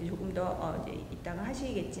얘기는 이제 조금 더 이제 이따가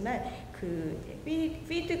하시겠지만, 그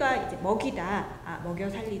feed가 이제 먹이다, 먹여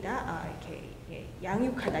살리다, 이렇게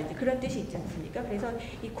양육하다, 이제 그런 뜻이 있지 않습니까? 그래서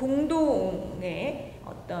이 공동의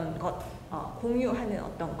어떤 것, 공유하는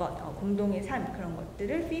어떤 것, 공동의 삶, 그런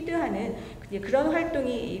것들을 피드하는 그런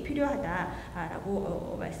활동이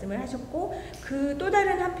필요하다라고 말씀을 하셨고, 그 또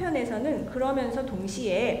다른 한편에서는 그러면서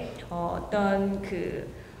동시에 어떤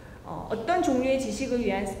종류의 지식을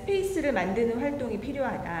위한 스페이스를 만드는 활동이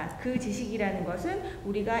필요하다. 그 지식이라는 것은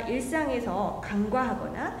우리가 일상에서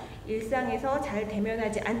간과하거나 일상에서 잘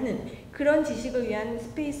대면하지 않는 그런 지식을 위한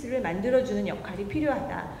스페이스를 만들어주는 역할이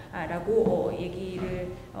필요하다라고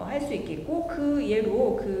얘기를 할 수 있겠고, 그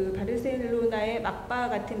예로 그 바르셀로나의 막바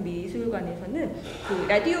같은 미술관에서는 그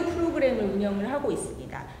라디오 프로그램을 운영을 하고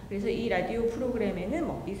있습니다. 그래서 이 라디오 프로그램에는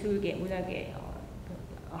뭐 미술계, 문화계,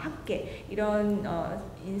 학계 이런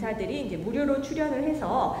인사들이 이제 무료로 출연을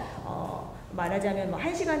해서 말하자면 뭐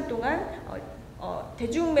 1시간 동안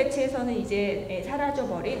대중 매체에서는 이제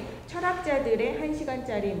사라져버린 철학자들의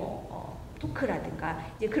 1시간짜리 토크라든가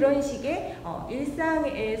이제 그런 식의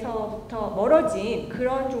일상에서부터 멀어진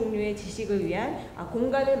그런 종류의 지식을 위한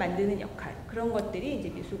공간을 만드는 역할, 그런 것들이 이제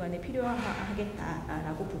미술관에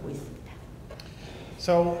필요하겠다라고 보고 있습니다.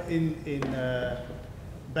 So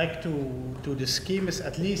back to the scheme is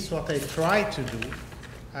at least what they try to do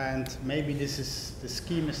And maybe the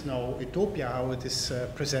scheme is no utopia how it is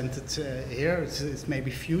presented here. It's maybe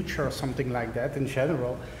future or something like that in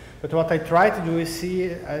general. But what I try to do is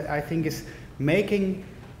I think is making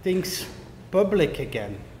things public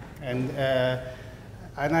again. And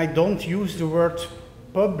I don't use the word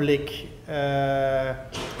public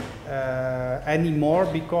anymore,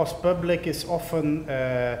 because public is often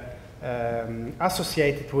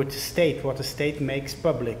associated with the state, what the state makes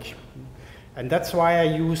public. And that's why I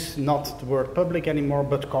use not the word public anymore,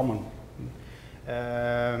 but common.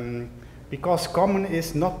 Because common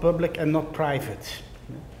is not public and not private.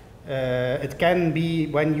 It can be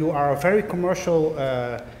when you are a very commercial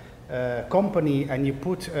company and you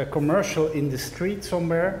put a commercial in the street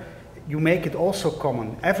somewhere, you make it also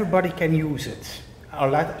common. Everybody can use it,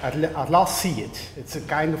 or at last see it. It's a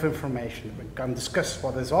kind of information. We can discuss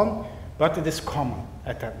what is on, but it is common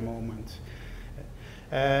at that moment.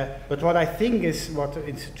 But what I think is what the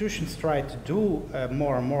institutions try to do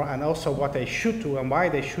more and more, and also what they should do and why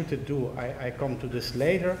they should do, I come to this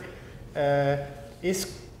later,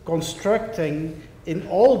 is constructing in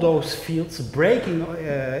all those fields, breaking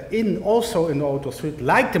in also in all those fields,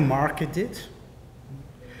 like the market did,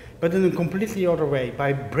 but in a completely other way,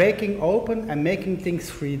 by breaking open and making things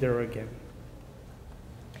free there again.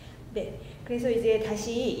 네. 그래서 이제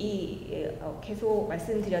다시 계속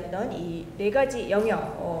말씀드렸던 이 네 가지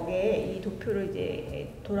영역의 이 도표를 이제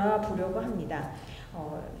돌아보려고 합니다.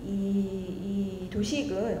 이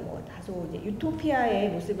도식은 뭐 다소 이제 유토피아의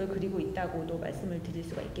모습을 그리고 있다고도 말씀을 드릴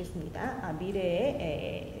수가 있겠습니다.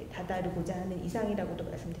 미래에 다다르고자 하는 이상이라고도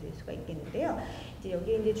말씀드릴 수가 있겠는데요. 이제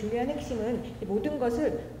여기에 이제 중요한 핵심은 모든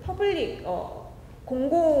것을 퍼블릭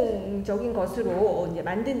공공적인 것으로 이제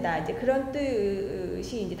만든다, 이제 그런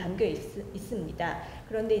뜻이 이제 담겨 있습니다.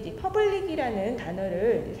 그런데 이제 퍼블릭이라는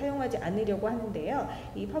단어를 사용하지 않으려고 하는데요.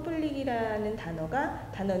 이 퍼블릭이라는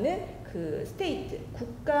단어는 그 스테이트,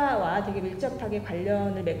 국가와 되게 밀접하게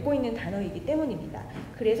관련을 맺고 있는 단어이기 때문입니다.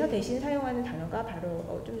 그래서 대신 사용하는 단어가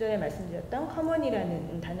바로 좀 전에 말씀드렸던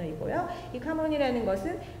커먼이라는 단어이고요. 이 커먼이라는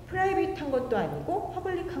것은 프라이빗한 것도 아니고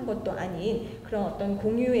퍼블릭한 것도 아닌 그런 어떤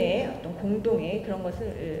공유의 어떤 공동의 그런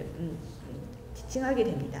것을 지칭하게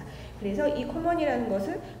됩니다. 그래서 이 커먼이라는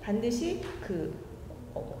것은 반드시 그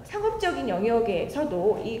상업적인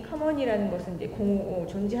영역에서도 이 커먼이라는 것은 이제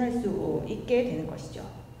존재할 수 있게 되는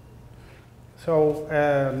것이죠. So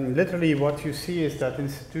literally what you see is that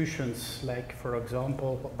institutions like, for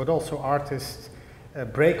example, but also artists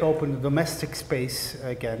break open the domestic space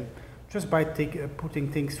again just by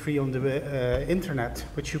putting things free on the internet,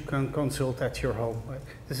 which you can consult at your home.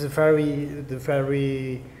 This is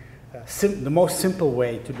the most simple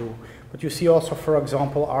way to do. But you see also, for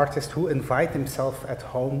example, artists who invite themselves at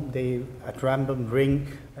home, they at random ring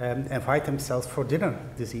invite themselves for dinner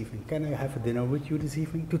this evening. Can I have a dinner with you this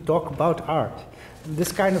evening? To talk about art.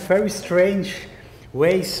 This kind of very strange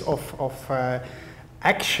ways of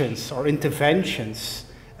actions or interventions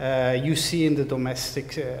you see in the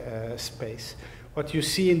domestic space. What you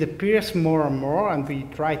see in the peers more and more, and we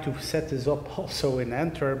try to set this up also in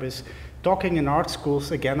Antwerp, is talking in art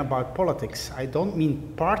schools again about politics. I don't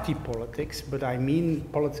mean party politics, but I mean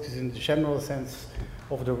politics in the general sense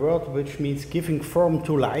of the word, which means giving form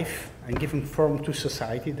to life and giving form to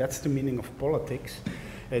society. That's the meaning of politics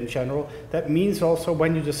in general. That means also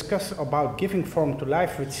when you discuss about giving form to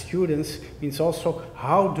life with students, means also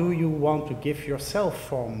how do you want to give yourself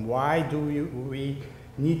form? Why do we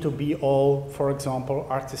need to be all, for example,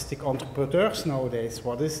 artistic entrepreneurs nowadays?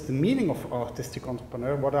 What is the meaning of artistic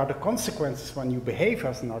entrepreneur? What are the consequences when you behave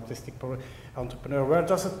as an artistic entrepreneur? Where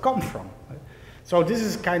does it come from? So this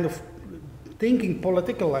is kind of thinking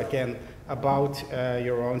political again about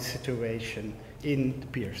your own situation in the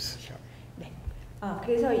peers.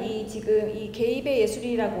 그래서 지금 이 개입의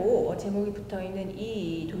예술이라고 제목이 붙어 있는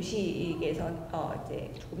이 도식에서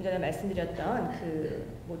이제 조금 전에 말씀드렸던 그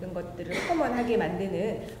모든 것들을 커먼하게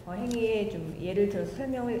만드는 행위에 좀 예를 들어서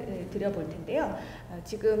설명을 드려볼 텐데요.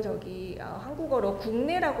 지금 저기 한국어로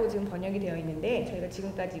국내라고 지금 번역이 되어 있는데 저희가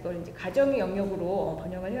지금까지 이걸 이제 가정의 영역으로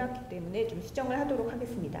번역을 해왔기 때문에 좀 수정을 하도록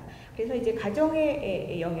하겠습니다. 그래서 이제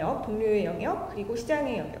가정의 영역, 동료의 영역, 그리고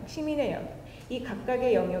시장의 영역, 시민의 영역, 이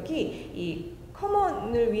각각의 영역이 이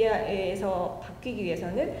커먼을 위해서 바뀌기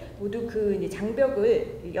위해서는 모두 그 이제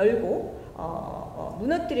장벽을 열고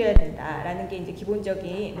무너뜨려야 된다라는 게 이제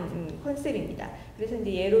기본적인 컨셉입니다. 그래서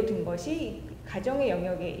이제 예로 든 것이 가정의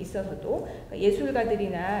영역에 있어서도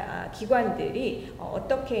예술가들이나 기관들이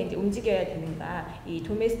어떻게 이제 움직여야 되는가, 이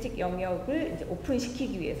도메스틱 영역을 이제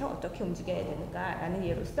오픈시키기 위해서 어떻게 움직여야 되는가라는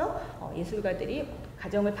예로서 예술가들이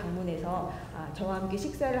가정을 방문해서 저와 함께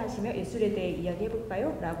식사를 하시며 예술에 대해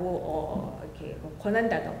이야기해볼까요? 라고 이렇게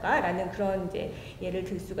권한다던가 라는 그런 이제 예를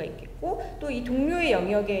들 수가 있겠고, 또 이 동료의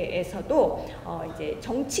영역에서도 이제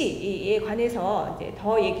정치에 관해서 이제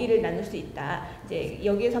더 얘기를 나눌 수 있다. 이제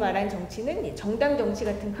여기에서 말하는 정치는 정당 정치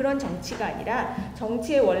같은 그런 정치가 아니라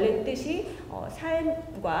정치의 원래 뜻이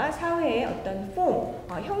삶과 사회의 어떤 폼,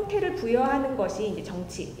 형태를 부여하는 것이 이제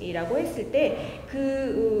정치라고 했을 때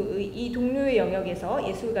이 동료의 영역에서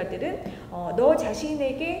예술가들은 너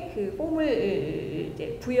자신에게 그 폼을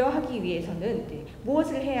이제 부여하기 위해서는 이제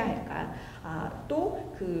무엇을 해야 할까?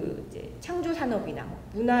 또 그 이제 창조 산업이나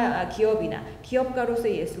문화 기업이나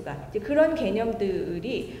기업가로서의 예술가, 이제 그런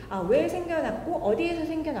개념들이 왜 생겨났고 어디에서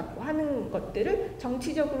생겨났고 하는 것들을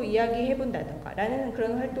정치적으로 이야기해 본다던가라는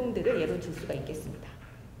그런 활동들을 예로 들 수가 있겠습니다.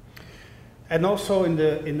 And also in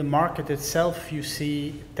the market itself, you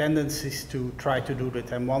see tendencies to try to do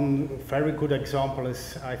that. And one very good example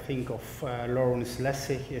is, I think, of Lawrence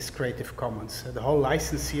Lessig is Creative Commons. The whole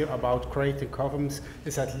license here about Creative Commons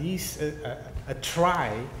is at least a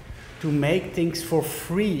try to make things for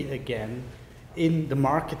free again in the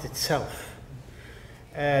market itself.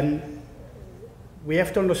 And we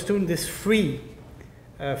have to understand this free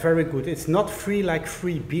very good. It's not free like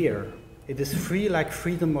free beer. It is free like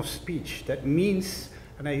freedom of speech. That means,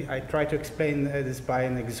 and I try to explain this by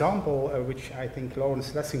an example, which I think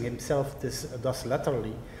Lawrence Lessig himself does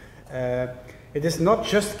laterally. It is not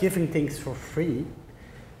just giving things for free.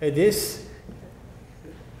 It is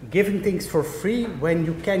giving things for free when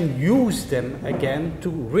you can use them again to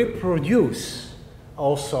reproduce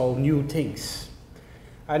also new things.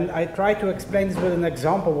 And I try to explain this with an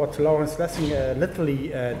example, what Lawrence Lessig literally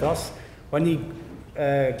does when he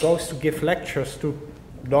goes to give lectures to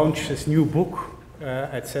launch his new book,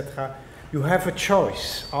 etc. You have a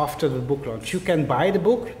choice after the book launch. You can buy the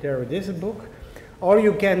book, there it is a book, or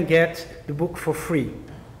you can get the book for free.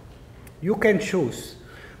 You can choose.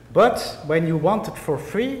 But when you want it for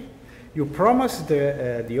free, you promise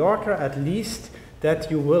the author at least that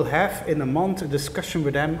you will have in a month a discussion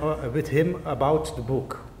with him about the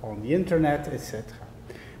book on the internet, etc.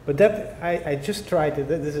 But that, I just tried,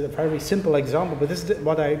 this is a very simple example, but this is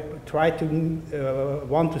what I try to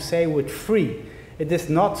want to say with free. It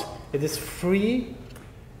is free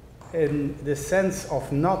in the sense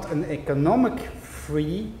of not an economic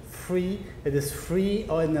free, it is free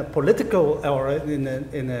in a political or in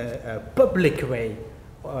a public way,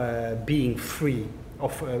 being free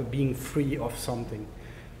of something.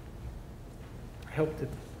 I hope that.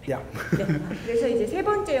 네, 그래서 이제 세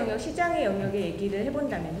번째 영역, 시장의 영역에 얘기를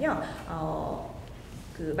해본다면요,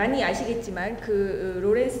 많이 아시겠지만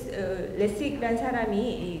로렌스 레시그란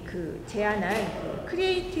사람이 제안한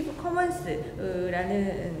크리에이티브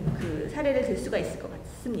커먼스라는 사례를 들 수가 있을 것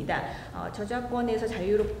같습니다. 저작권에서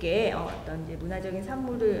자유롭게 어떤 이제 문화적인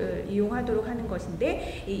산물을 이용하도록 하는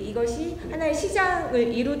것인데 이것이 하나의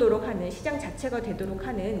시장을 이루도록 하는, 시장 자체가 되도록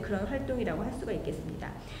하는 그런 활동이라고 할 수가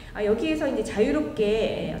있겠습니다. 여기에서 이제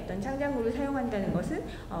자유롭게 어떤 창작물을 사용한다는 것은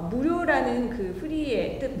무료라는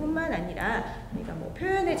프리의 뜻뿐만 아니라, 그러니까 뭐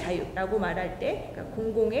표현의 자유라고 말할 때 그러니까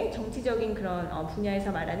공공의 정치적인 그런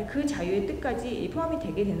분야에서 말하는 그 자유의 뜻까지 포함이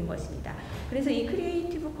되게 되는 것입니다. 그래서 이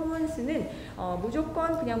크리에이티브 커먼스는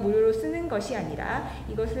무조건 그냥 무료로 쓰는 것이 아니라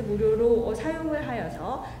이것을 무료로 사용을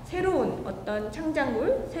하여서 새로운 어떤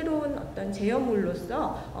창작물, 새로운 어떤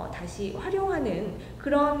제어물로서 다시 활용하는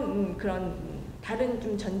그런 다른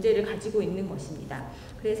좀 전제를 가지고 있는 것입니다.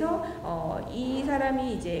 그래서 이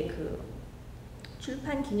사람이 이제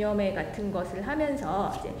출판 기념회 같은 것을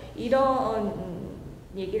하면서 이제 이런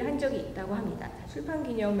얘기를 한 적이 있다고 합니다. 출판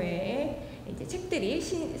기념회에 이제 책들이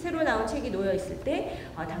새로 나온 책이 놓여 있을 때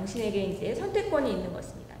당신에게 이제 선택권이 있는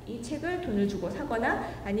것입니다. 이 책을 돈을 주고 사거나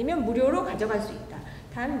아니면 무료로 가져갈 수 있다.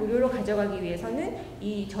 단 무료로 가져가기 위해서는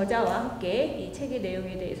이 저자와 함께 이 책의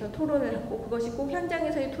내용에 대해서 토론을 하고, 그것이 꼭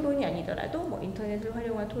현장에서의 토론이 아니더라도 뭐 인터넷을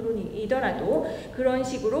활용한 토론이더라도 그런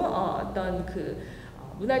식으로 어떤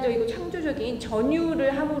문화적이고 창조적인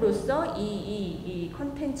전유를 함으로써 이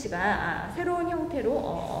컨텐츠가 새로운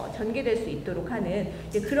형태로 전개될 수 있도록 하는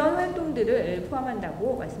그런 활동들을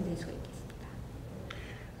포함한다고 말씀드릴 수가 있겠습니다.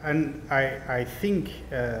 And I think,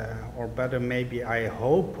 or better maybe I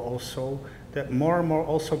hope also, that more and more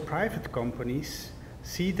also private companies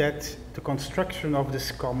see that the construction of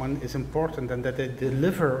this common is important and that they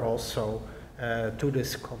deliver also to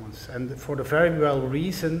this commons. And for the very well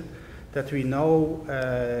reason that we know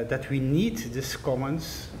that we need this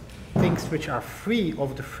commons, things which are free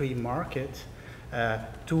of the free market,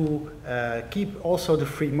 to keep also the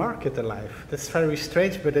free market alive. That's very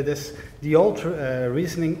strange, but it is the old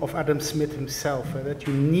reasoning of Adam Smith himself, that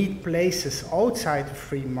you need places outside the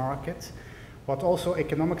free market, what also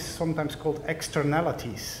economics is sometimes called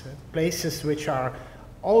externalities, places which are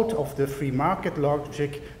out of the free market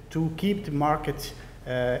logic to keep the market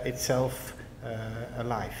itself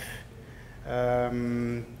alive.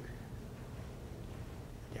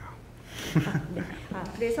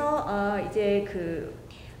 그래서 이제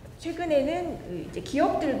최근에는 이제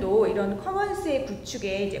기업들도 이런 커먼스의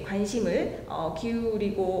구축에 이제 관심을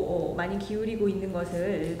기울이고 많이 기울이고 있는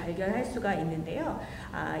것을 발견할 수가 있는데요.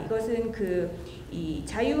 이것은 이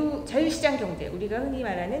자유시장 경제, 우리가 흔히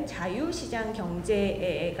말하는 자유시장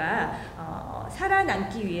경제가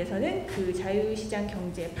살아남기 위해서는 그 자유시장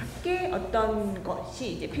경제 밖에 어떤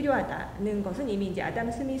것이 이제 필요하다는 것은 이미 이제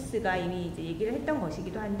아담 스미스가 이미 이제 얘기를 했던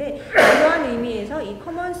것이기도 한데, 그러한 의미에서 이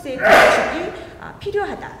커먼스의 구축이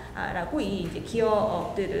필요하다라고 이 이제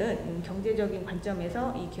기업들은 경제적인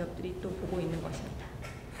관점에서 이 기업들이 또 보고 있는 것입니다.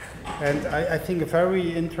 And I think a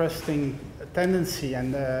very interesting tendency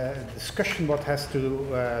and discussion what has to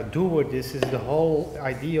do with this is the whole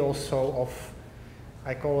idea also of,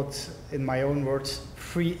 I call it in my own words,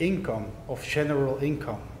 free income, of general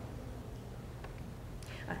income.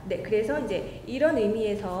 네, 그래서 이제 이런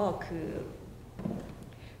의미에서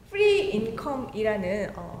free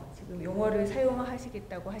income이라는 지금 용어를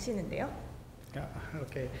사용하시겠다고 하시는데요.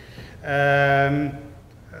 Okay.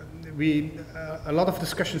 A lot of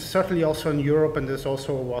discussions, certainly also in Europe, and there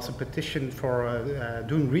also was a petition for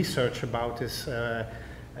doing research about this,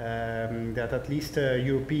 that at least the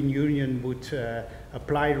European Union would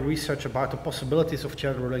apply research about the possibilities of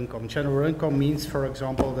general income. General income means, for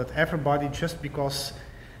example, that everybody, just because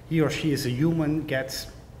he or she is a human, gets,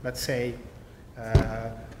 let's say,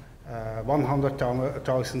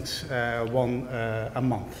 100,000 won a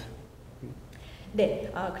month.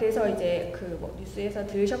 네, 그래서 이제 뉴스에서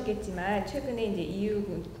들으셨겠지만 최근에 이제 EU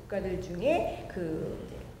국가들 중에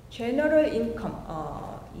general income,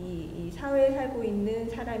 이 사회에 살고 있는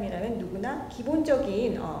사람이라면 누구나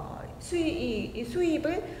기본적인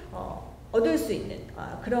수입을 얻을 수 있는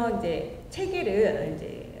그런 이제 체계를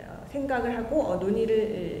이제 생각을 하고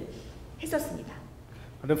논의를 했었습니다.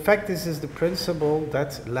 The fact is the principle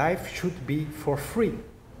that life should be for free.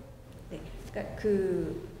 네, 그러니까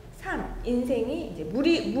인생이 이제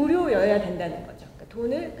무료여야 된다는 거죠. 그러니까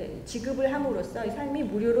돈을 지급을 함으로써 이 삶이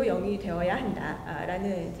무료로 영위되어야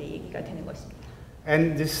한다라는 이제 얘기가 되는 것입니다.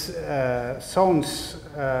 And this sounds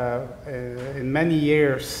in many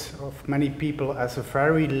years of many people as a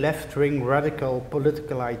very left-wing radical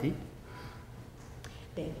political idea.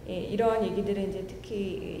 네, 이런 얘기들은 이제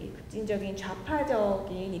특히 급진적인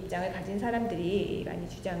좌파적인 입장을 가진 사람들이 많이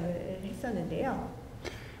주장을 했었는데요.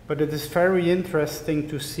 But it is very interesting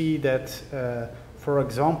to see that, for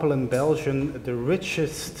example, in Belgium, the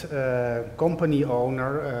richest company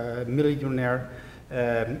owner, millionaire,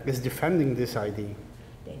 is defending this idea.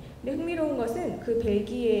 네, 근데 흥미로운 것은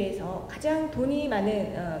벨기에에서 가장 돈이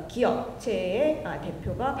많은 기업체의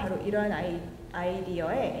대표가 바로 이러한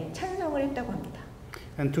아이디어에 찬성을 했다고 합니다.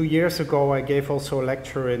 And 2 years ago, I gave also a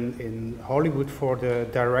lecture in Hollywood for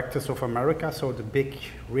the directors of America, so the big,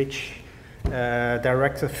 rich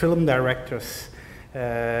film directors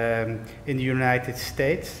in the United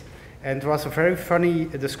States, and it was a very funny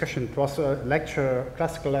discussion. It was a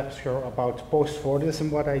classical lecture about post-Fordism,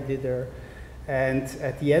 what I did there, and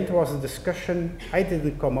at the end was a discussion. I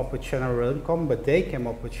didn't come up with general income, but they came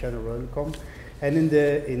up with general income, and in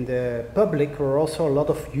the public were also a lot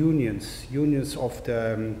of unions of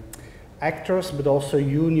the actors, but also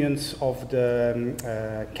unions of the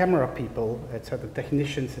camera people, etc.,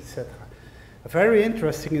 technicians, etc. Very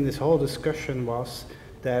interesting in this whole discussion was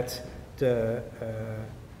that the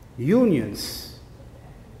unions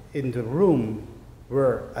in the room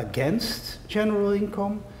were against general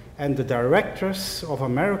income, and the directors of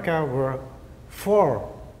America were for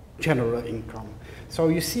general income. So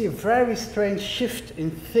you see a very strange shift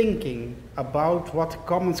in thinking about what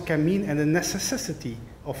commons can mean and the necessity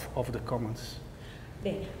of the commons.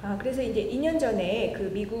 네, 그래서 이제 2년 전에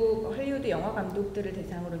미국 헐리우드 영화 감독들을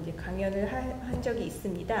대상으로 이제 강연을 한 적이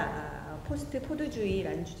있습니다. 포스트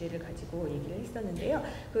포드주의라는 주제를 가지고 얘기를 했었는데요.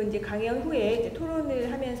 이제 강연 후에 이제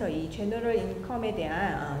토론을 하면서 이 제너럴 인컴에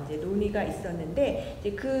대한 이제 논의가 있었는데,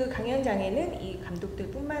 이제 그 강연장에는 이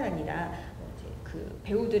감독들뿐만 아니라 이제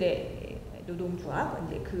배우들의 노동조합,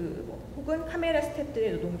 이제 혹은 카메라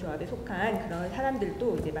스태프들의 노동조합에 속한 그런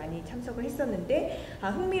사람들도 이제 많이 참석을 했었는데,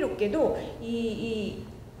 흥미롭게도 이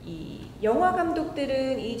이 영화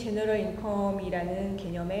감독들은 이 제너럴 인컴이라는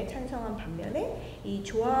개념에 찬성한 반면에 이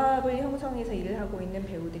조합을 형성해서 일을 하고 있는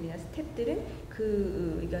배우들이나 스태프들은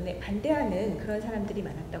그 의견에 반대하는 그런 사람들이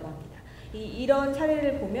많았다고 합니다. 이런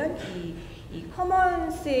사례를 보면 이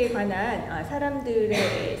커먼스에 관한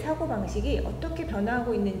사람들의 사고방식이 어떻게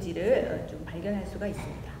변화하고 있는지를 좀 발견할 수가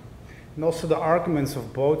있습니다. And also the arguments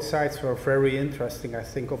of both sides were very interesting. I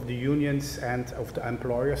think of the unions and of the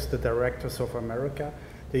employers, the directors of America.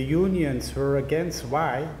 The unions were against.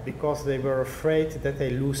 Why? Because they were afraid that they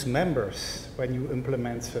lose members when you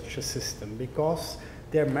implement such a system, because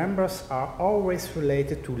their members are always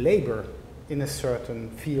related to labor in a certain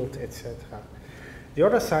field, etc. The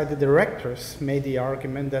other side, the directors, made the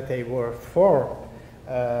argument that they were for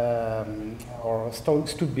or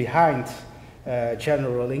stood behind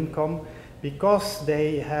general income, because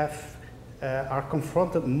they are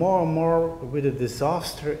confronted more and more with a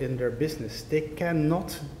disaster in their business. They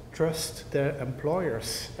cannot trust their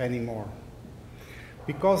employers anymore,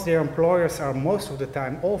 because their employers are most of the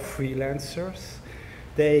time all freelancers.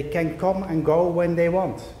 They can come and go when they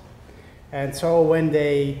want. And so when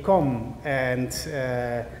they come and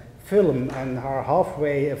film and are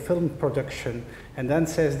halfway a film production, and then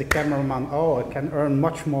says the cameraman, oh, I can earn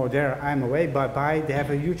much more there, I'm away, bye-bye, they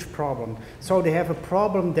have a huge problem. So they have a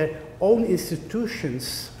problem, their own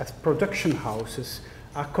institutions as production houses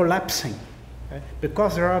are collapsing,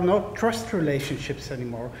 because there are no trust relationships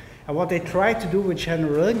anymore. And what they try to do with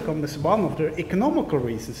general income is one of the economical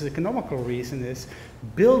reasons. The economical reason is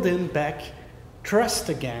building back trust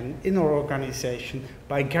again in our organization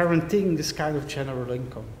by guaranteeing this kind of general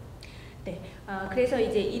income. 네, 그래서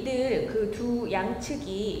이제 이들 그 두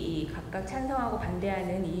양측이 각각 찬성하고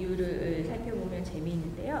반대하는 이유를 살펴보면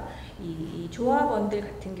재미있는데요. 이 조합원들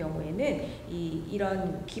같은 경우에는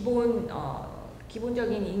이런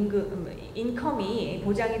기본적인 인컴이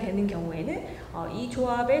보장이 되는 경우에는 이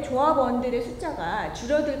조합의 조합원들의 숫자가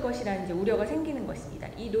줄어들 것이라는 이제 우려가 생기는 것입니다.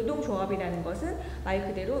 이 노동조합이라는 것은 말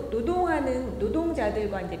그대로 노동하는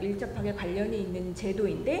노동자들과 이제 밀접하게 관련이 있는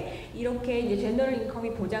제도인데, 이렇게 이제 제너럴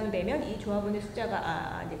인컴이 보장되면 이 조합원의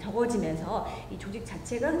숫자가 이제 적어지면서 이 조직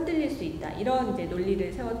자체가 흔들릴 수 있다, 이런 이제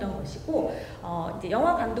논리를 세웠던 것이고, 이제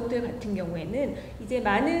영화 감독들 같은 경우에는 이제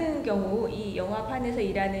많은 경우 이 영화판에서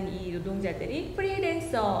일하는 이 노동자들이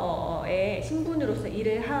프리랜서의 신분으로서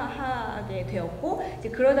일을 하게 되었고, 이제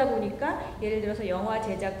그러다 보니까 예를 들어서 영화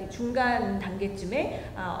제작 중간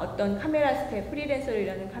단계쯤에 어떤 카메라 스텝, 프리랜서로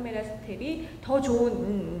일하는 카메라 스텝이 더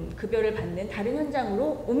좋은 급여를 받는 다른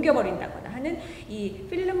현장으로 옮겨버린다거나 하는 이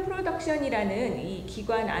필름 프로덕션이라는 이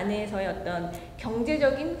기관 안에서의 어떤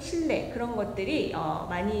경제적인 신뢰, 그런 것들이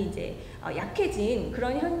많이 이제 약해진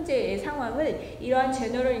그런 현재의 상황을 이러한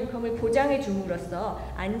제너럴 인컴을 보장해 줌으로써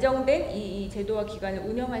안정된 이 제도와 기관을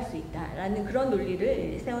운영할 수 있다라는 그런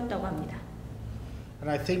논리를 세웠다고 합니다. And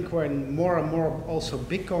I think when more and more also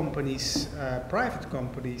big companies, private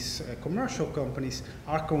companies, commercial companies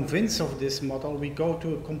are convinced of this model, we go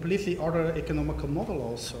to a completely other economical model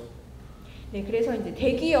also. 네, 그래서 이제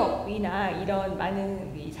대기업이나 이런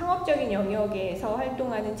많은 이 상업적인 영역에서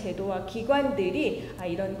활동하는 제도와 기관들이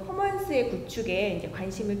이런 커먼스의 구축에 이제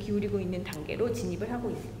관심을 기울이고 있는 단계로 진입을 하고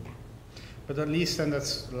있습니다. But at least, and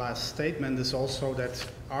that's last statement, is also that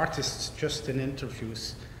artists just in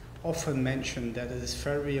interviews often mention that it is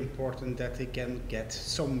very important that they can get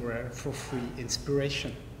somewhere for free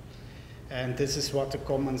inspiration. And this is what the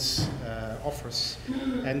Commons offers.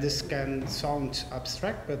 And this can sound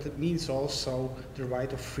abstract, but it means also the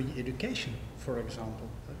right of free education, for example,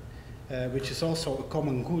 which is also a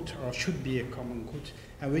common good, or should be a common good,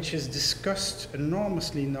 and which is discussed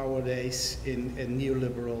enormously nowadays in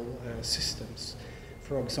neoliberal systems.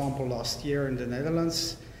 For example, last year in the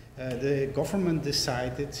Netherlands, the government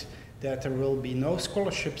decided that there will be no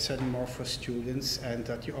scholarships anymore for students, and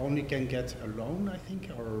that you only can get a loan, I think,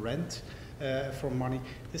 or a rent for money.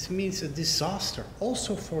 This means a disaster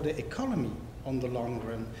also for the economy on the long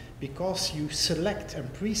run, because you select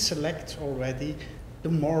and pre-select already the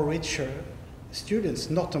more richer students,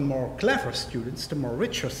 not the more clever students, the more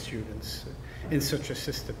richer students in such a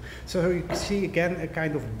system. So you see again a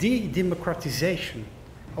kind of de-democratization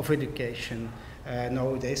of education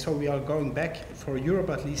nowadays. So we are going back, for Europe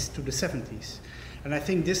at least, to the 70s. And I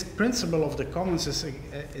think this principle of the commons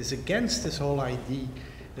is against this whole idea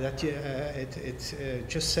that it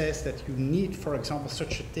just says that you need, for example,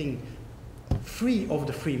 such a thing free of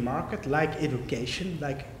the free market, like education,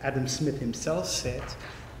 like Adam Smith himself said,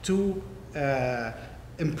 to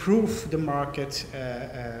improve the market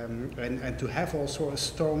and to have also a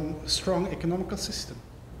strong economical system.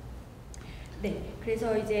 네,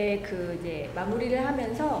 그래서 이제 마무리를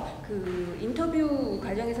하면서 그 인터뷰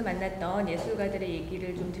과정에서 만났던 예술가들의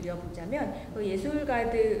얘기를 좀 드려보자면 그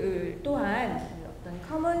예술가들 또한 어떤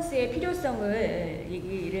커먼스의 필요성을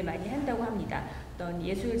얘기를 많이 한다고 합니다. 어떤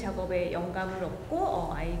예술 작업에 영감을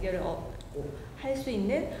얻고 아이디어를 얻고 할 수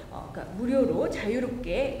있는 그러니까 무료로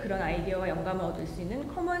자유롭게 그런 아이디어와 영감을 얻을 수 있는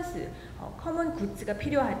커먼스, 커먼 굿즈가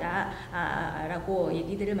필요하다라고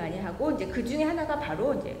얘기들을 많이 하고 이제 그 중에 하나가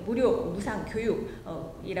바로 이제 무료 무상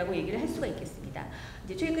교육이라고 얘기를 할 수가 있겠습니다.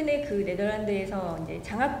 이제 최근에 그 네덜란드에서 이제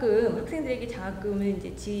장학금 학생들에게 장학금을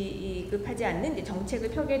이제 지급하지 않는 이제 정책을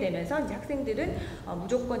펴게 되면서 이제 학생들은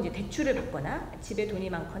무조건 이제 대출을 받거나 집에 돈이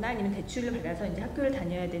많거나 아니면 대출을 받아서 이제 학교를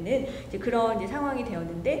다녀야 되는 이제 그런 이제 상황이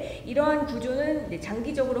되었는데 이러한 구조는 이제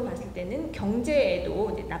장기적으로 봤을 때는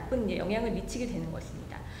경제에도 이제 나쁜 이제 영향을 미치게 되는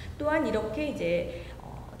것입니다. 또한 이렇게 이제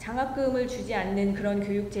장학금을 주지 않는 그런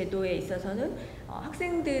교육 제도에 있어서는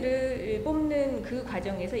학생들을 뽑는 그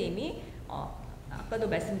과정에서 이미 아까도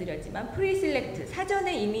말씀드렸지만 프리셀렉트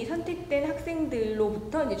사전에 이미 선택된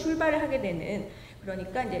학생들로부터 이제 출발을 하게 되는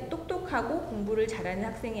그러니까 이제 똑똑하고 공부를 잘하는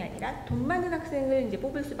학생이 아니라 돈 많은 학생을 이제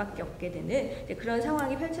뽑을 수밖에 없게 되는 이제 그런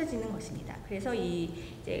상황이 펼쳐지는 것입니다. 그래서 이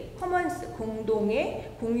이제 커먼스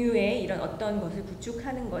공유의 이런 어떤 것을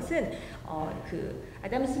구축하는 것은 그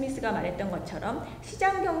아담 스미스가 말했던 것처럼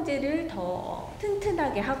시장 경제를 더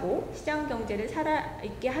튼튼하게 하고 시장 경제를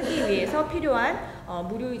살아있게 하기 위해서 필요한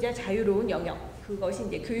무료이자 자유로운 영역 그것이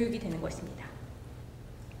이제 교육이 되는 것입니다.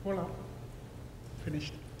 Voilà.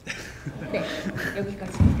 Finished. 네,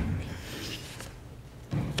 여기까지입니다.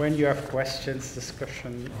 네. When you have questions,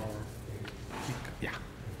 discussion, or yeah.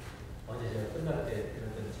 어제 제가 끝날 때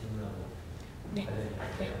들었던 질문하고 네. 관련이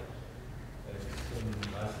있는데요. 지금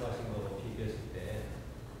말씀하신 거 비교했을 때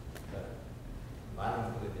그러니까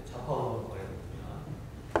많은 그 좌파운동 거래거든요.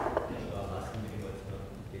 제가 말씀드린 것처럼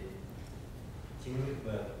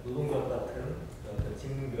노동조합 같은 어떤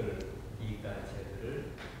직무별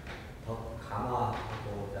이익단체들을 더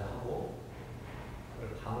강화하고자 하고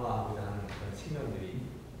그걸 강화하고자 하는 그런 측면들이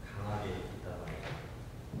강하게 있다고 합니다.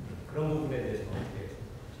 그런 부분에 대해서 어떻게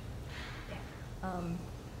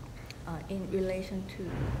생각하십니까? In relation to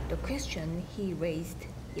the question he raised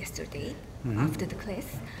yesterday after the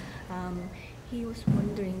class, he was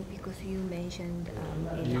wondering because you mentioned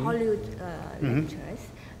in Hollywood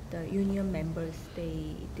lectures, the union members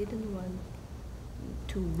they didn't want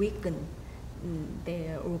to weaken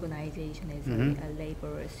their organization as a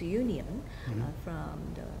laborers union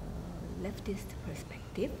from the leftist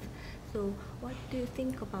perspective. So, what do you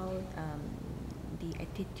think about the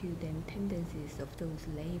attitude and tendencies of those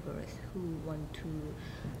laborers who want to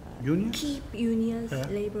keep unions,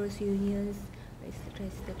 laborers unions,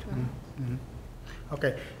 etc.?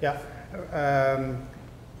 Okay, yeah.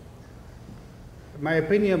 My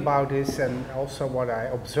opinion about this, and also what I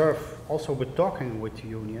observe, also with talking with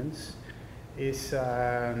unions, is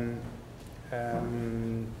that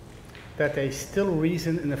they still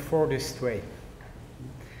reason in a Fordist way.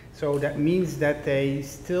 So that means that they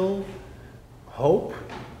still hope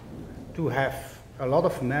to have a lot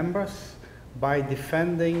of members by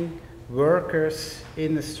defending workers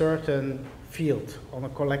in a certain field on a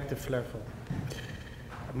collective level.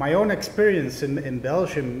 My own experience in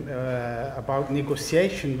Belgium about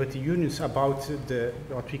negotiation with the unions about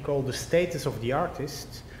what we call the status of the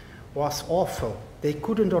artists was awful. They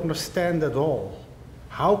couldn't understand at all.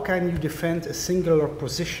 How can you defend a singular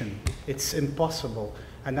position? It's impossible.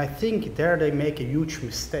 And I think there they make a huge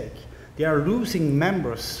mistake. They are losing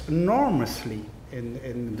members enormously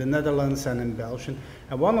in the Netherlands and in Belgium.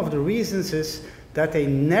 And one of the reasons is that they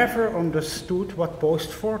never understood what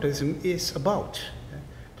post-Fordism is about.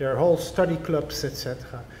 Their whole study clubs,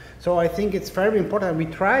 etc. So I think it's very important. We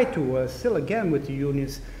try to still again with the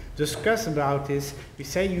unions discuss about this. We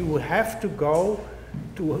say you have to go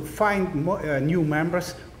to find new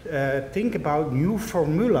members, think about new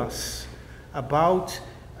formulas, about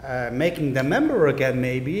making them member again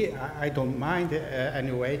maybe, I don't mind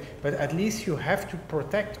anyway, but at least you have to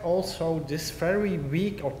protect also this very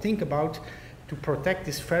weak, or think about to protect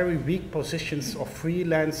these very weak positions of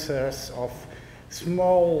freelancers, of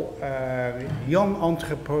small young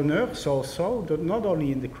entrepreneurs also, not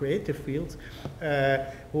only in the creative field,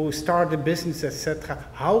 who start a business, etc.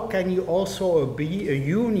 How can you also be a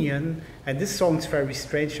union, and this sounds very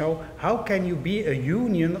strange, how can you be a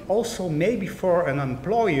union also maybe for an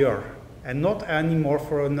employer and not anymore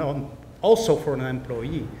for also for an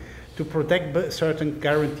employee, to protect certain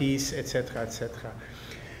guarantees, etc., etc.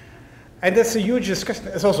 And that's a huge discussion.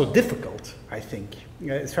 It's also difficult, I think.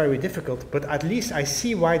 It's very difficult, but at least I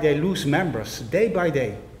see why they lose members day by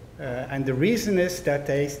day. And the reason is that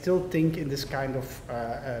they still think in this kind of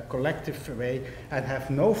collective way and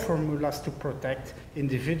have no formulas to protect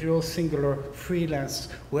individual, singular freelancers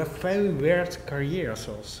who have very weird careers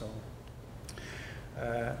also.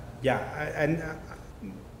 I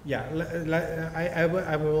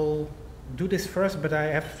will do this first, but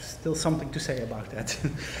I have still something to say about that.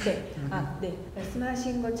 네, 네,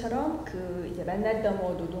 말씀하신 것처럼 그 이제 만났던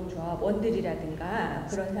뭐 노동조합원들이라든가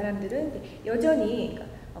그런 사람들은 여전히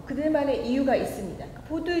그들만의 이유가 있습니다.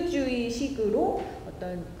 포드주의식으로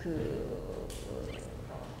어떤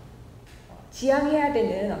지향해야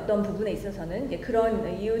되는 어떤 부분에 있어서는 이제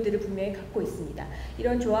그런 이유들을 분명히 갖고 있습니다.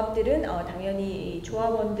 이런 조합들은 당연히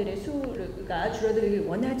조합원들의 수가 줄어들기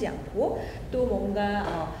원하지 않고 또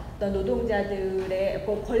뭔가 어떤 노동자들의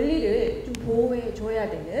권리를 좀 보호해 줘야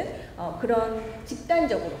되는 그런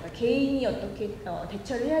집단적으로 그러니까 개인이 어떻게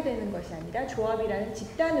대처를 해야 되는 것이 아니라 조합이라는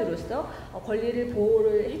집단으로서 권리를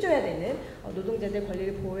보호를 해줘야 되는 노동자들의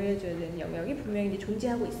권리를 보호해 줘야 되는 영역이 분명히 이제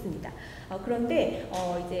존재하고 있습니다. 그런데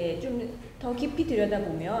이제 좀 더 깊이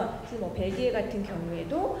들여다보면 뭐 벨기에 같은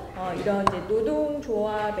경우에도 이런 이제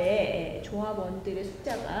노동조합의 조합원들의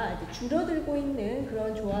숫자가 이제 줄어들고 있는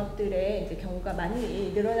그런 조합들의 이제 경우가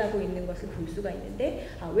많이 늘어나고 있는 것을 볼 수가 있는데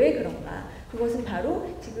왜 그런가? 그것은 바로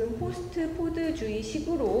지금 포스트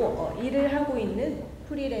포드주의식으로 일을 하고 있는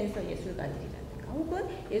프리랜서 예술가들이라든가 혹은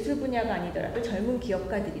예술 분야가 아니더라도 젊은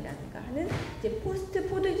기업가들이라든가 하는 이제 포스트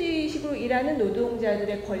포드주의식으로 일하는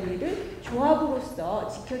노동자들의 권리를 조합으로서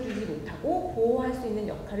지켜주지 못하고 보호할 수 있는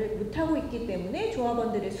역할을 못하고 있기 때문에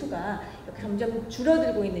조합원들의 수가 이렇게 점점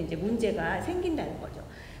줄어들고 있는 이제 문제가 생긴다는 거죠.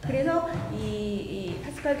 그래서 이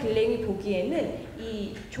파스칼 길랭이 보기에는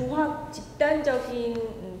이 조합 집단적인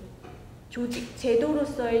조직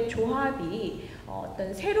제도로서의 조합이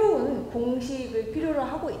어떤 새로운 공식을 필요로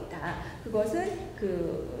하고 있다. 그것은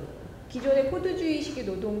그 기존의 포드주의식의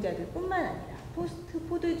노동자들뿐만 아니라 포스트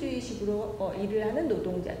포드주의식으로 일을 하는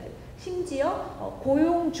노동자들, 심지어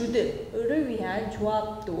고용주들을 위한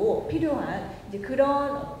조합도 필요한 이제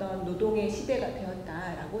그런 어떤 노동의 시대가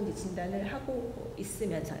되었다라고 이제 진단을 하고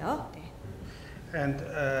있으면서요. 네. And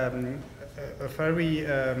a very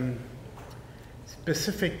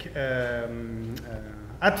specific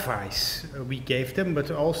advice we gave them,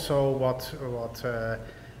 but also what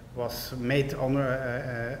was made on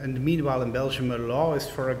in the meanwhile in Belgium a law is,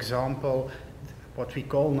 for example, what we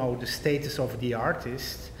call now the status of the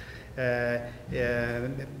artist.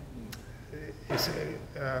 Is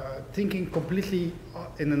thinking completely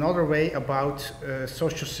in another way about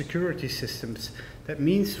social security systems. That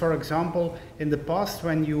means, for example, in the past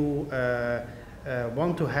when you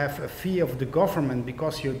want to have a fee of the government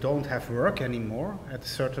because you don't have work anymore at a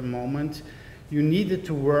certain moment, you needed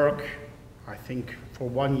to work, I think, for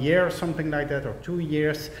 1 year or something like that, or 2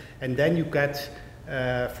 years, and then you get,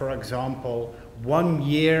 for example, 1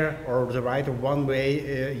 year or the right of 1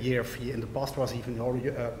 year fee. In the past was even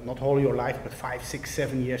not all your life, but 5, 6,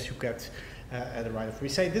 7 years you get the right of. We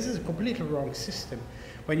say this is a completely wrong system.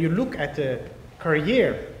 When you look at the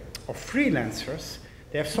career of freelancers,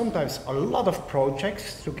 they have sometimes a lot of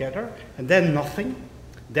projects together and then nothing.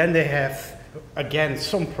 Then they have again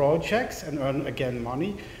some projects and earn again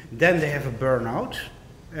money. Then they have a burnout.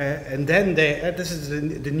 And then this is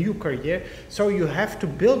the new career. So you have to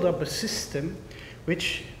build up a system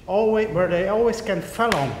where they always can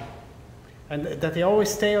fall on. And that they always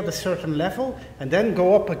stay at a certain level and then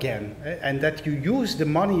go up again. And that you use the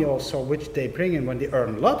money also which they bring in when they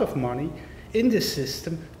earn a lot of money in this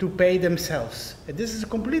system to pay themselves. And this is a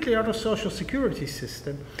completely other social security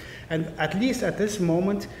system. And at least at this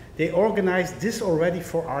moment, they organize this already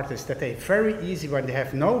for artists, that they very easy, when they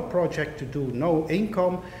have no project to do, no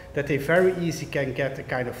income, that they very easy can get a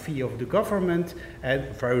kind of fee of the government,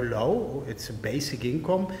 and very low, it's a basic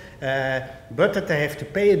income, but that they have to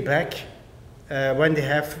pay it back when they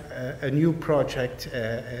have a new project,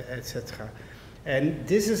 etc. And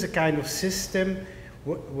this is a kind of system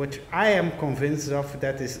which I am convinced of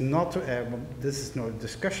that is not, this is no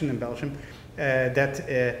discussion in Belgium, that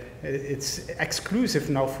it's exclusive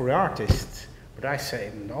now for artists. But I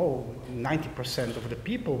say, no, 90% of the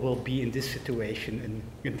people will be in this situation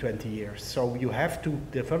in 20 years. So you have to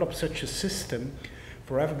develop such a system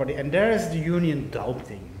for everybody. And there is the union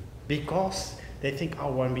doubting, because they think,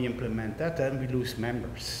 oh, when we implement that, then we lose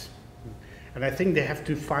members. And I think they have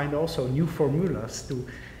to find also new formulas to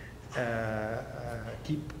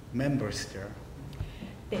keep members there.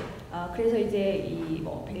 네, 그래서 이제 이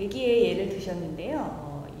벨기에 예를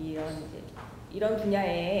드셨는데요. 이런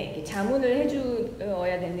분야에 이렇게 자문을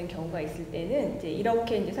해주어야 되는 경우가 있을 때는 이제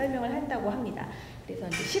이렇게 이제 설명을 한다고 합니다. 그래서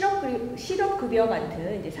이제 실업급여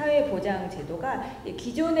같은 이제 사회보장 제도가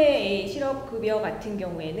기존의 실업급여 같은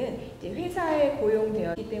경우에는 이제 회사에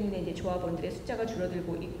고용되었기 때문에 이제 조합원들의 숫자가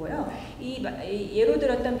줄어들고 있고요. 예로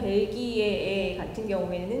들었던 벨기에 같은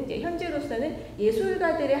경우에는 이제 현재로서는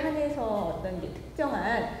예술가들에 한해서 어떤 이제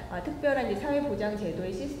특정한 특별한 이제 사회보장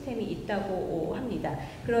제도의 시스템이 있다고 합니다.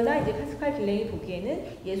 그러나 이제 파스칼 길렌이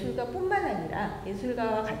보기에는 예술가뿐만 아니라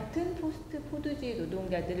예술가와 같은 포스트 포드주의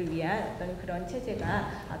노동자들을 위한 어떤 그런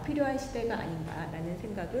체제가 필요한 시대가 아닌가라는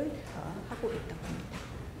생각을 하고 있다고 합니다.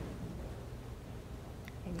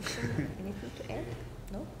 Anything to add?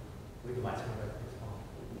 No? 우리도 마찬가지죠.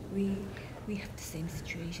 We have the same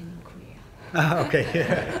situation in Korea. Okay.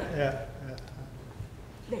 Yeah.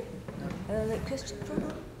 네. Question from?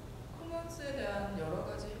 커먼스에 대한 여러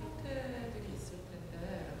가지 형태들이 있을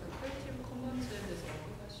텐데, 약간 크리에이티브 커먼스에 대해서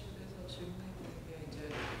언급하시고 해서 질문해보는 게 이제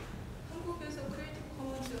한국에서 크리에이티브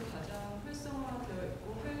커먼스가 가장 활성화되어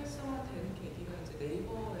있고 활성화되는 계기가 이제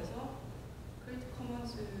네이버에서 크리에이티브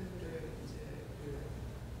커먼스를 이제 그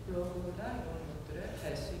블로그나 이런 것들에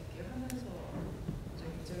달 수 있게 하면서 이제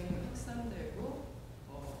굉장히 확산되고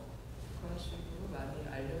그런 식으로 많이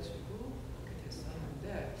알려지고 그렇게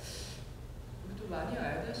됐었는데. 우리도 많이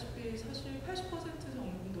알다시피 사실 80%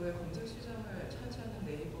 정도의 검색 시장을 차지하는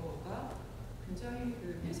네이버가 굉장히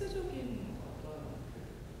그 폐쇄적인 어떤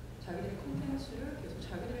자기들의 콘텐츠를 계속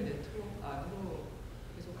자기들의 네트워크 안으로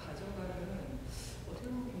계속 가져가는 어떻게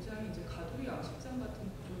보면 굉장히 이제 가두리 양식장 같은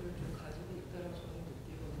구조를 좀 가지고 있다고 저는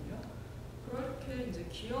느끼거든요. 그렇게 이제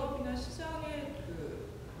기업이나 시장의 그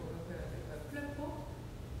뭐라고 해야 될까요? 플랫폼,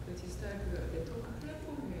 그 디지털 그 네트워크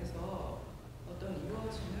플랫폼 위에서 어떤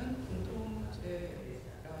이루어지는 공동체라고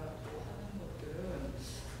하는 것들은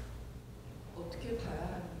어떻게 봐야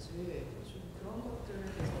하는지 좀 그런 것들에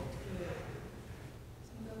대해서 어떻게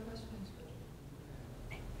생각을 하시는지가 좀 궁금해요.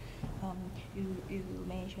 You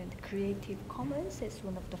mentioned Creative Commons as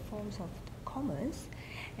one of the forms of commons,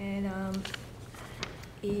 and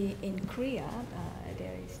in Korea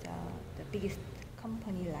there is the biggest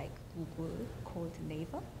company like Google called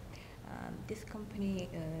Naver. This company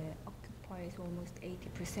occupies almost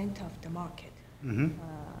 80% of the market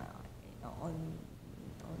on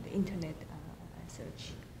the internet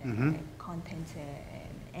search contents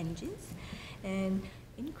and engines. And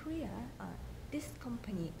in Korea, this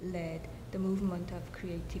company led the movement of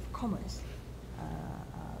Creative Commons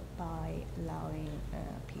by allowing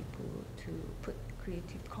people to put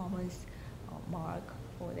Creative Commons mark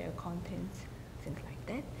for their contents, things like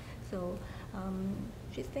that. So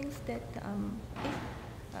she thinks that if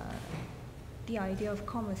the idea of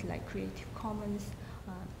commons like Creative Commons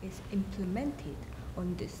is implemented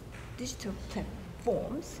on these digital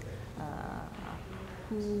platforms,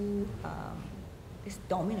 who is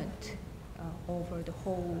dominant over the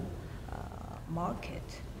whole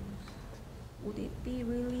market, would it be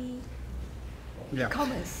really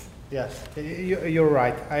commons? Yes, you're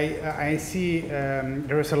right. I see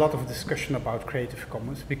there is a lot of discussion about Creative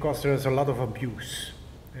Commons because there is a lot of abuse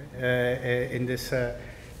in this.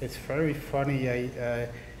 It's very funny.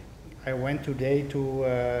 I went today to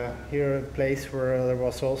here a place where there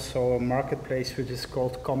was also a marketplace which is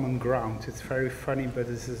called Common Ground. It's very funny, but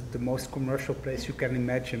this is the most commercial place you can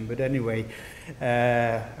imagine. But anyway,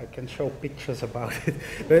 I can show pictures about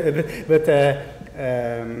it. but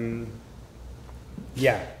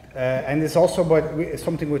yeah. And it's also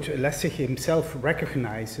something which Lessig himself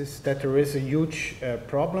recognizes, that there is a huge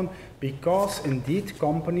problem because indeed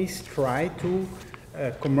companies try to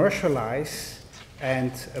commercialize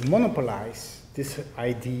and monopolize this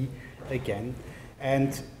idea again.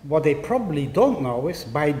 And what they probably don't know is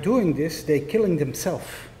by doing this they're killing themselves,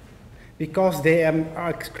 because they are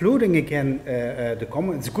excluding again the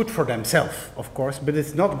common. It's good for themselves, of course, but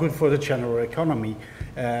it's not good for the general economy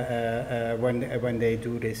when they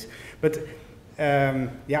do this. But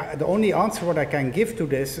yeah, the only answer what I can give to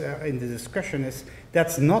this in the discussion is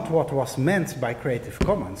that's not what was meant by Creative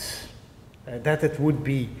Commons, that it would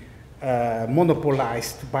be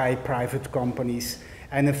monopolized by private companies.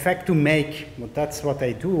 And in fact, to make, well, that's what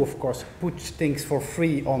they do, of course, put things for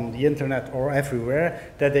free on the internet or everywhere,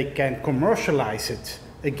 that they can commercialize it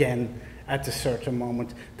again at a certain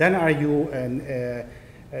moment. Then are you,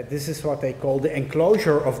 this is what they call the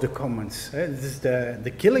enclosure of the commons. This is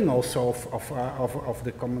the killing also of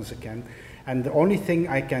the commons again. And the only thing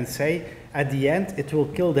I can say, at the end, it will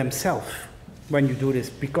kill themselves when you do this,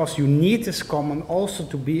 because you need this common also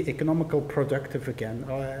to be economical productive again.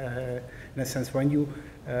 In a sense, when you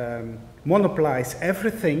monopolize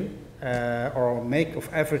everything or make of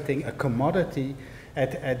everything a commodity,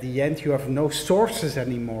 at the end you have no sources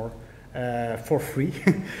anymore for free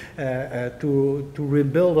to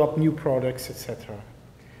rebuild up new products, etc.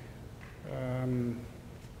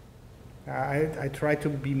 I try to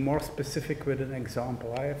be more specific with an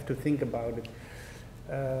example. I have to think about it.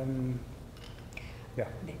 Yeah.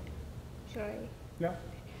 Shall I? Yeah.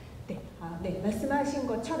 네, 말씀하신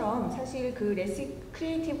것처럼 사실 그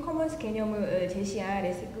크리에이티브 커먼스 개념을 제시한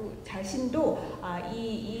레시크 자신도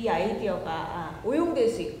이 아이디어가 오용될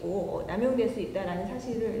수 있고 남용될 수 있다는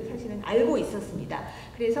사실은 알고 있었습니다.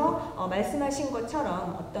 그래서 말씀하신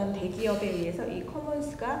것처럼 어떤 대기업에 의해서 이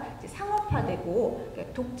커먼스가 이제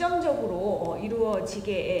상업화되고 독점적으로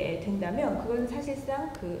이루어지게 된다면 그건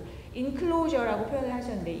사실상 그 인클로저라고 표현을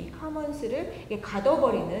하셨는데 이 커먼스를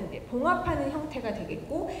가둬버리는 봉합하는 형태가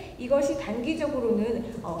되겠고 이것이 단기적으로는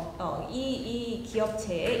이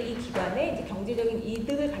기업체에 이 기관에 이제 경제적인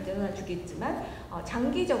이득을 가져다 주겠지만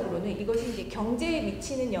장기적으로는 이것이 이제 경제에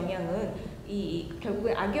미치는 영향은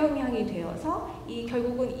결국에 악영향이 되어서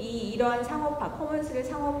결국은 이러한 상업화 커먼스를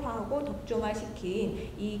상업화하고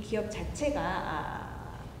독점화시킨 이 기업 자체가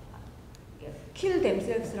kill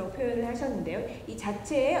themselves라고 표현을 하셨는데요. 이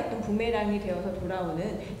자체의 어떤 부메랑이 되어서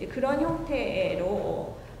돌아오는 이제 그런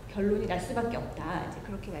형태로 결론이 날 수밖에 없다. 이제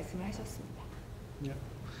그렇게 말씀을 하셨습니다. Yeah.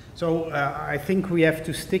 So I think we have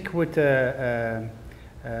to stick with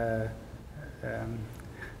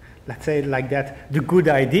let's say it like that, the good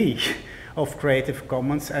idea of Creative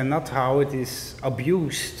Commons and not how it is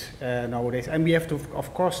abused nowadays. And we have to,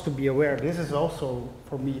 of course, to be aware. This is also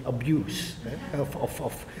for me abuse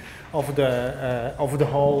of the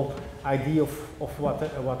whole idea of what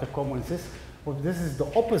a commons is. Well, this is the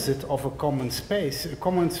opposite of a common space. A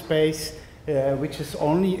common space which is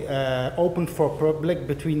only open for public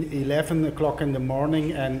between 11 o'clock in the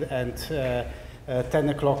morning and 10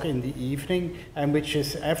 o'clock in the evening, and which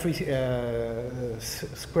is every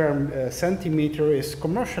square centimeter is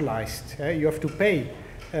commercialized. You have to pay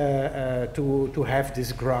to have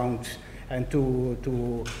this ground and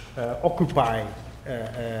to occupy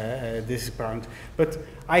this ground. But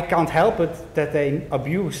I can't help it that they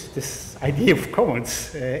abuse this idea of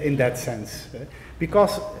commons in that sense.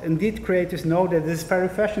 Because indeed creators know that it's very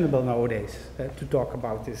fashionable nowadays to talk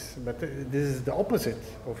about this, but this is the opposite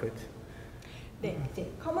of it. 네, 이제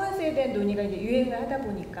커먼스에 대한 논의가 이제 유행을 하다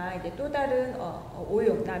보니까 이제 또 다른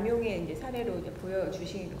오용, 남용의 이제 사례로 이제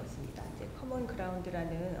보여주시는 것입니다. 이제 커먼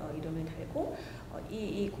그라운드라는 이름을 달고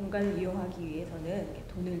이 공간을 이용하기 위해서는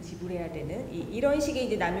돈을 지불해야 되는 이런 식의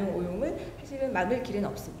이제 남용 오용을 사실은 막을 길은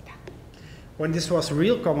없습니다. When this was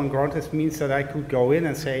real common ground, it means that I could go in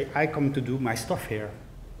and say, I come to do my stuff here.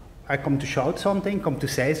 I come to shout something, come to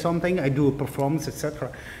say something, I do a performance,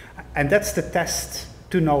 etc. And that's the test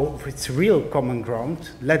to know if it's real common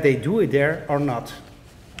ground, let they do it there or not.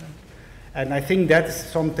 And I think that's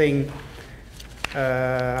something,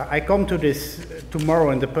 I come to this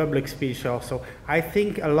tomorrow in the public speech also. I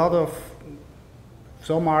think a lot of,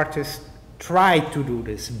 some artists try to do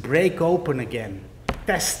this, break open again,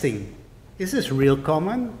 testing. Is this real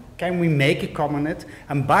common? Can we make a common it?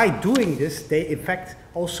 And by doing this, they in fact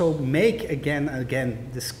also make again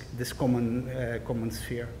this common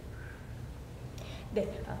sphere. 네,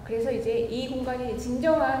 그래서 이제 이 공간이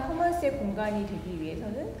진정한 커먼스의 공간이 되기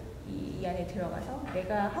위해서는 이 안에 들어가서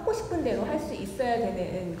내가 하고 싶은 대로 할 수 있어야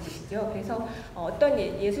되는 것이죠. 그래서 어떤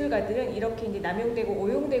예술가들은 이렇게 이제 남용되고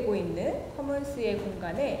오용되고 있는 커먼스의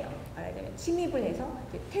공간에 말하자면 침입을 해서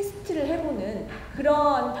테스트를 해보는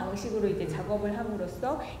그런 방식으로 이제 작업을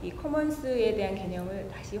함으로써 이 커먼스에 대한 개념을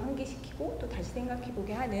다시 환기시키고 또 다시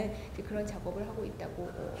생각해보게 하는 그런 작업을 하고 있다고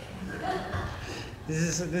합니다.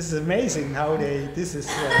 This is amazing how this is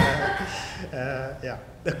yeah,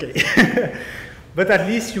 okay. But at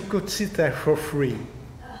least you could sit there for free.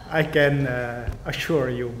 I can assure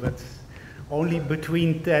you, but only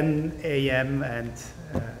between 10 a.m. and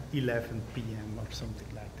 11 p.m. or something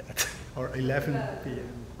like that, or 11 p.m.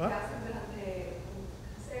 What?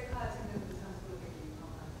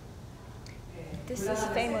 This is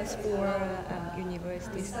famous for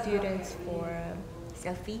university students for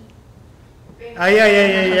selfie.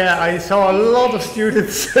 Yeah. I saw a lot of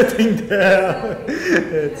students sitting there.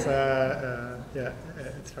 It's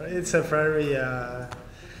it's a very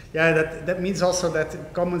that means also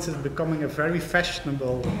that commons is becoming a very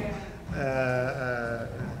fashionable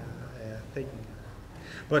thing.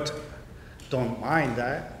 But don't mind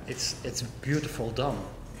that it's beautiful done.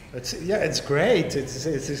 It's great.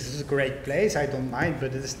 It's a great place. I don't mind,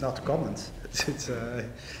 but it is not commons.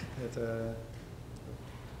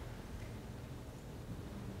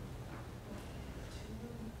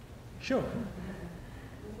 Sure.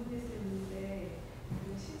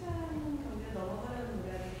 시장 경제 넘어가는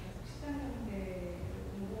노래를 계속 시장 경제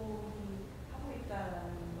공공이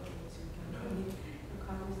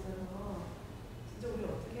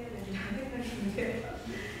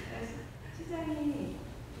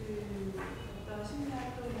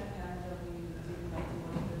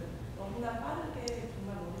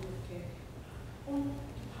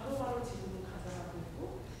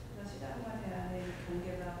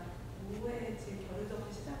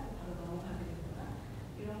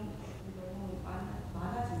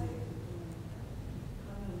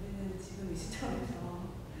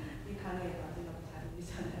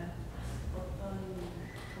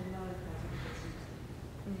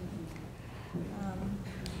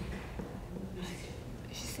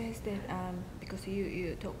says that because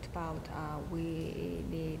you talked about we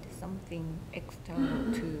need something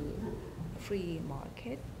external to free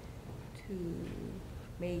market to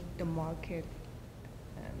make the market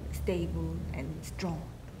stable and strong,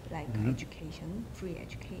 like education, free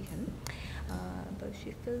education. But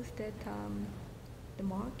she feels that the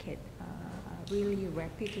market really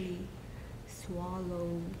rapidly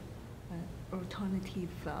swallow alternative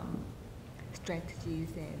strategies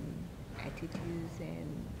and attitudes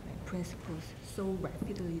and principles so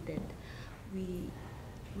rapidly that we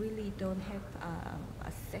really don't have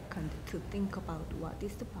a second to think about what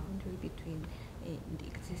is the boundary between the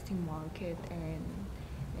existing market and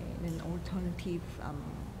an alternative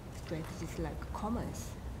strategies like commerce.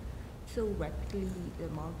 So rapidly the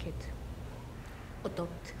market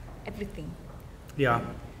adopt everything. Yeah.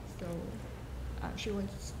 So she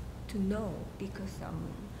wants to know because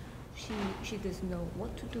she doesn't know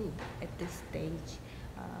what to do at this stage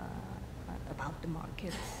about the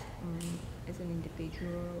markets as an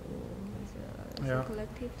individual or as a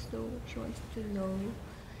collective. So she wants to know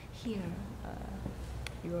here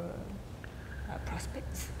your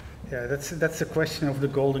prospects. Yeah, that's a question of the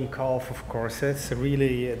golden calf, of course. It's a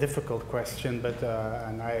really difficult question, but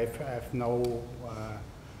and I have no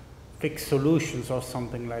fixed solutions or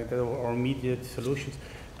something like that, or immediate solutions.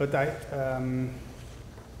 But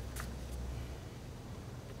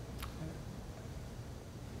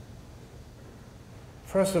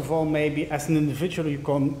first of all, maybe as an individual, you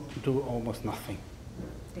can do almost nothing.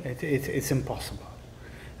 It's impossible.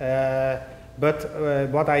 But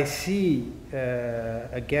what I see,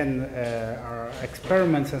 again, are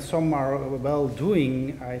experiments, and some are well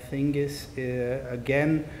doing, I think, is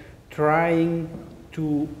again trying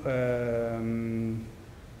to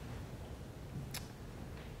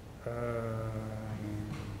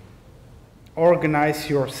organize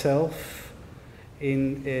yourself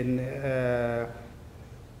in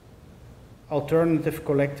alternative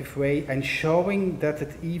collective way, and showing that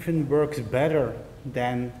it even works better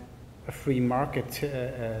than a free market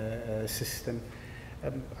system.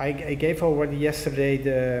 I gave already yesterday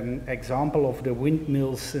the example of the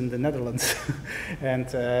windmills in the Netherlands and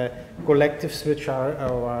collectives which are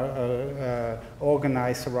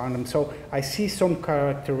organized around them. So I see some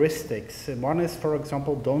characteristics. One is, for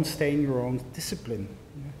example, don't stay in your own discipline.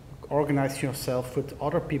 Organize yourself with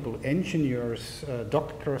other people, engineers,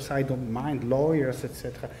 doctors, I don't mind, lawyers,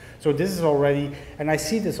 etc. So this is already, and I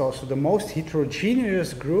see this also, the most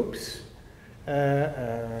heterogeneous groups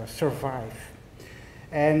survive.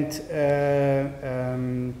 And,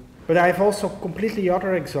 but I have also completely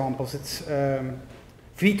other examples. It's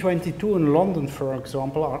V22 in London, for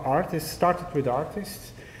example, are artists, started with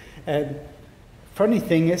artists. And funny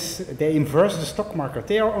thing is, they inverse the stock market.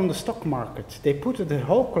 They are on the stock market. They put the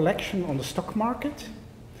whole collection on the stock market,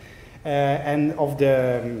 and of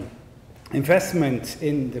the investment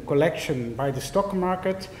in the collection by the stock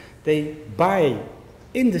market, they buy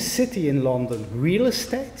in the city in London real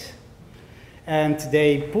estate, and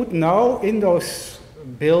they put now in those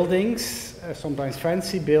buildings, sometimes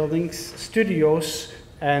fancy buildings, studios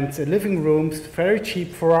and living rooms, very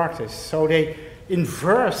cheap for artists. So they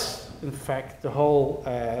inverse, in fact, the whole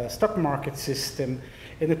stock market system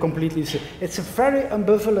in a completely... It's a very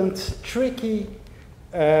ambivalent, tricky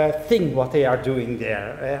thing what they are doing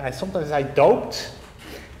there. Sometimes I doubt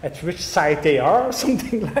at which side they are, or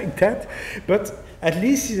something like that. But at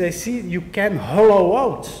least they see you can hollow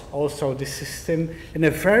out also the system in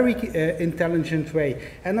a very intelligent way.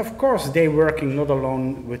 And of course, they're working not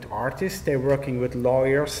alone with artists, they're working with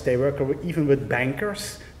lawyers, they work even with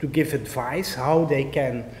bankers to give advice how they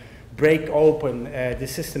can break open the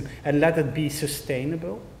system and let it be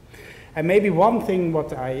sustainable. And maybe one thing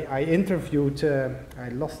what I interviewed, I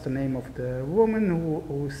lost the name of the woman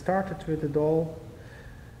who started with it all.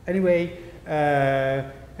 Anyway,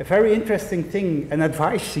 a very interesting thing, an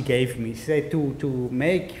advice she gave me, she said to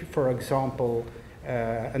make, for example,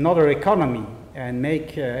 another economy, and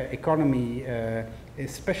make economy,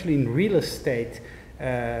 especially in real estate,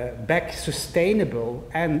 back sustainable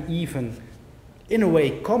and even in a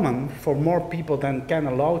way common for more people than can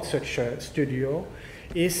allow such a studio,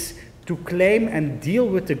 is to claim and deal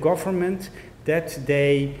with the government that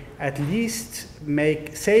they at least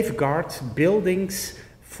make safeguard buildings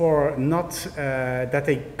for not that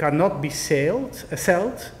they cannot be sold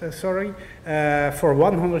for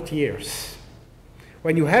 100 years.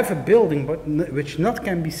 When you have a building but which not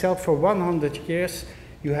can be sold for 100 years,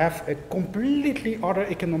 you have a completely other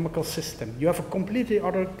economical system. You have a completely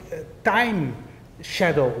other time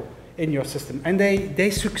shadow in your system, and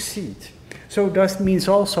they succeed. So that means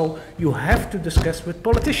also you have to discuss with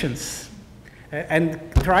politicians and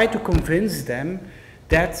try to convince them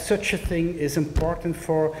that such a thing is important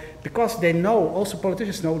because they know, also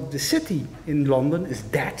politicians know, the city in London is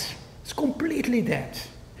dead. It's completely dead.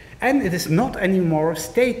 And it is not anymore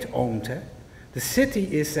state-owned. The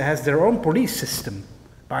city has their own police system,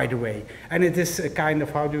 by the way. And it is a kind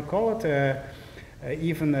of, how do you call it,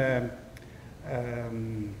 even a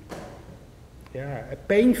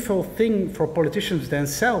painful thing for politicians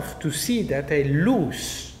themselves to see that they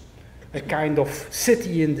lose a kind of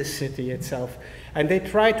city in the city itself. And they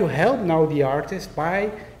try to help now the artists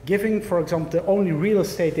by giving, for example, the only real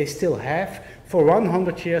estate they still have for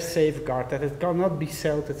 100 years safeguard, that it cannot be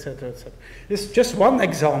sold, etc., etc. This is just one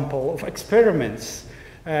example of experiments,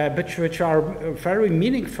 which are very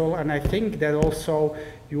meaningful, and I think that also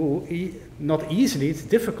not easily, it's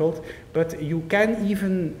difficult, but you can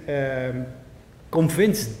even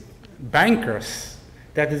convince bankers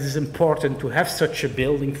that it is important to have such a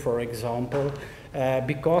building, for example,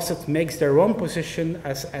 because it makes their own position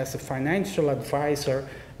as a financial advisor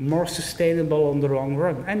more sustainable on the long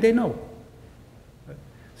run, and they know.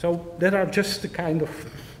 So that are just the kind of,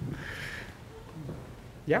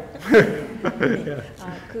 yeah.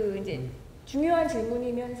 그 이제 중요한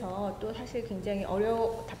질문이면서 또 사실 굉장히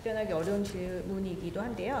답변하기 어려운 질문이기도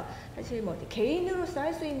한데요. 사실 뭐 개인으로서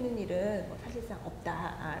할 수 있는 일은 뭐 사실상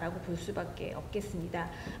없다라고 볼 수밖에 없겠습니다.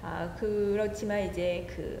 그렇지만 이제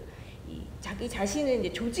자기 자신을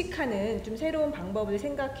이제 조직하는 좀 새로운 방법을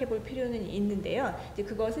생각해 볼 필요는 있는데요. 이제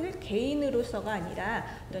그것을 개인으로서가 아니라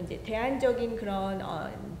어떤 이제 대안적인 그런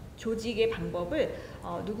조직의 방법을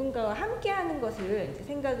누군가와 함께하는 것을 이제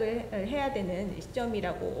생각을 해야 되는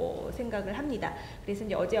시점이라고 생각을 합니다. 그래서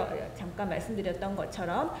이제 어제 잠깐 말씀드렸던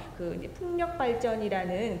것처럼 그 이제 풍력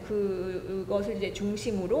발전이라는 그것을 이제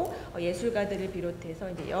중심으로 예술가들을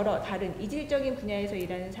비롯해서 이제 여러 다른 이질적인 분야에서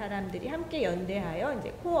일하는 사람들이 함께 연대하여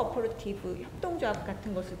이제 코오퍼레이티브 협동조합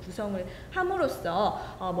같은 것을 구성을 함으로써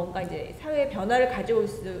뭔가 이제 사회 변화를 가져올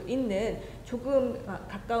수 있는 조금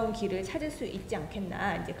가까운 길을 찾을 수 있지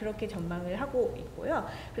않겠나, 이제 그렇게 전망을 하고 있고요.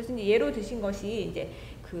 그래서 이제 예로 드신 것이 이제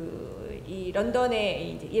이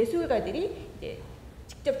런던의 이제 예술가들이 이제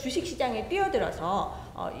직접 주식시장에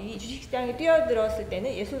뛰어들어서 이 주식시장에 뛰어들었을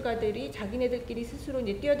때는 예술가들이 자기네들끼리 스스로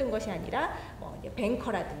이제 뛰어든 것이 아니라 뭐 이제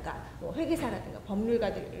뱅커라든가 뭐 회계사라든가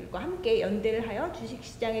법률가들과 함께 연대를 하여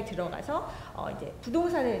주식시장에 들어가서 이제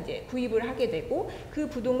부동산을 이제 구입을 하게 되고, 그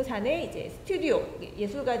부동산에 이제 스튜디오,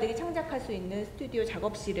 예술가들이 창작할 수 있는 스튜디오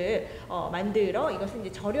작업실을 만들어 이것을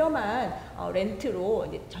이제 저렴한 렌트로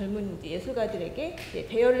이제 젊은 이제 예술가들에게 이제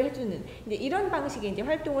대여를 해주는 이제 이런 방식의 이제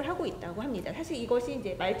활동을 하고 있다고 합니다. 사실 이것이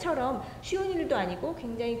이제 말처럼 쉬운 일도 아니고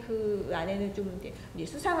굉장히 그 안에는 좀 이제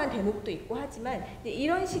수상한 대목도 있고 하지만 이제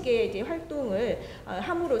이런 식의 이제 활동을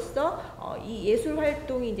함으로써 이 예술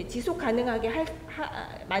활동이 이제 지속 가능하게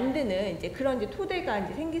만드는 이제 그런 이제 토대가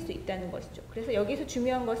이제 생길 수 있다는 것이죠. 그래서 여기서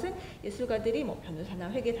중요한 것은 예술가들이 뭐 변호사나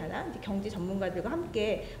회계사나 이제 경제 전문가들과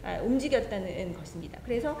함께 움직였다는 것입니다.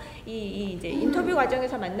 그래서 이 이제 인터뷰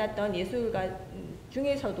과정에서 만났던 예술가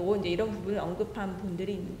중에서도 이제 이런 부분을 언급한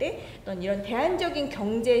분들이 있는데, 어떤 이런 대안적인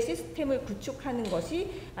경제 시스템을 구축하는 것이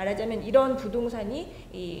말하자면 이런 부동산이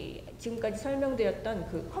지금까지 설명드렸던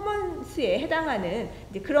그 커먼스에 해당하는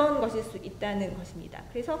이제 그런 것일 수 있다는 것입니다.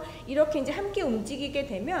 그래서 이렇게 이제 함께 움직이게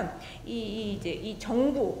되면 이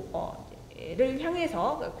정부를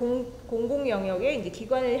향해서 공공 영역의 이제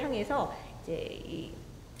기관을 향해서 이제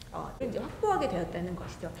이제 확보하게 되었다는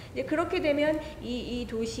것이죠. 이제 그렇게 되면 이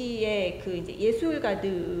도시의 그 이제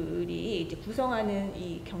예술가들이 이제 구성하는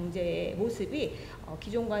이 경제의 모습이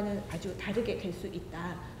기존과는 아주 다르게 될 수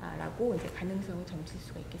있다라고 이제 가능성을 점칠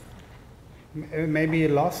수가 있겠습니다. Maybe a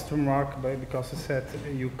last remark, because I said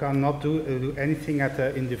you cannot do anything at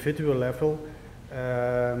the individual level,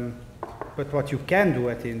 but what you can do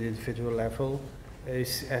at the individual level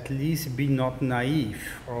is at least be not naive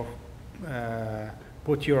or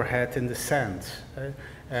put your head in the sand.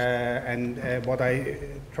 And what I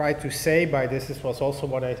tried to say by this was also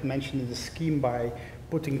what I mentioned in the scheme, by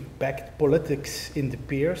putting back politics in the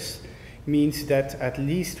peers, means that at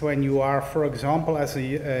least when you are, for example, as an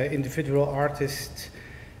individual artist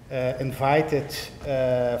invited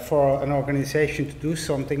for an organization to do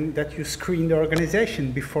something, that you screen the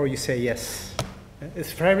organization before you say yes.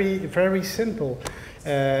 It's very, very simple.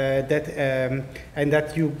 And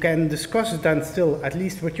that you can discuss it then still, at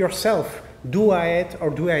least with yourself. Do I it or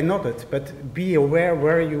do I not it? But be aware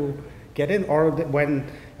where you get in. Or when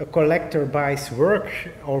a collector buys work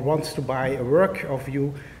or wants to buy a work of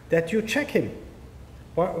you, that you check him.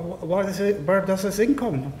 What is it, where does his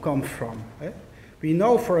income come from? We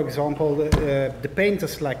know, for example, the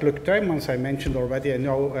painters like Luc Tuymans, I mentioned already, I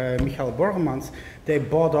know Michael Borgemans, they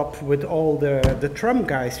bought up with all the Trump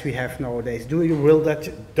guys we have nowadays. Will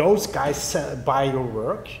those guys buy your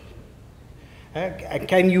work?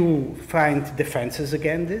 Can you find defenses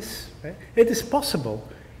against this? It is possible,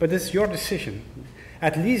 but it's your decision.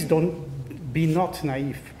 At least be not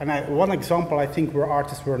naive. And one example, I think, where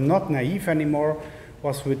artists were not naive anymore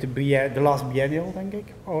was with the last biennial,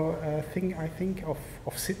 I think, of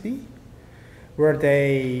Sydney, where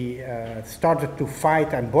they started to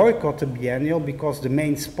fight and boycott the biennial because the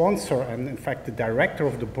main sponsor and, in fact, the director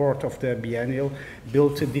of the board of the biennial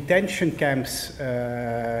built detention camps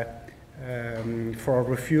for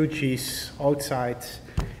refugees outside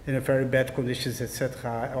in a very bad conditions,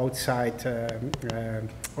 etc., outside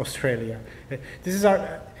Australia.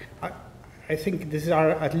 I think this is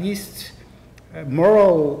at least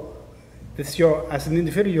moral. This is as an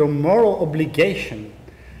individual, your moral obligation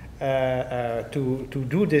to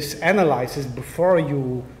do this analysis before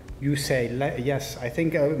you say yes. I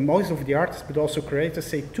think most of the artists, but also creators,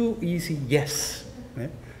 say too easy yes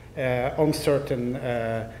on certain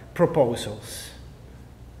proposals.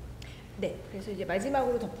 네, 그래서 이제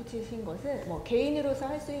마지막으로 덧붙이신 것은 뭐 개인으로서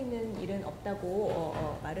할 수 있는 일은 없다고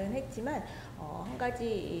말은 했지만 한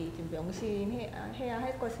가지 좀 명심해야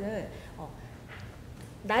할 것은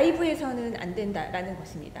나이브에서는 안 된다라는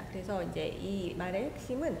것입니다. 그래서 이제 이 말의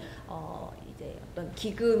핵심은 이제 어떤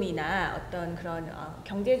기금이나 어떤 그런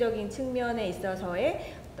경제적인 측면에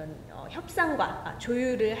있어서의 어떤 협상과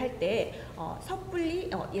조율을 할 때 섣불리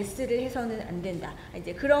예스를 해서는 안 된다.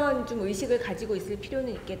 이제 그런 좀 의식을 가지고 있을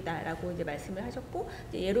필요는 있겠다라고 이제 말씀을 하셨고,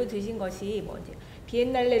 이제 예로 드신 것이 뭐 이제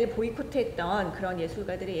비엔날레를 보이콧했던 그런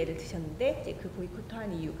예술가들의 예를 드셨는데, 이제 그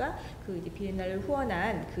보이콧한 이유가 그 이제 비엔날레를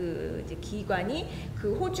후원한 그 이제 기관이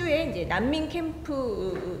그 호주의 이제 난민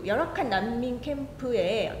캠프, 열악한 난민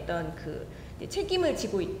캠프의 어떤 그 책임을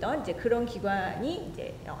지고 있던 이제 그런 기관이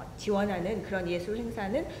이제 지원하는 그런 예술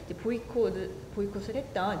행사는 이제 보이콧을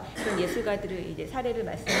했던 그런 예술가들을 이제 사례를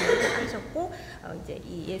말씀하셨고, 이제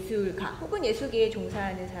이 예술가 혹은 예술계에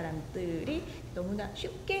종사하는 사람들이 너무나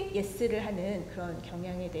쉽게 예스를 하는 그런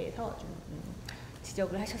경향에 대해서 좀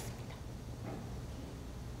지적을 하셨습니다.